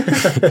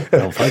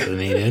 Don't fuck with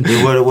me,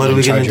 dude. What are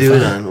we gonna do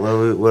then?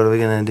 What are we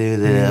gonna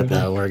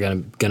do?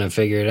 We're gonna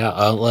figure it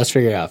out. Let's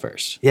figure it out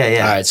first.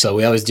 Yeah. All right. So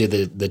we always do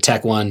the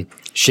Tech One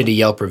shitty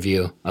Yelp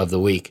review of the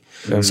week.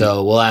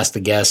 So we'll ask the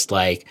guest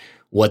like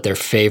what their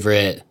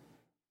favorite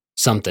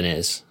something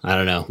is. I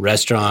don't know,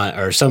 restaurant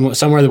or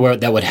somewhere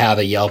that would have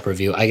a Yelp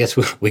review. I guess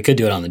we could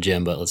do it on the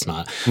gym, but let's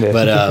not. Yeah.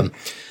 But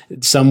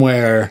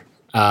somewhere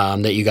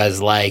that you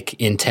guys like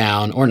in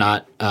town or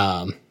not,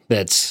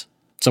 that's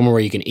somewhere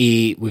where you can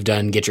eat. We've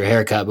done get your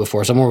hair cut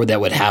before. Somewhere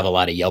that would have a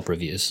lot of Yelp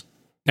reviews.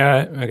 All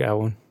right, I got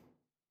one.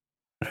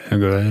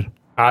 Go ahead.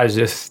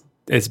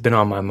 It's been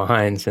on my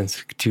mind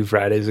since 2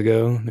 Fridays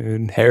ago,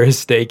 dude.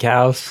 Harris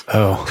Steakhouse.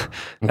 Oh,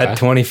 That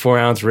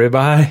 24-ounce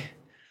ribeye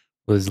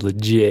was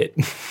legit.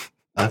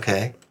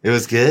 Okay. It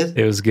was good.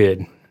 It was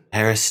good.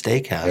 Harris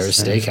Steakhouse.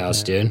 Harris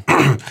Steakhouse, dude.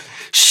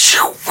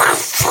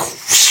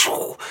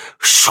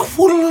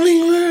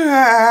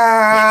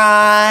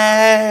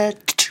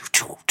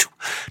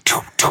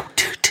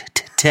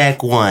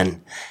 Tech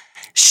 1.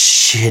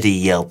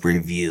 Shitty Yelp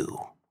review.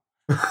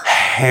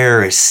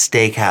 Harris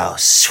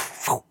Steakhouse.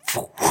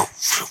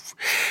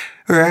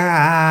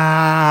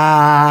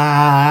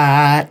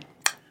 Right.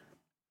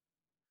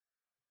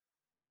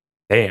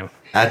 Damn.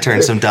 I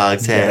turned some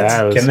dogs' heads.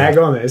 That was- can that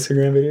go on the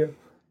Instagram video?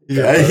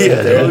 Yeah,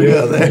 there we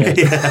go. There.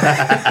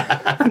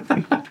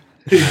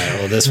 All right,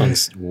 well, this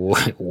one's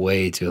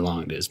way too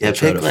long, dude. Yeah,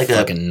 Try pick to like a-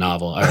 fucking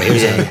novel. All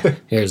right,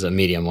 here's a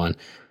medium one,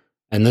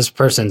 and this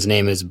person's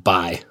name is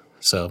Bai,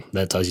 so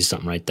that tells you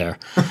something right there.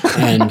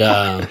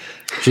 And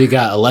she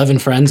got 11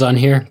 friends on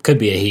here. Could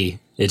be a he.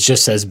 It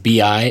just says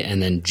BI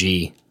and then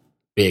G,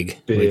 big.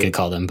 We could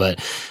call them, but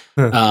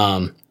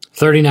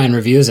 39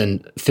 reviews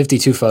and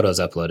 52 photos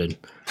uploaded.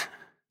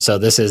 So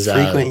this is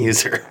Frequent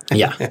user.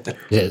 yeah.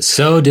 It's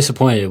so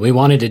disappointed. We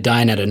wanted to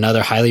dine at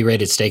another highly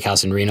rated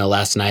steakhouse in Reno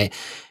last night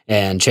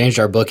and changed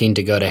our booking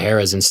to go to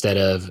Harrah's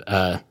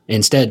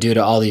instead due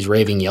to all these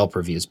raving Yelp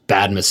reviews.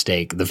 Bad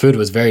mistake. The food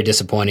was very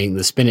disappointing.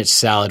 The spinach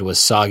salad was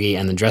soggy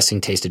and the dressing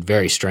tasted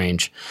very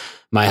strange.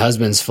 My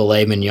husband's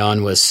filet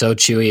mignon was so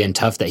chewy and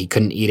tough that he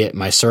couldn't eat it.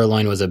 My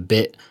sirloin was a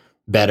bit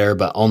better,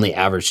 but only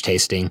average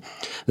tasting.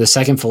 The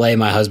second filet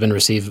my husband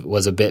received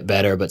was a bit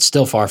better, but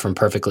still far from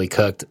perfectly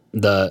cooked.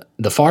 The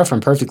far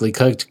from perfectly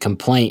cooked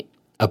complaint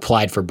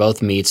applied for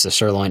both meats, the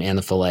sirloin and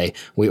the filet.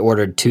 We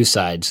ordered 2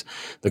 sides.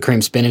 The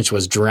cream spinach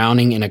was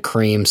drowning in a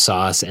cream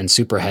sauce and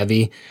super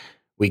heavy.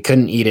 We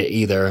couldn't eat it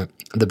either.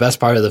 The best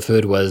part of the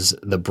food was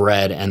the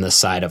bread and the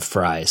side of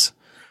fries.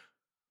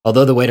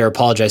 Although the waiter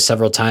apologized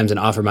several times and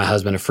offered my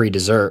husband a free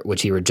dessert,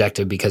 which he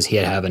rejected because he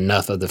had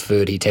enough of the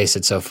food he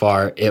tasted so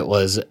far, it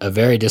was a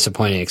very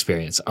disappointing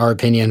experience. Our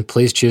opinion,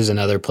 please choose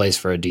another place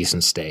for a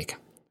decent steak.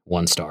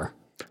 1 star.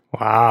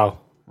 Wow.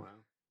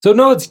 So,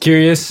 no, it's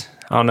curious.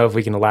 I don't know if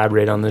we can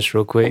elaborate on this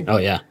real quick. Oh,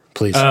 yeah.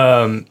 Please.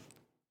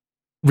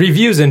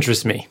 Reviews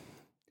interest me,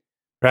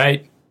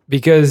 right?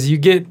 Because you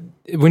get,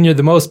 when you're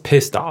the most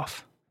pissed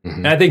off,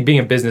 and I think being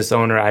a business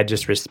owner, I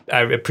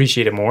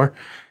appreciate it more.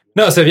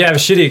 No, so if you have a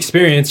shitty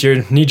experience,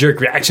 your knee-jerk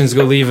reaction is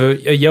go leave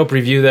a Yelp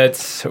review a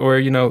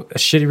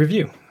shitty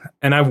review.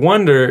 And I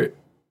wonder,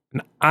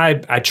 I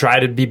try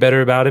to be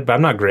better about it, but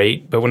I'm not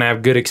great. But when I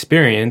have good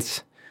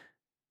experience,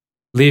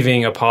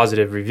 leaving a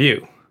positive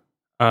review.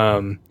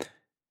 Every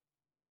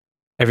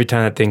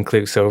time that thing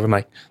clicks over, I'm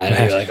like, I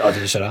know you're like, oh,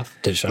 did it shut off?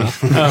 Did it shut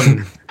off?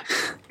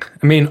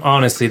 I mean,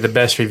 honestly, the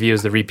best review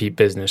is the repeat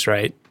business,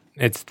 right?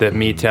 It's the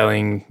me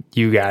telling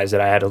you guys that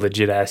I had a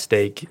legit ass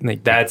steak.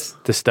 Like, that's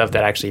the stuff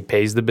that actually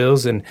pays the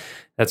bills, and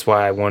that's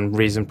why one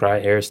reason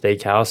probably Harris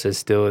Steakhouse is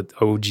still an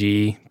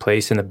OG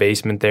place in the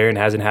basement there and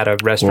hasn't had a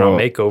restaurant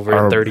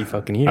makeover in 30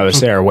 fucking years. I would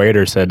say our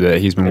waiter said that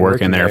he's been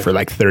working there for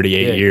like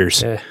 38 Yeah,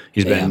 years. yeah.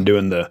 He's been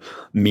doing the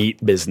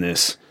meat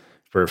business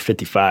for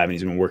 55, and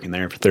he's been working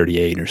there for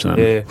 38 or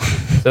something. Yeah.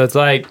 So it's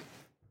like,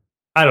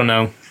 I don't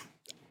know.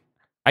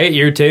 I get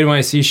irritated when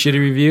I see shitty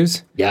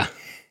reviews. Yeah.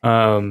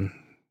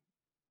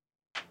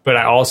 But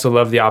I also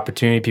love the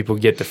opportunity people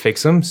get to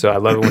fix them. So I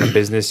love it when a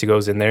business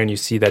goes in there and you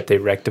see that they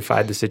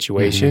rectified the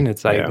situation.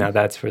 It's like, now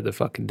that's for the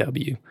fucking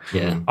W.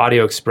 Yeah.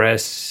 Audio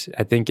Express,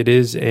 I think it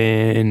is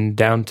in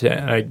down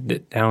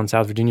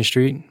South Virginia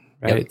Street,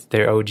 right? Yep. It's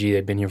their OG.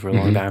 They've been here for a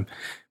long time.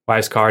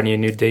 Wife's car, need a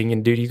new thing.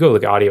 And dude, you go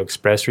look at Audio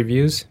Express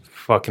reviews,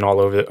 fucking all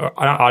over.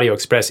 Not Audio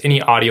Express,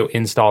 any audio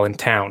install in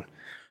town.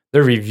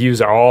 Their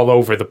reviews are all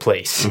over the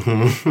place.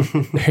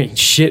 There ain't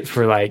shit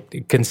for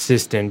like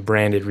consistent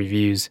branded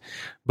reviews.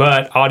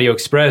 But Audio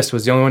Express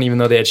was the only one, even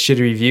though they had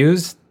shitty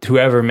reviews,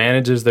 whoever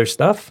manages their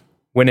stuff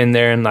went in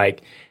there and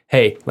like,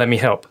 hey, let me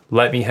help.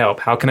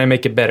 How can I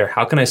make it better?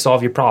 How can I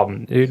solve your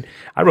problem? Dude,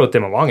 I wrote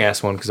them a long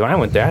ass one because when I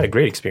went there, I had a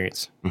great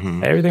experience.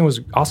 Everything was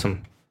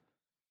awesome.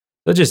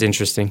 It's just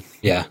interesting.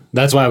 Yeah.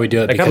 That's why we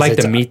do it. Like, I'd like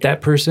to meet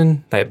that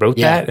person that wrote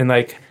that and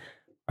like,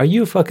 are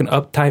you a fucking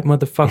uptight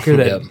motherfucker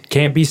that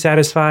can't be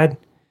satisfied?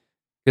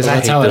 Because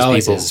that's how it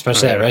always people. is,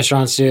 especially at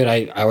restaurants, dude.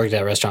 I worked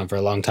at a restaurant for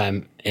a long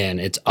time,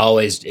 and it's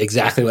always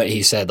exactly what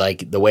he said.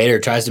 Like, the waiter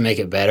tries to make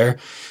it better,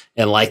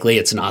 and likely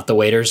it's not the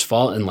waiter's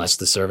fault unless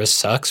the service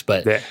sucks.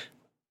 But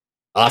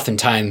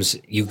oftentimes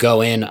you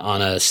go in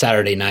on a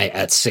Saturday night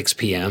at 6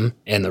 p.m.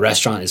 and the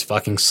restaurant is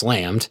fucking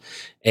slammed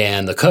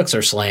and the cooks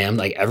are slammed.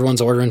 Like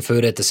everyone's ordering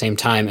food at the same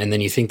time. And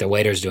then you think the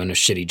waiter's doing a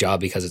shitty job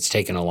because it's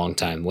taken a long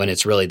time when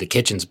it's really the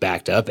kitchen's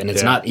backed up and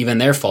it's not even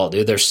their fault,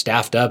 dude. They're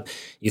staffed up.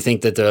 You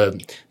think that the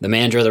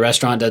manager of the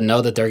restaurant doesn't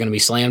know that they're going to be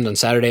slammed on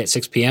Saturday at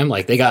 6 p.m.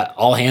 Like they got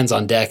all hands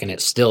on deck and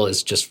it still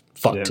is just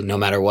fucked no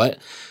matter what.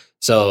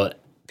 So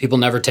people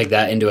never take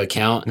that into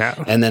account. No.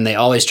 And then they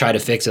always try to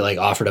fix it, like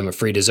offered them a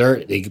free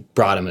dessert. They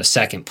brought him a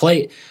second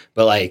plate.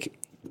 But like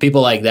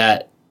people like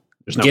that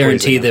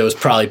guarantee that it was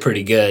probably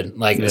pretty good.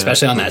 Like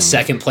especially on that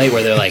second plate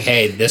where they're like,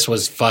 hey, this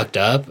was fucked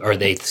up. Or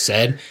they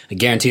said, I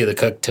guarantee the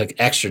cook took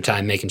extra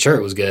time making sure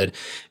it was good.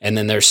 And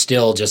then they're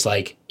still just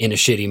like in a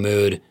shitty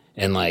mood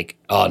and like,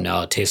 oh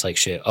no, it tastes like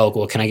shit. Oh,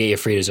 well, can I get you a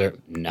free dessert?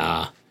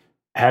 Nah.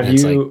 Have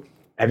you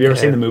ever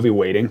seen the movie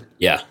Waiting?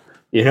 Yeah.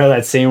 You know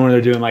that scene where they're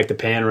doing like the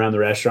pan around the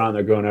restaurant and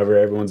they're going over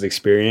everyone's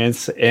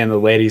experience and the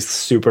lady's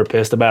super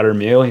pissed about her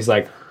meal. He's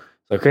like,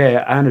 okay,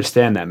 I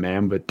understand that,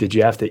 ma'am, but did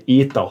you have to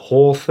eat the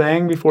whole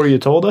thing before you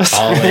told us?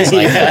 Always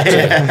like that,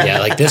 too. Yeah,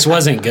 like this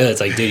wasn't good.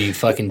 It's like, dude, you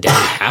fucking downed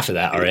half of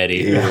that already.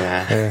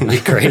 Yeah.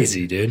 Like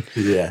crazy, dude.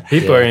 Yeah.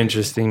 People are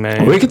interesting,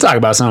 man. We could talk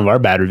about some of our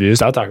bad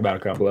reviews. I'll talk about a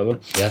couple of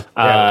them.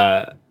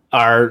 Yeah.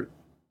 Our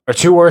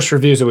two worst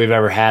reviews that we've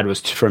ever had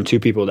was from two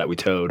people that we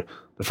towed.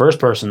 The first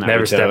person that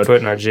Never we stepped towed,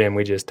 foot in our gym.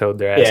 We just towed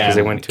their ass because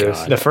they went to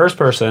us. the first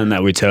person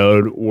that we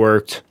towed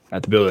worked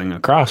at the building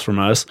across from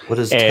us. What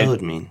does and-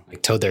 toad mean?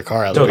 Like towed their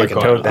car out. Towed Like their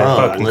a car. Towed that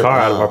fucking car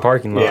out of our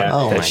parking lot. Yeah.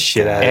 Oh that my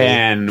shit out of God. here.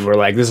 And we're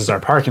like, this is our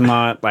parking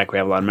lot. Like, we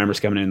have a lot of members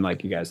coming in.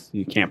 Like, you guys,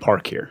 you can't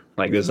park here.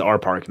 Like, this is our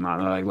parking lot.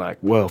 And they're like,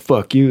 well,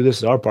 fuck you. This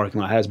is our parking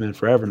lot. Has been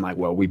forever. And like,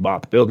 well, we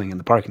bought the building and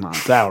the parking lot.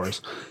 It's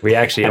ours. We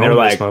actually And own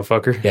they're this like-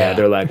 motherfucker. Yeah,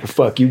 they're like, well,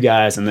 fuck you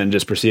guys. And then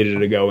just proceeded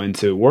to go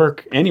into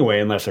work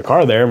anyway and left their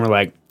car there. And we're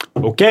like,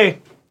 okay.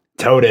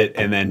 Towed it,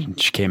 and then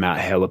she came out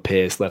hella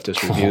pissed, left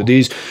us review.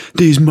 These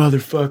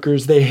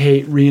motherfuckers, they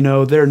hate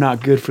Reno. They're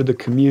not good for the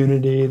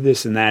community,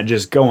 this and that,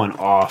 just going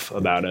off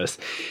about us.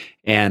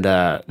 And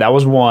that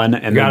was one.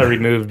 And We got it then,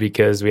 removed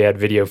because we had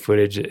video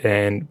footage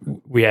and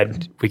we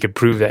could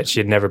prove that she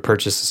had never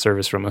purchased a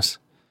service from us.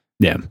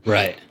 yeah.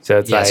 Right. So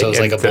it's So it's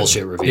like a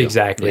bullshit review.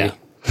 Exactly. Yeah.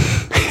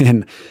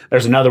 And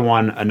there's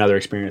another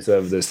experience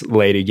of this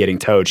lady getting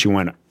towed. She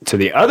went to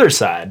the other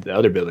side, the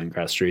other building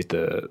across the street,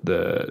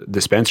 the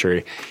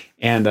dispensary,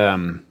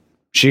 and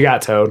she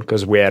got towed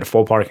because we had a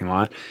full parking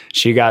lot.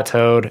 She got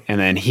towed, and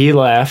then he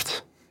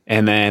left.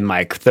 And then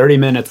like 30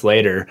 minutes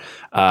later,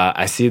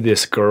 I see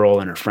this girl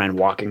and her friend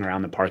walking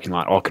around the parking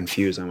lot all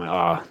confused. I'm like,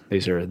 oh,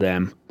 these are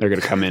them. They're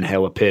going to come in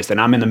hella pissed.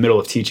 And I'm in the middle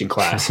of teaching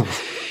class.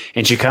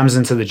 And she comes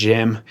into the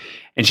gym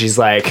and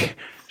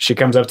she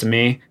comes up to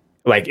me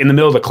like in the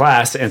middle of the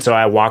class. And so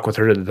I walk with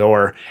her to the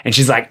door and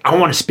she's like, I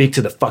want to speak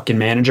to the fucking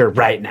manager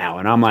right now.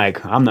 And I'm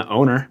like, I'm the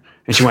owner.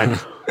 And she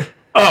went,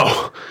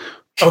 oh,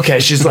 okay.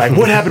 She's like,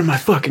 what happened to my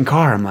fucking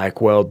car? I'm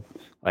like, well,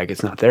 like,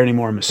 it's not there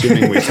anymore. I'm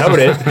assuming we towed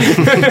it.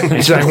 And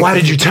she's like, why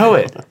did you tow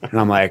it? And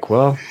I'm like,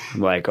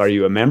 are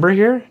you a member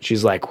here?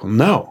 She's like, well,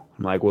 no.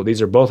 I'm like, well,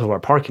 these are both of our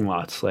parking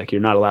lots. Like, you're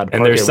not allowed to park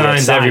And there's here. We have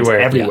signs everywhere.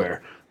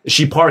 Everywhere.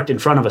 She parked in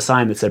front of a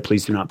sign that said,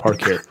 please do not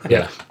park here.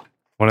 Yeah.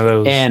 One of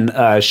those.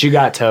 And she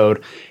got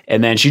towed,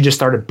 and then she just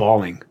started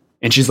bawling.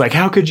 And she's like,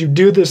 how could you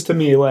do this to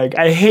me? Like,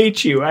 I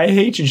hate you. I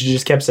hate you. She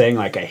just kept saying,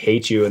 like, I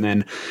hate you. And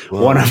then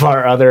one of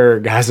our other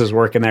guys who was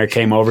working there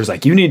came over, was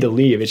like, you need to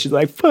leave. And she's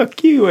like,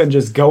 fuck you. And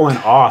just going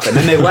off. And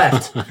then they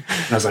left. And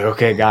I was like,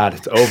 okay, God,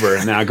 it's over.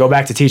 And then I go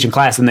back to teaching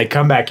class, and they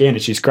come back in,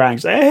 and she's crying.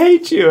 She's like, I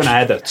hate you. And I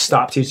had to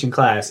stop teaching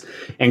class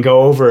and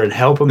go over and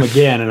help him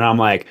again. And I'm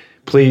like,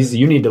 please,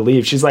 you need to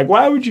leave. She's like,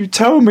 why would you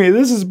tow me?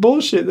 This is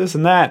bullshit, this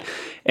and that.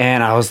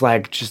 And I was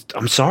like,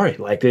 I'm sorry.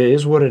 Like, it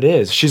is what it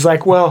is. She's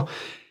like, well,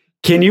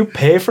 can you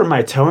pay for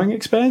my towing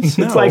expense?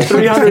 It's like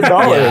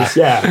 $300.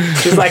 Yeah.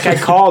 She's like, I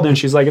called and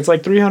she's like, it's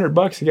like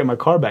 $300 to get my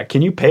car back.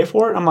 Can you pay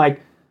for it? I'm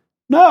like,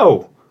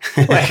 no.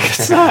 Like,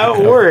 that's not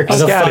how it works. How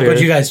the Yeah, fuck dude.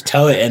 would you guys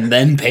tow it and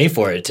then pay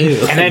for it too?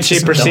 And then she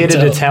Just proceeded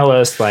don't to tell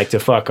us like to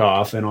fuck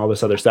off and all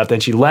this other stuff. Then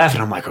she left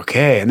and I'm like,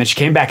 okay. And then she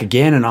came back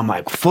again and I'm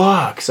like,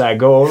 fuck. So I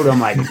go over to her, I'm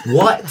like,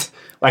 what?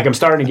 Like, I'm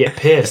starting to get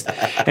pissed.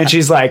 And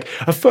she's like,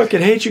 I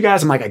fucking hate you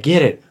guys. I'm like, I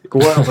get it.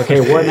 What? I was like,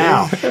 hey, what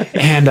now?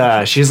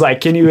 And she's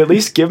like, can you at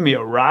least give me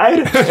a ride?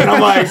 And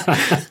I'm like,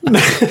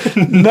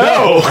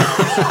 no.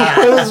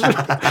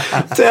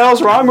 What the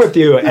hell's wrong with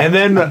you? And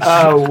then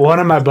one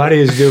of my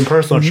buddies doing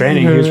personal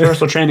training, he was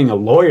personal training a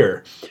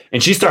lawyer.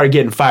 And she started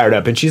getting fired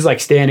up. And she's like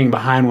standing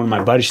behind one of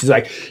my buddies. She's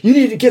like, you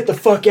need to get the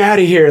fuck out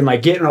of here. And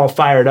like getting all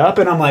fired up.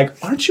 And I'm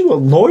like, aren't you a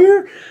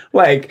lawyer?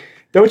 Like,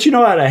 don't you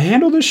know how to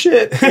handle this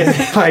shit?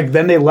 And like,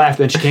 then they left.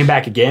 And she came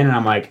back again. And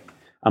I'm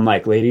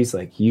like, ladies,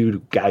 like,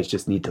 you guys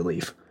just need to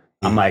leave.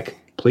 I'm like,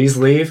 please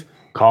leave.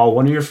 Call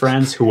one of your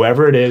friends,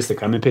 whoever it is, to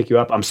come and pick you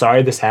up. I'm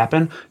sorry this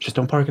happened. Just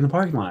don't park in the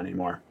parking lot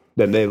anymore.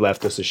 then they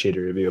left us a shitty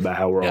review about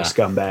how we're all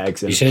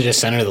scumbags. You And should have just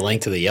sent her the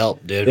link to the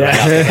Yelp, dude. Right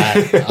off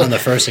the bat on the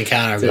first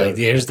encounter. Be like,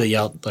 here's the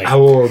Yelp. Like, I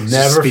will just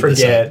never speed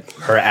this up. forget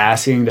her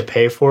asking to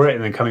pay for it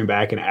and then coming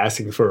back and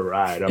asking for a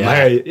ride. I'm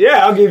like,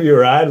 yeah, I'll give you a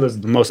ride. It was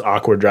the most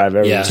awkward drive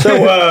ever. Yeah. So,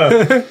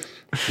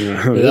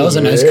 that was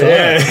a nice car.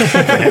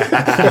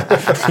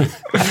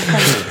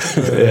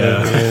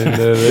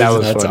 That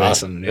was That's funny.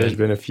 awesome, There's dude.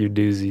 been a few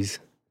doozies.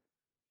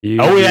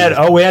 Oh,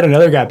 we had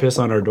another guy piss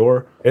on our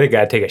door. We had a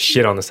guy take a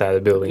shit on the side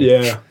of the building.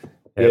 Yeah.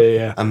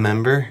 Yeah. A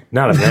member?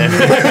 Not a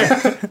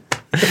man.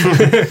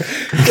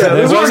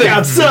 This wasn't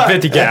workout sucked.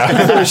 50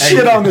 cal. There's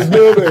shit on this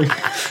building.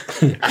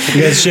 You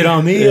guys shit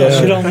on me? Yeah.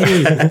 I'll shit on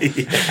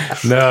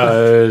me.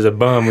 No, there's a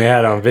bum we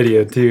had on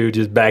video too.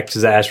 Just backed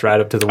his ass right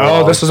up to the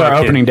wall. Oh, this was our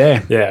Fucking- opening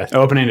day. Yeah.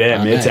 Opening day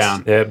at Oh, nice.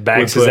 Midtown. Yeah,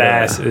 backs We his put,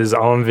 ass is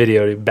on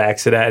video. He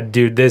backs it at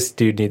this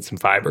dude needs some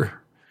fiber.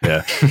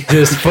 Yeah.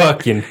 Just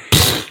fucking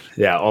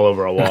Yeah, all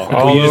over a wall.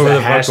 All we used over the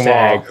the fucking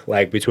hashtag, wall.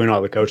 like between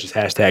all the coaches,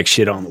 hashtag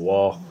shit on the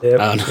wall. yep.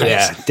 Oh, nice.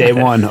 Yeah, day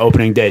one,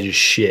 opening day, just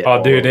shit. Oh,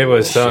 all dude, over it the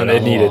was wall. something. Shit It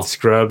on the needed wall.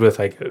 scrubbed with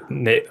like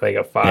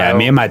a file. Yeah,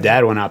 me and my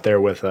dad went out there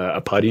with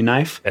a putty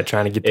knife Yeah,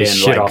 trying to get and this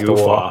shit like off the goof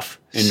wall. off.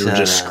 And we were Shut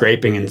just up.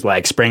 scraping and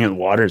like spraying it with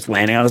water. It's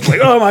landing on us like,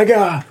 oh my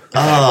God.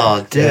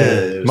 Oh, dude.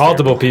 It was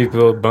Multiple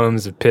people,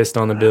 bums have pissed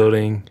on the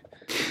building.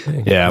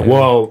 Yeah,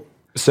 well,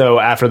 so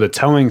after the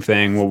towing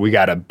thing, well, we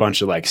got a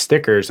bunch of like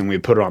stickers and we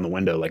put it on the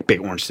window, like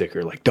big orange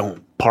sticker, like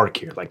don't park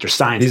here. Like there's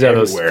signs These are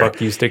those everywhere. fuck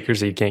you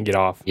stickers that you can't get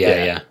off.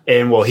 Yeah.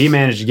 And well, he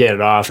managed to get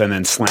it off and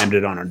then slammed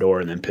it on our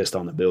door and then pissed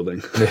on the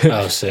building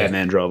Oh, sick. and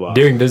then drove off.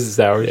 During business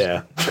hours.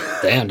 Yeah.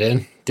 Damn,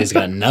 dude. Dude's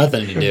got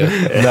nothing to do.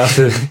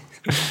 Nothing.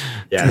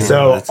 Yeah.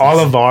 So all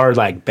of our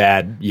like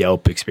bad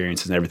Yelp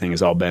experiences and everything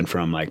has all been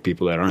from like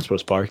people that aren't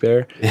supposed to park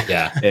there.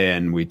 Yeah.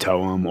 And we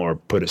tow them or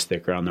put a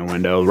sticker on their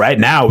window. Right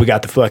now, we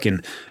got the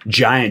fucking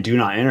giant "Do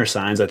Not Enter"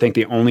 signs. I think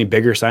the only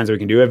bigger signs that we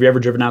can do. Have you ever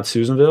driven out to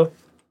Susanville?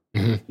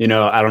 You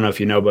know, I don't know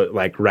if you know, but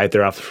like right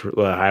there off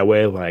the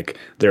highway, like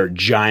there are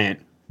giant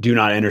 "Do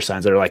Not Enter"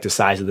 signs that are like the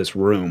size of this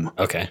room.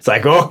 Okay. It's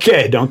like,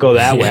 okay, don't go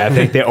that way. I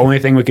think the only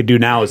thing we could do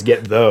now is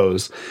get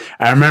those.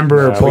 I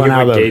remember We pulling can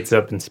out put the gates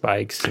up and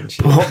spikes and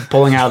shit.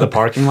 pulling out of the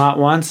parking lot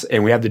once,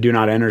 and we have the "Do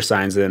Not Enter"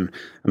 signs, and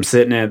I'm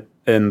sitting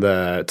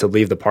to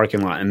leave the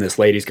parking lot, and this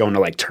lady's going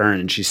to like turn,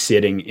 and she's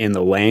sitting in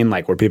the lane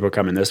like where people are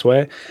coming this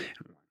way.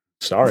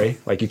 Sorry,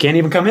 like you can't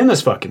even come in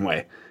this fucking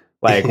way.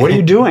 Like, what are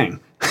you doing?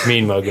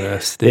 Mean mugging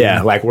us. dude.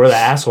 Yeah, like we're the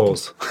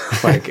assholes.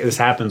 Like this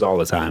happens all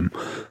the time.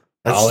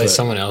 Always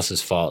someone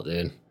else's fault,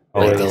 dude.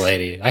 Like Always. the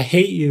lady. I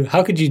hate you.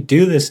 How could you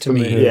do this to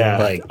me? Yeah.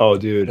 Like, Oh,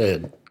 dude.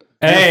 dude.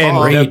 And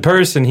fault. the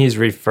person he's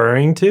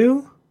referring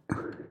to,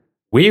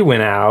 we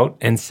went out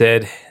and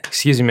said,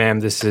 "Excuse me, ma'am,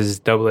 this is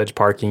double edge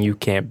parking. You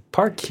can't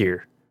park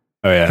here.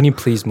 Oh yeah. Can you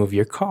please move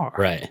your car?"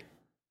 Right.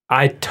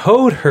 I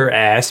towed her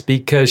ass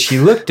because she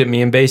looked at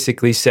me and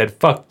basically said,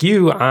 "Fuck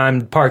you,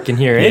 I'm parking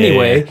here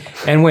anyway,"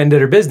 and went and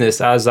did her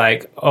business. I was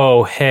like,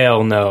 "Oh,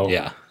 hell no."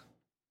 Yeah.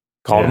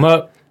 Called them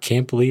up,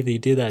 Can't believe that you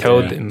did that.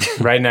 told to me.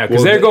 them right now,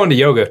 because Well, they're going to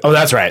yoga. Oh,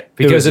 that's right.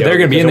 Because It was they're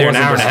gonna be in because there it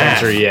an hour wasn't and a half.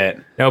 dispensary yet.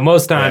 No,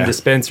 most time Yeah.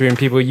 dispensary and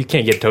people, you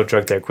can't get a tow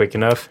truck there quick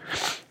enough.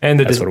 And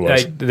That's what it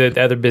was. like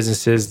the other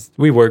businesses,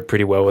 we work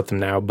pretty well with them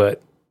now,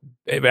 but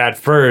at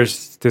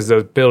first, because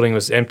the building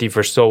was empty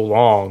for so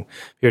long,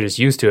 you're just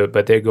used to it.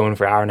 But they're going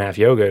for hour and a half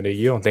yoga. Dude,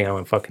 you don't think I'm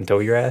gonna fucking tow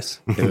your ass?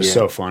 It was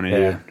so funny, Yeah.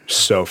 dude.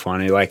 So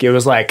funny. Like it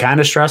was like kind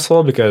of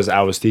stressful because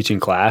I was teaching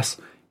class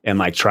and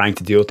like trying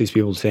to deal with these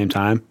people at the same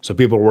time. So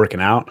people are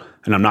working out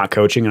and I'm not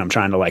coaching and I'm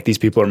trying to like these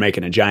people are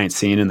making a giant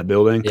scene in the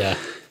building. Yeah.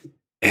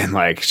 And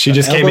like she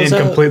just came in elbows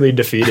up. completely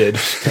defeated.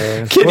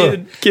 Well,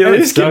 Can you it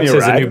just give me sucks a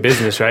as a new ride?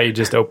 business, right? You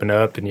just open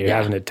up and you're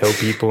having to tow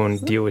people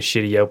and deal with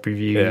shitty Yelp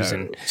reviews Yeah.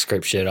 and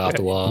Scrape shit off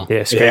the wall.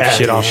 scrape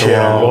shit off the shit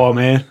on wall.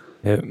 man.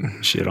 Yep.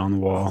 Shit on the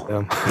wall.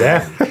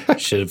 Yeah,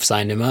 Should have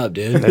signed him up,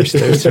 dude.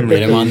 there's some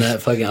Get him on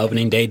that fucking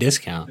opening day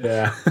discount.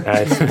 Yeah.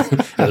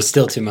 It was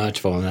still too much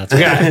for him. That's We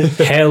got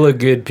hella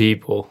good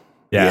people.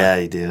 Yeah,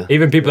 you do.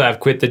 Even people that have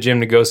quit the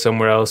gym to go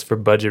somewhere else for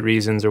budget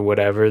reasons or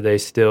whatever, they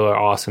still are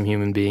awesome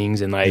human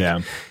beings. And like, Yeah.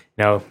 you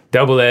know,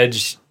 Double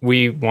Edge,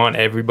 we want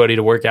everybody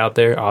to work out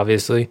there,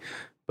 obviously,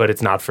 but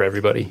it's not for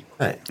everybody.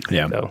 Right.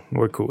 Yeah. So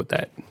we're cool with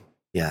that.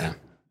 Yeah.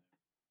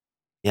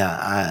 Yeah.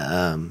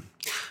 I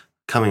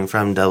coming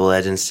from Double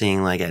Edge and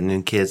seeing like at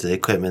New Kids the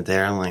equipment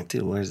there, I'm like,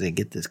 dude, where does they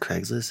get this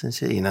Craigslist and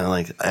shit? You know,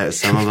 like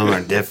some of them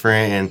are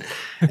different,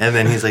 and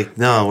then he's like,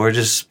 no, we're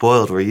just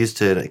spoiled. We're used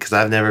to it because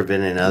I've never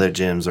been in other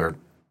gyms or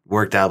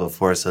worked out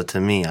before. So to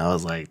me, I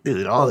was like,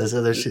 dude, all this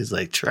other shit's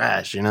like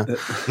trash. You know,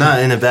 not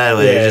in a bad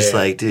way. Yeah, just yeah.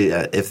 like,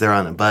 dude, if they're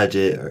on a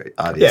budget or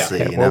obviously,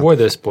 Yeah, you well, know, we're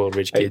the spoiled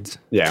rich kids.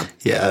 Yeah.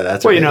 yeah,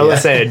 that's Well, you what- know, yeah.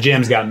 let's say a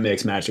gym's got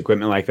mixed match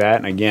equipment like that.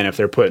 And again, if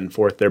they're putting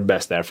forth their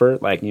best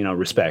effort, like, you know,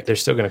 respect. They're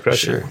still going to crush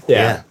Sure. it.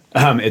 Yeah.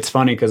 It's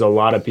funny because a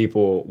lot of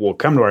people will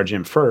come to our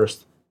gym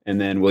first and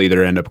then we'll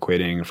either end up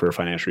quitting for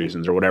financial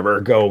reasons or whatever,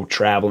 or go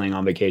traveling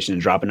on vacation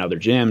and dropping other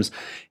gyms.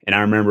 And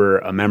I remember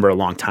a member a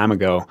long time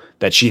ago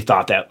that she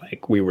thought that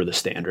like we were the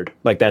standard.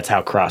 Like that's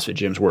how CrossFit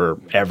gyms were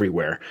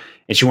everywhere.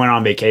 And she went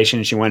on vacation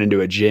and she went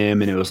into a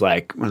gym and it was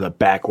like one of the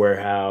back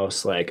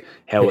warehouse, like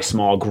hella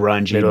small,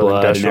 grungy Middle blood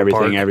and industrial everything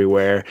park.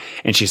 everywhere.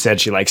 And she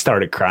said she like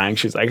started crying.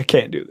 She's like, I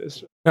can't do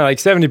this. No, like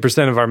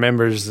 70% of our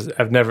members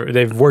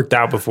they've worked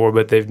out before,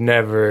 but they've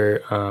never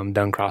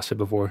done CrossFit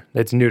before.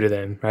 It's new to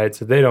them, right?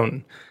 So they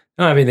don't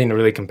have anything to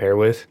really compare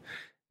with.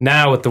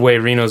 Now with the way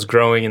Reno's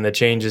growing and the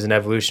changes in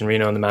evolution,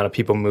 Reno, and the amount of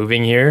people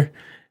moving here,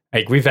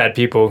 like we've had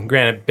people,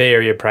 granted Bay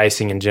Area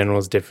pricing in general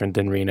is different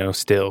than Reno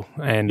still.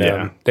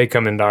 And they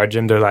come into our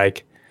gym, they're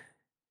like,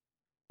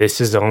 this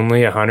is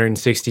only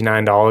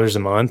 $169 a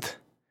month.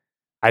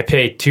 I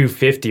pay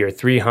 $250 or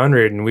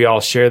 $300 and we all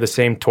share the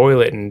same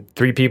toilet and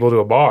 3 people to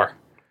a bar.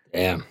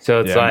 Damn.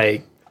 So it's Yeah.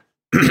 like,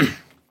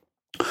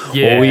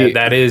 yeah, Well,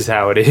 that is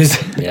how it is.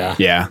 Yeah.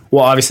 Yeah.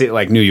 Well, obviously,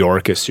 like New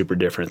York is super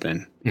different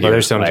than. But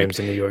there's some like, gyms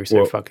in New York that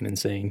are fucking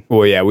insane.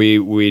 Well, yeah,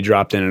 we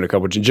dropped in at a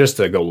couple just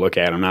to go look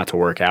at them, not to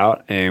work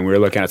out, and we were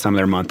looking at some of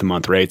their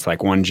month-to-month rates.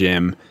 Like one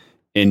gym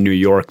in New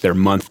York, their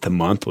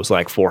month-to-month was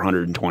like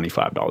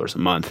 $425 a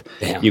month.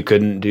 Damn. You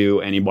couldn't do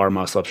any bar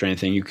muscle-ups or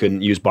anything. You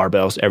couldn't use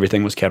barbells.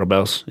 Everything was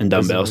kettlebells and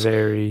dumbbells.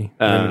 Very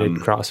limited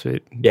CrossFit.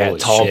 Yeah, Holy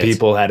tall shit.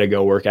 people had to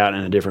go work out in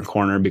a different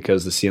corner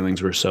because the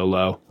ceilings were so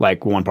low.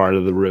 Like one part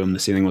of the room, the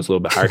ceiling was a little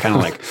bit higher, kind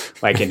of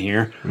like in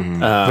here.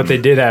 But they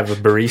did have a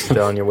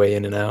barista on your way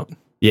in and out.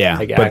 Yeah,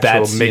 Like but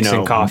actual that's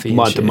mixing coffee and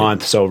month to shit.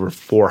 month. So over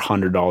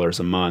 $400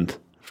 a month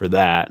for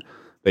that.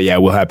 But yeah,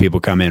 we'll have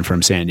people come in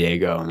from San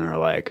Diego, and they're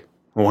like,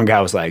 one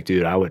guy was like,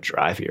 "Dude, I would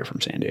drive here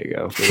from San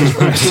Diego for this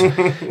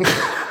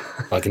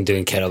price." Fucking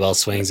doing kettlebell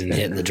swings and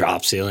hitting the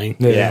drop ceiling.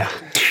 Yeah,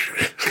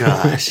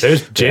 Gosh.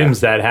 There's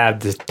gyms that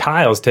have the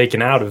tiles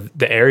taken out of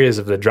the areas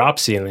of the drop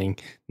ceiling,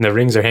 and the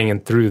rings are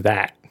hanging through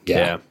that.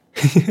 yeah,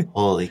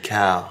 Holy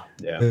cow.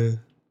 yeah.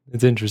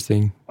 It's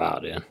interesting. Wow,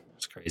 dude.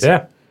 It's crazy.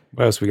 Yeah.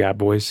 What else we got,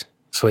 boys?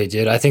 Sweet,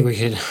 dude. I think we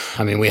could.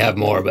 I mean, we have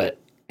more, but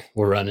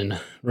we're running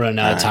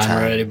out of time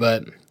already.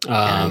 But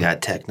And we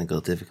got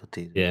technical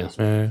difficulties. yeah,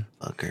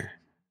 Fucker.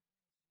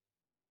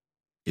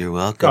 You're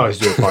welcome. Always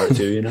do a part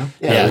two, you know.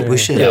 yeah, we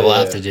should. Yeah, we'll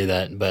have to do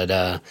that.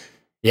 But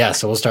yeah,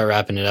 so we'll start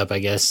wrapping it up, I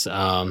guess.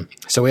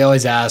 So we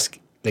always ask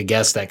the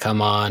guests that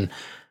come on.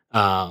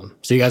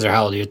 So you guys are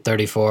how old? You're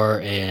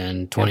 34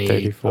 and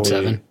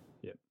 27.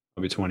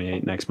 I'll be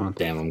 28 next month.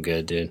 Damn, I'm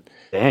good, dude.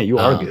 Damn, you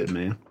are good,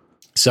 man.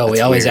 So we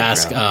That's always weird,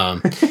 ask,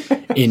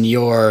 in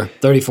your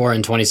 34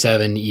 and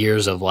 27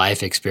 years of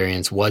life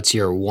experience, what's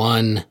your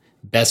one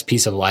best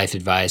piece of life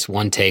advice,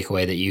 one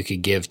takeaway that you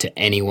could give to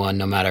anyone,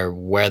 no matter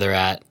where they're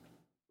at,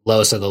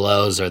 lowest of the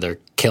lows, or they're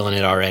killing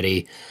it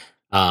already,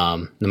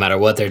 no matter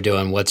what they're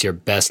doing, what's your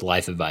best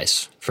life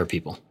advice for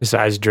people?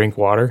 Besides drink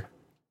water.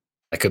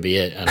 That could be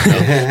it. I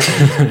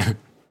don't know.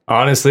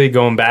 Honestly,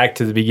 going back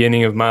to the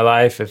beginning of my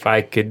life, if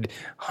I could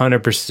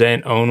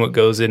 100% own what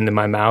goes into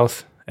my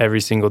mouth every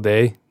single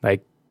day,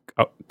 like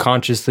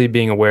consciously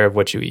being aware of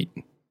what you eat.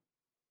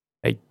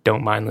 Like,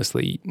 don't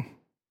mindlessly eat.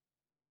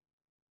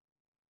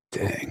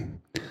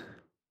 Dang.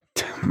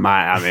 In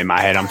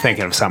my head, I'm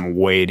thinking of something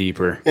way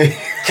deeper.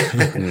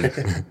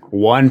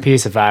 One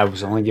piece, if I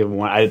was only given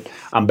one,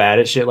 I'm bad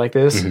at shit like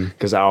this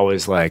because I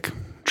always like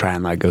try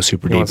and like go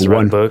super You deep. want to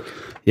write a book?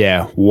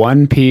 Yeah,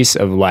 one piece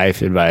of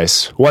life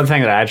advice. One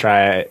thing that I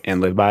try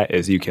and live by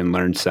is you can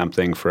learn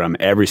something from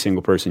every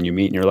single person you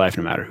meet in your life,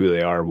 no matter who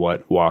they are,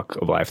 what walk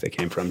of life they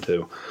came from,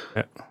 to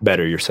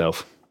better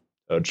yourself.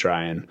 So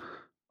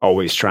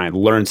always try and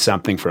learn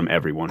something from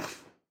everyone.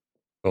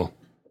 Cool.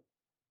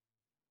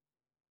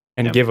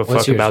 And Yep. give a What's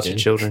fuck yours, about dude? your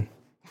children.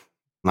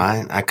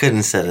 Mine, I couldn't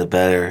have said it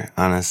better,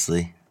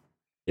 honestly.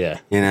 Yeah.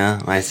 You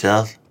know,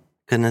 myself,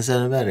 couldn't have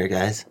said it better,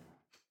 guys.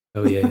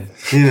 Oh, yeah.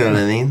 You know what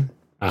I mean?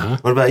 Uh-huh.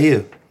 What about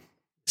you?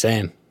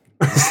 Same.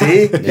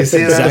 See? You That's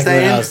see what exactly I'm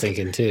saying? I was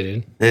thinking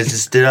too, dude.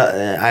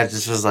 I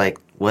just was like,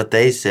 what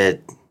they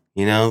said,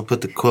 you know,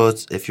 put the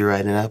quotes, if you're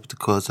writing it out, put the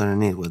quotes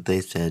underneath what they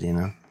said, you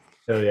know.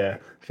 Oh yeah,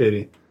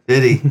 50.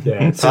 Did he?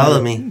 Yeah,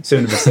 Follow me.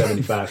 Soon to be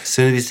 75.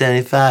 Soon to be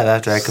 75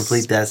 after I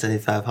complete that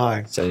 75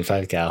 hard.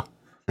 75 cal.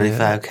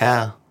 75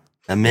 Cal.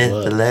 The myth,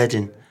 Look. the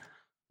legend.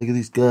 Look at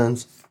these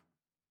guns.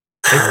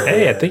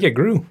 Hey, I think it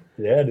grew.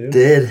 Yeah, dude.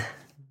 Did.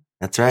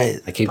 That's right.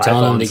 I keep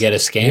telling them to iPhones. get a You're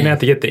scan. going to have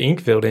to get the ink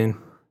filled in.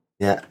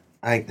 Yeah.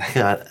 I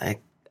got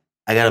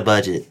a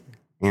budget.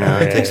 You know,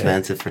 it's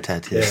expensive for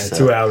tattoos. Yeah,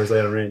 so. 2 hours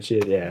later rent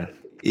shit. Yeah.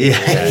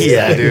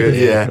 Yeah, dude.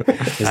 Yeah.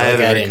 Because I that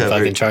guy haven't didn't fucking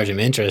recovered. charge him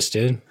interest,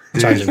 dude.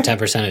 Charge him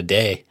 10% a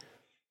day.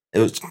 It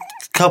was a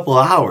couple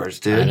hours,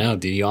 dude. I know,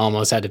 dude. You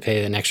almost had to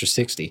pay an extra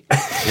 60.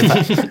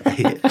 I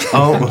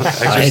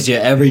hit you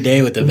every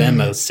day with the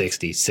Venmo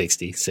 60,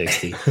 60,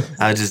 60.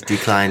 I just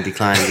decline. I did You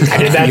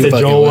that to fucking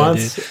Joel would,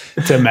 once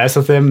to mess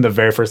with him the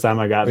very first time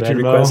I got But Venmo.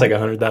 you request like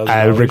 $100,000.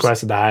 I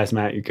requested the highest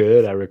amount you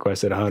could. I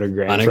requested 100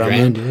 grand 100 from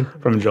grand, him,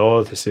 dude. from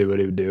Joel to see what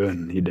he would do,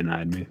 and he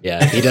denied me.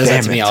 Yeah, he does that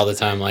Damn to me it. all the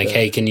time. Like,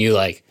 hey, can you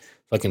like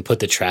fucking put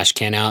the trash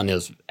can out and it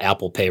was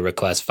Apple Pay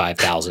request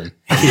 5,000.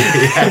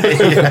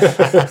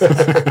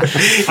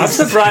 I'm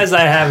surprised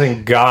I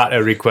haven't got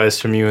a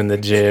request from you in the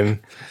gym.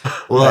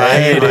 Well,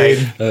 I like,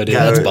 Oh, dude,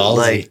 that's ballsy.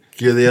 like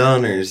you're the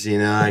owners, you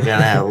know. I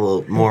gotta have a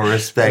little more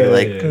respect.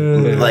 Like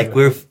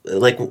we're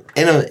like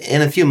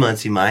in a few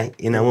months, you might,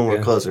 you know, when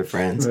we're closer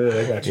friends.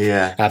 I got you.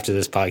 Yeah. After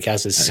this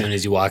podcast, as soon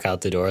as you walk out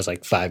the door, it's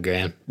like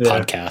 $5,000 Yeah.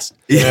 podcast.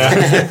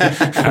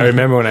 I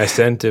remember when I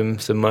sent him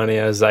some money,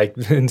 I was like,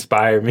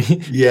 inspire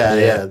me.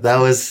 Yeah. That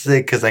was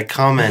sick because I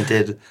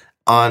commented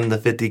on the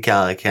 50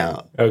 cal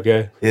account.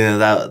 Okay. You know,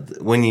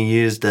 that when you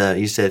used,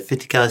 you said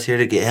 50 cal is here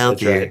to get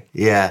healthier. right.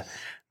 Yeah.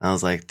 I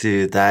was like,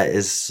 dude, that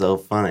is so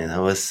funny. That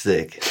was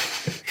sick.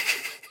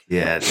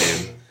 Yeah,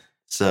 dude.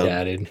 So,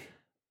 Yeah, dude.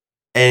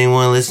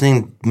 anyone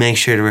listening, make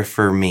sure to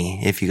refer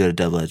me. If you go to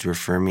Double Edge,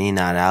 refer me,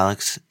 not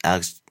Alex.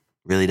 Alex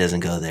really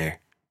doesn't go there.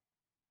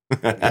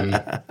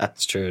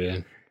 It's true,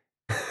 dude.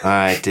 All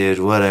right, dude.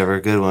 Whatever.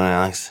 Good one,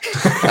 Alex.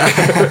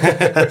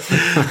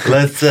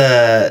 Let's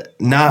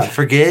not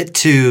forget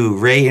to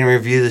rate and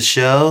review the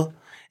show.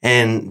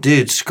 And,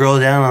 dude, scroll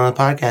down on the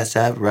podcast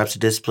app. Reps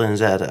of Discipline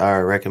is at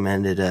our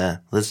recommended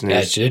listeners. Yeah,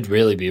 it should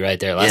really be right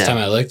there. Last Yeah. time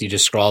I looked, you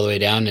just scroll all the way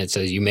down and it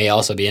says you may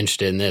also be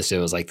interested in this. It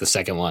was like the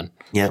second one.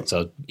 Yep.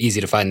 So easy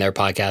to find their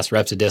podcast,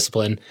 Reps of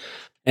Discipline.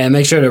 And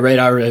make sure to rate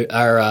our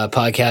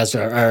podcast.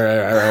 Our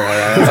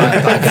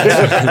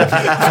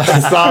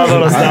podcast. Saw a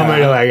little stomach.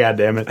 You're like, God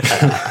damn it.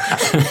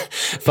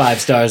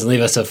 5 stars and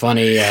leave us a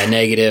funny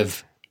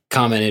negative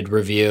commented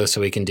review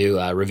so we can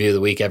do review of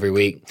the week every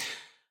week.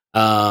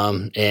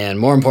 And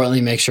more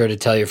importantly, make sure to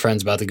tell your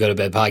friends about the Go to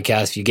Bed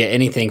podcast. If you get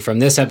anything from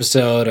this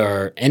episode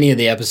or any of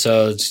the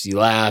episodes, you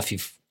laugh, you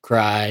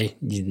cry.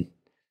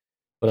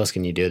 What else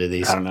can you do to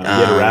these? I don't know.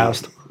 Get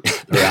aroused.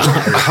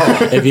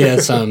 If you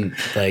have some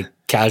like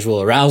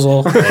casual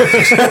arousal, like,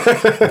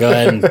 just go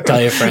ahead and tell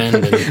your friend,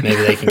 and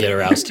maybe they can get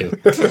aroused too. Go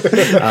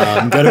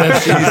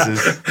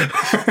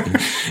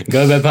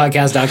to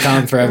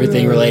bedpodcast.com for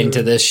everything relating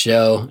to this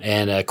show.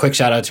 And a quick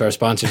shout out to our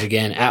sponsors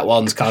again at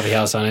Walton's Coffee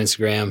House on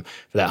Instagram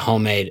for that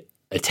homemade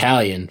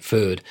Italian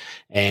food,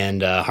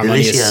 and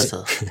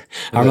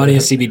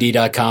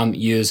harmoniuscbd.com.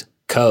 Use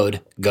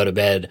code go to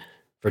bed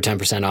for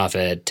 10% off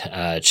at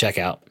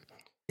checkout.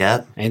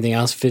 Yep. Anything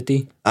else?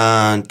 50?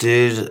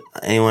 Dude,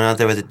 anyone out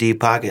there with a deep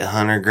pocket,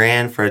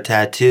 $100,000 for a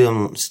tattoo?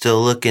 I'm still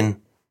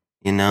looking,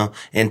 you know,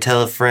 and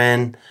tell a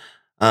friend.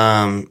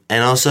 And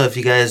also if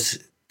you guys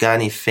got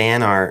any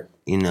fan art,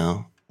 you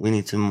know, we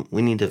need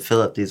to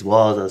fill up these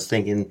walls. I was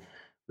thinking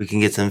we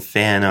can get some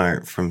fan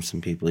art from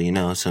some people, you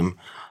know, some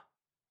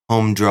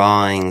home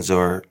drawings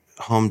or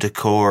home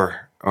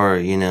decor, or,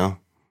 you know,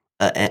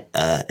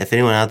 if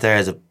anyone out there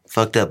has a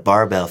fucked up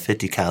barbell,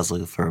 50 cal's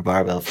looking for a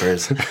barbell for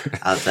his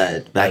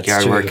outside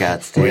backyard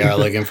workouts. Dude. We are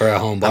looking for a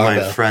home I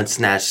barbell. might front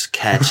snatch,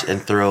 catch,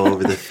 and throw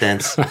over the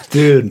fence.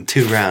 Dude,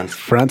 2 rounds.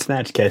 front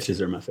snatch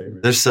catches are my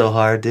favorite. They're so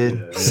hard,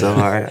 dude. So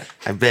hard.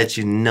 I bet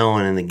you no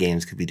one in the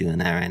games could be doing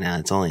that right now.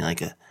 It's only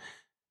like a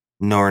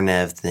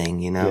Nornev thing,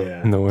 you know?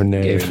 Yeah. No one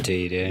knows.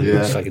 Guarantee you, dude.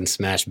 Yeah. Fucking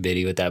smash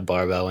Biddy with that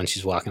barbell when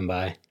she's walking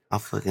by. I'll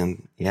throw it at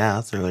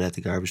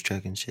the garbage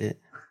truck and shit.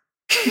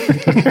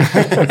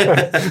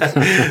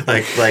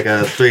 like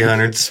a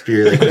 300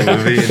 spear, like the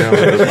movie, you know?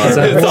 With the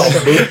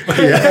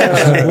barbell.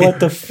 Yeah. What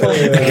the fuck?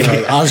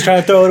 I was trying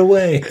to throw it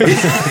away.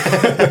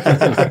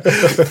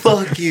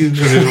 Fuck you. And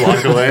just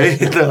walk away.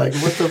 They're like,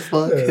 what the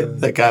fuck?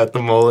 That guy with the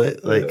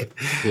mullet. Like,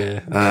 Yeah.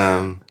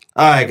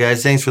 all right,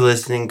 guys. Thanks for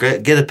listening.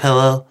 Get a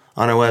pillow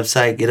on our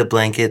website. Get a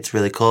blanket. It's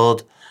really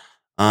cold.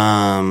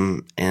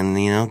 And,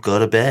 you know, go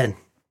to bed.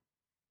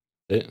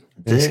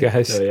 Thanks,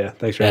 guys. So, yeah,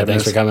 thanks for Yeah, having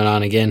thanks us. for coming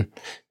on again,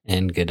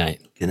 and good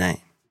night. Good night.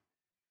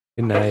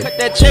 Good night. Cut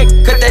that check,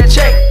 cut that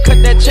check, cut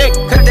that check,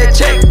 cut that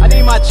check. I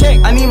need my check,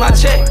 I need my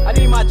check, I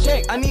need my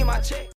check, I need my check.